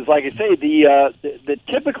is, like I say, the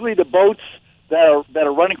typically the boats that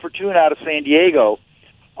are running for tuna out of San Diego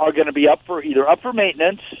are going to be up for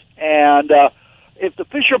maintenance, and if the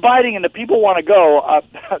fish are biting and the people want to go,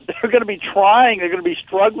 they're going to be trying. They're going to be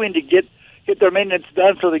struggling to get their maintenance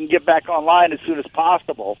done so they can get back online as soon as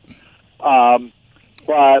possible.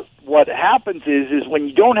 But what happens is when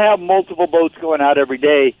you don't have multiple boats going out every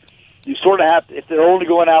day, you sort of have to, if they're only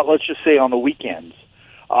going out, let's just say on the weekends.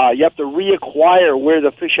 You have to reacquire where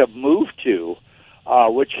the fish have moved to,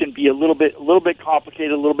 which can be a little bit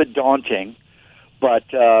complicated, a little bit daunting.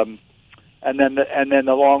 But and then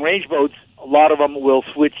the long range boats, a lot of them will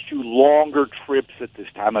switch to longer trips at this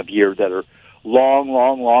time of year that are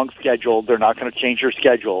long scheduled. They're not going to change their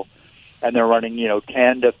schedule, and they're running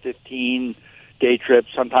 10 to 15 day trips,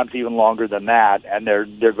 sometimes even longer than that, and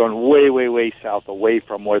they're going way south away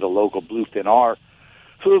from where the local bluefin are.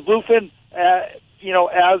 So the bluefin,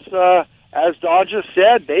 as Don just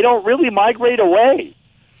said, they don't really migrate away.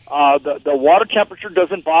 The water temperature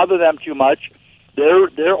doesn't bother them too much.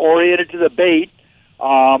 They're oriented to the bait.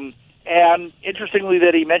 And interestingly,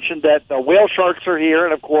 that he mentioned that the whale sharks are here,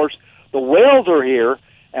 and of course the whales are here.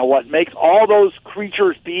 And what makes all those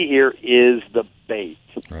creatures be here is the bait.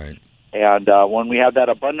 Right. And when we have that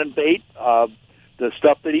abundant bait, the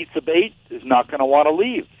stuff that eats the bait is not going to want to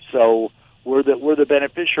leave. So we're the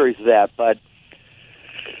beneficiaries of that. But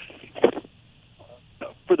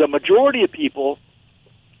for the majority of people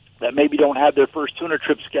that maybe don't have their first tuna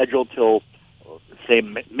trip scheduled till, say,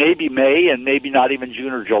 maybe May and maybe not even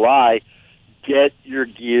June or July, get your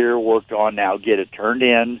gear worked on now. Get it turned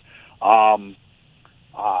in. I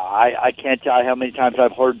can't tell you how many times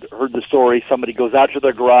I've heard the story. Somebody goes out to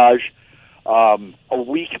their garage a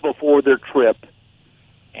week before their trip,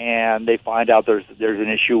 and they find out there's an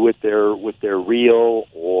issue with their reel,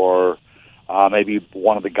 or maybe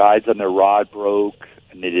one of the guides on their rod broke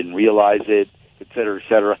and they didn't realize it, et cetera, et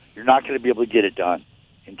cetera. You're not going to be able to get it done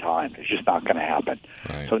in time. It's just not going to happen.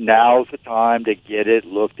 Right. So now's the time to get it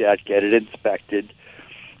looked at, get it inspected,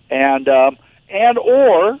 and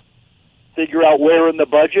or figure out where in the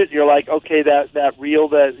budget you're like, okay, that reel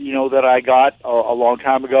that I got a long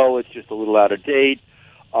time ago, it's just a little out of date.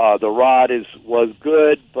 The rod was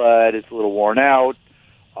good, but it's a little worn out.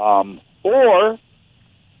 Or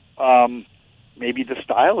maybe the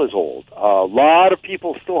style is old. A lot of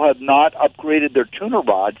people still have not upgraded their tuner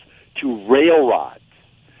rods to rail rods.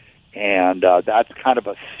 and that's kind of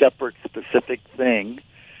a separate, specific thing.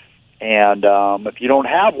 And if you don't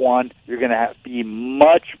have one, you're going to have to be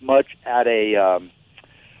much at a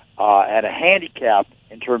handicap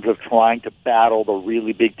in terms of trying to battle the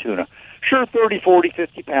really big tuna. Sure, 30, 40,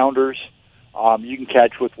 50 pounders you can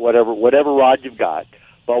catch with whatever rod you've got.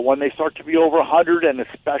 But when they start to be over 100, and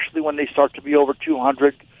especially when they start to be over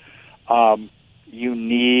 200, you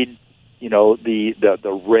need,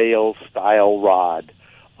 the rail style rod.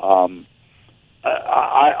 I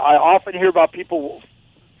often hear about people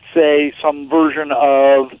say some version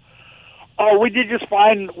of, "Oh, we did just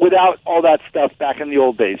fine without all that stuff back in the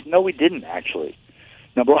old days." No, we didn't actually.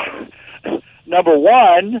 Number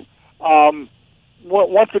one,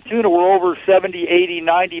 once the tuna were over 70, 80,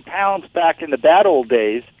 90 pounds back in the bad old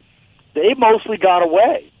days, they mostly got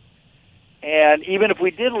away. And even if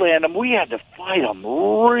we did land them, we had to fight them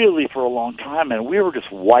really for a long time, and we were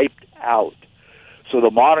just wiped out. So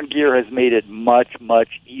the modern gear has made it much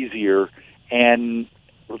easier, and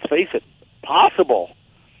let's face it, possible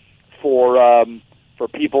for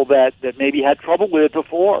people that maybe had trouble with it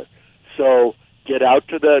before. So get out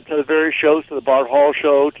to the various shows, to the Bart Hall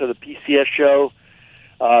show, to the PCS show,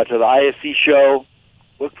 to the ISC show.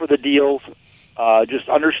 Look for the deals. Just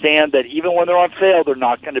understand that even when they're on sale, they're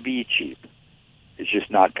not going to be cheap. It's just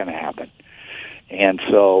not going to happen. And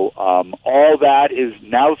so all that is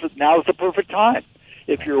now's the perfect time.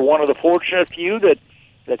 If you're one of the fortunate few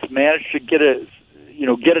that's managed to get a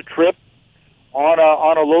trip on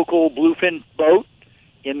a local bluefin boat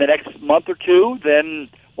in the next month or two, then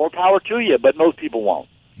more power to you. But most people won't.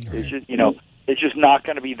 Right. It's just it's just not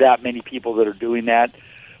going to be that many people that are doing that.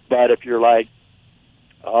 But if you're like,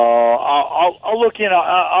 I'll look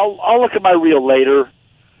at my reel later.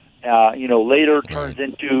 Later turns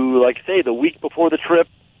into, like I say, the week before the trip.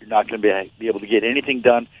 You're not going to be able to get anything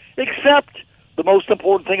done except the most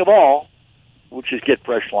important thing of all, which is get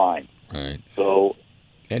fresh line. Right. So,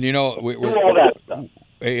 and do all that stuff.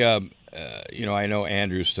 Hey, I know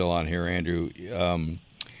Andrew's still on here. Andrew,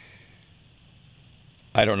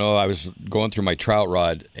 I don't know. I was going through my trout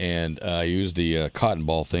rod, and I used the cotton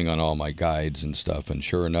ball thing on all my guides and stuff. And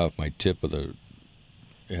sure enough, my tip it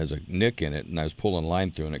has a nick in it, and I was pulling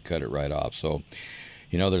line through, and it cut it right off. So,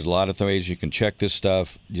 there's a lot of ways you can check this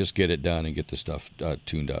stuff. Just get it done and get the stuff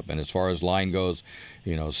tuned up. And as far as line goes,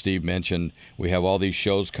 Steve mentioned we have all these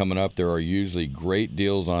shows coming up. There are usually great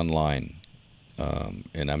deals online.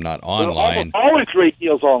 And I'm not online. Always great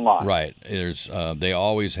deals online. Right. They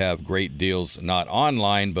always have great deals, not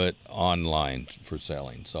online, but online for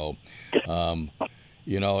selling. So,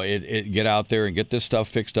 get out there and get this stuff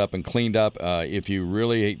fixed up and cleaned up. If you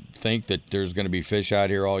really think that there's going to be fish out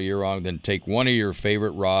here all year long, then take one of your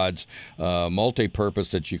favorite rods, multi-purpose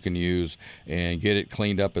that you can use, and get it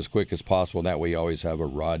cleaned up as quick as possible. That way you always have a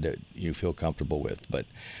rod that you feel comfortable with. But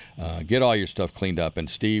get all your stuff cleaned up. And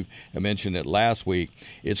Steve, I mentioned it last week,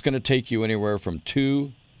 it's going to take you anywhere from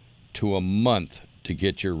 2 to a month to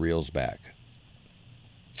get your reels back.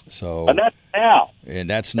 So, and that's now.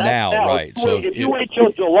 That's now, right. So if you wait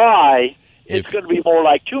till July, it's going to be more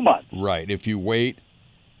like 2 months. Right. If you wait,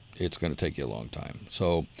 it's going to take you a long time.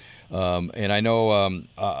 So, and I know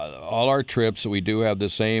all our trips, we do have the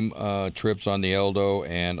same trips on the Eldo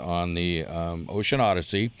and on the Ocean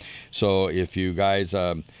Odyssey. So if you guys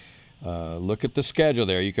look at the schedule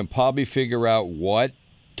there, you can probably figure out what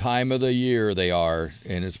time of the year they are,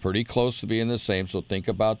 and it's pretty close to being the same, so think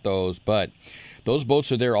about those. But those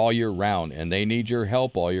boats are there all year round, and they need your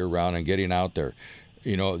help all year round in getting out there.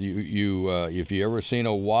 If you ever seen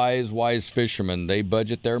a wise fisherman, they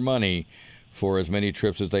budget their money for as many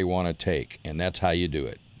trips as they want to take, and that's how you do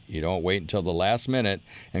it. You don't wait until the last minute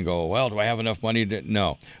and go, well, do I have enough money to...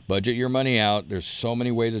 No. Budget your money out. There's so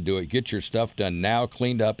many ways to do it. Get your stuff done now,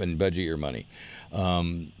 cleaned up, and budget your money.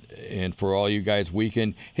 And for all you guys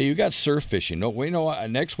weekend, hey, you got surf fishing.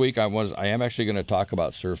 Next week I am actually going to talk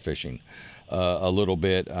about surf fishing a little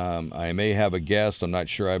bit. I may have a guest. I'm not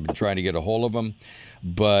sure. I've been trying to get a hold of him,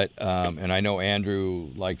 but and I know Andrew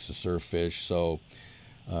likes to surf fish, so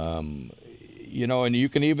and you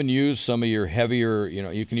can even use some of your heavier,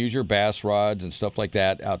 you can use your bass rods and stuff like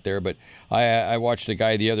that out there. But I watched a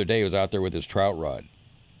guy the other day who was out there with his trout rod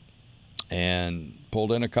and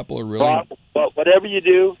pulled in a couple of really... Well, whatever you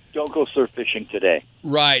do, don't go surf fishing today.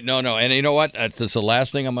 Right, no. And you know what? That's the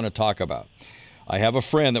last thing I'm going to talk about. I have a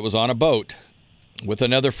friend that was on a boat with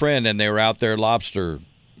another friend, and they were out there lobster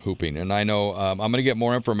hooping. And I know I'm going to get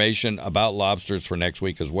more information about lobsters for next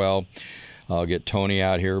week as well. I'll get Tony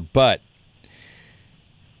out here. But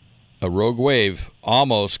a rogue wave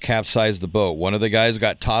almost capsized the boat. One of the guys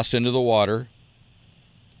got tossed into the water,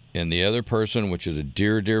 And the other person, which is a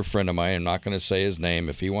dear, dear friend of mine, I'm not going to say his name,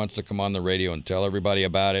 if he wants to come on the radio and tell everybody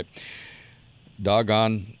about it,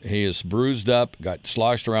 doggone, he is bruised up, got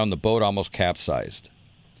sloshed around the boat, almost capsized.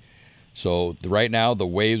 So right now the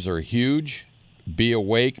waves are huge. Be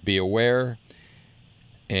awake, be aware,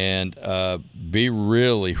 and be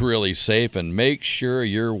really, really safe, and make sure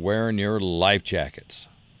you're wearing your life jackets.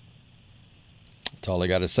 That's all I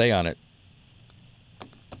got to say on it.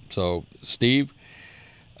 So, Steve,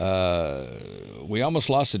 we almost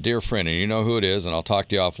lost a dear friend, and you know who it is, and I'll talk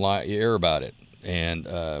to you offline air about it. And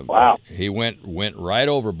wow, he went right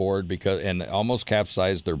overboard and almost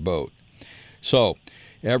capsized their boat. So,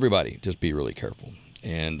 everybody, just be really careful.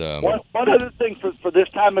 And one other thing for this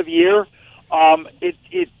time of year,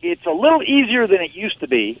 it's a little easier than it used to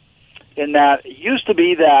be. In that it used to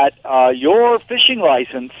be that your fishing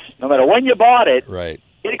license, no matter when you bought it, right,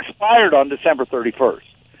 it expired on December 31st.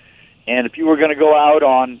 And if you were going to go out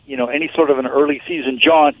on any sort of an early season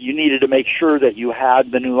jaunt, you needed to make sure that you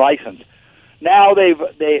had the new license. Now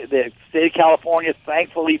the state of California,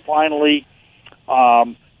 thankfully, finally.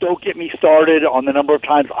 Don't get me started on the number of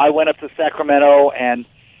times I went up to Sacramento and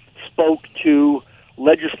spoke to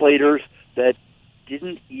legislators that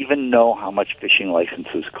didn't even know how much fishing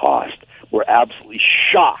licenses cost. Were absolutely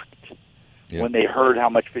shocked when they heard how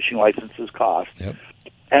much fishing licenses cost. Yep.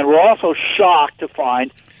 And we're also shocked to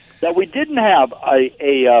find that we didn't have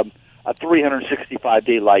a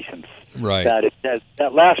 365-day license. Right.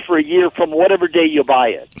 That lasts for a year from whatever day you buy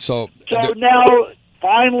it. So now,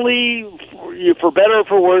 finally, for better or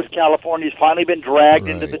for worse, California's finally been dragged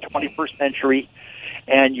into the 21st century,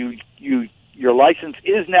 and your license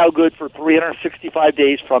is now good for 365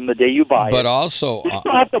 days from the day you buy it. But also, you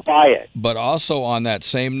still have to buy it. But also, on that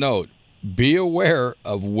same note, be aware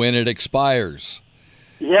of when it expires.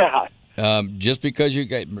 Yeah. Just because you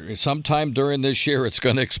get sometime during this year, it's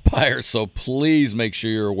going to expire. So please make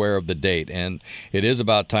sure you're aware of the date. And it is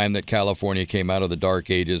about time that California came out of the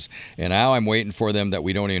dark ages. And now I'm waiting for them that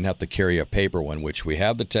we don't even have to carry a paper one, which we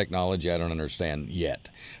have the technology. I don't understand yet.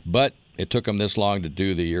 But it took them this long to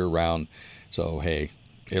do the year round. So, hey,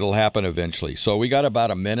 it'll happen eventually. So we got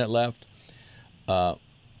about a minute left. 1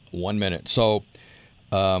 minute. So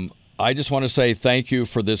I just want to say thank you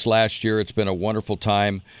for this last year. It's been a wonderful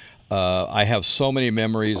time. I have so many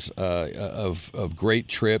memories of great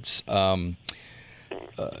trips.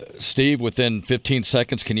 Steve, within 15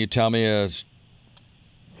 seconds, can you tell me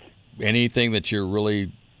anything that you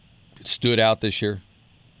really stood out this year?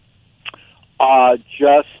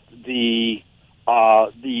 Just the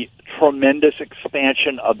tremendous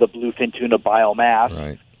expansion of the bluefin tuna biomass.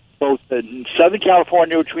 Right. Both in Southern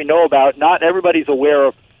California, which we know about, not everybody's aware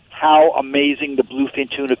of how amazing the bluefin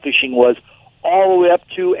tuna fishing was, all the way up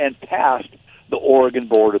to and past the Oregon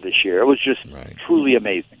border this year. It was just truly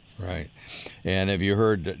amazing. Right. And have you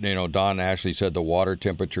heard, Don Ashley said the water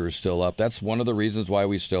temperature is still up. That's one of the reasons why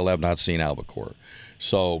we still have not seen albacore.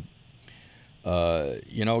 So,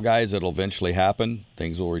 guys, it'll eventually happen.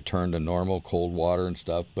 Things will return to normal, cold water and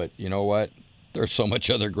stuff. But you know what? There's so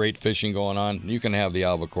much other great fishing going on. You can have the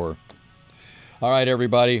albacore. All right,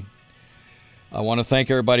 everybody. I want to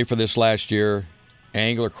thank everybody for this last year.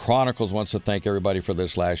 Angler Chronicles wants to thank everybody for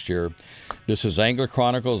this last year. This is Angler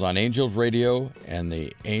Chronicles on Angels Radio and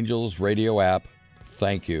the Angels Radio app.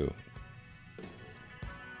 Thank you.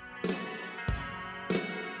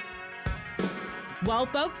 Well,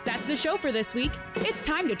 folks, that's the show for this week. It's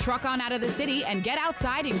time to truck on out of the city and get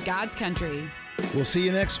outside in God's country. We'll see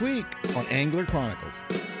you next week on Angler Chronicles.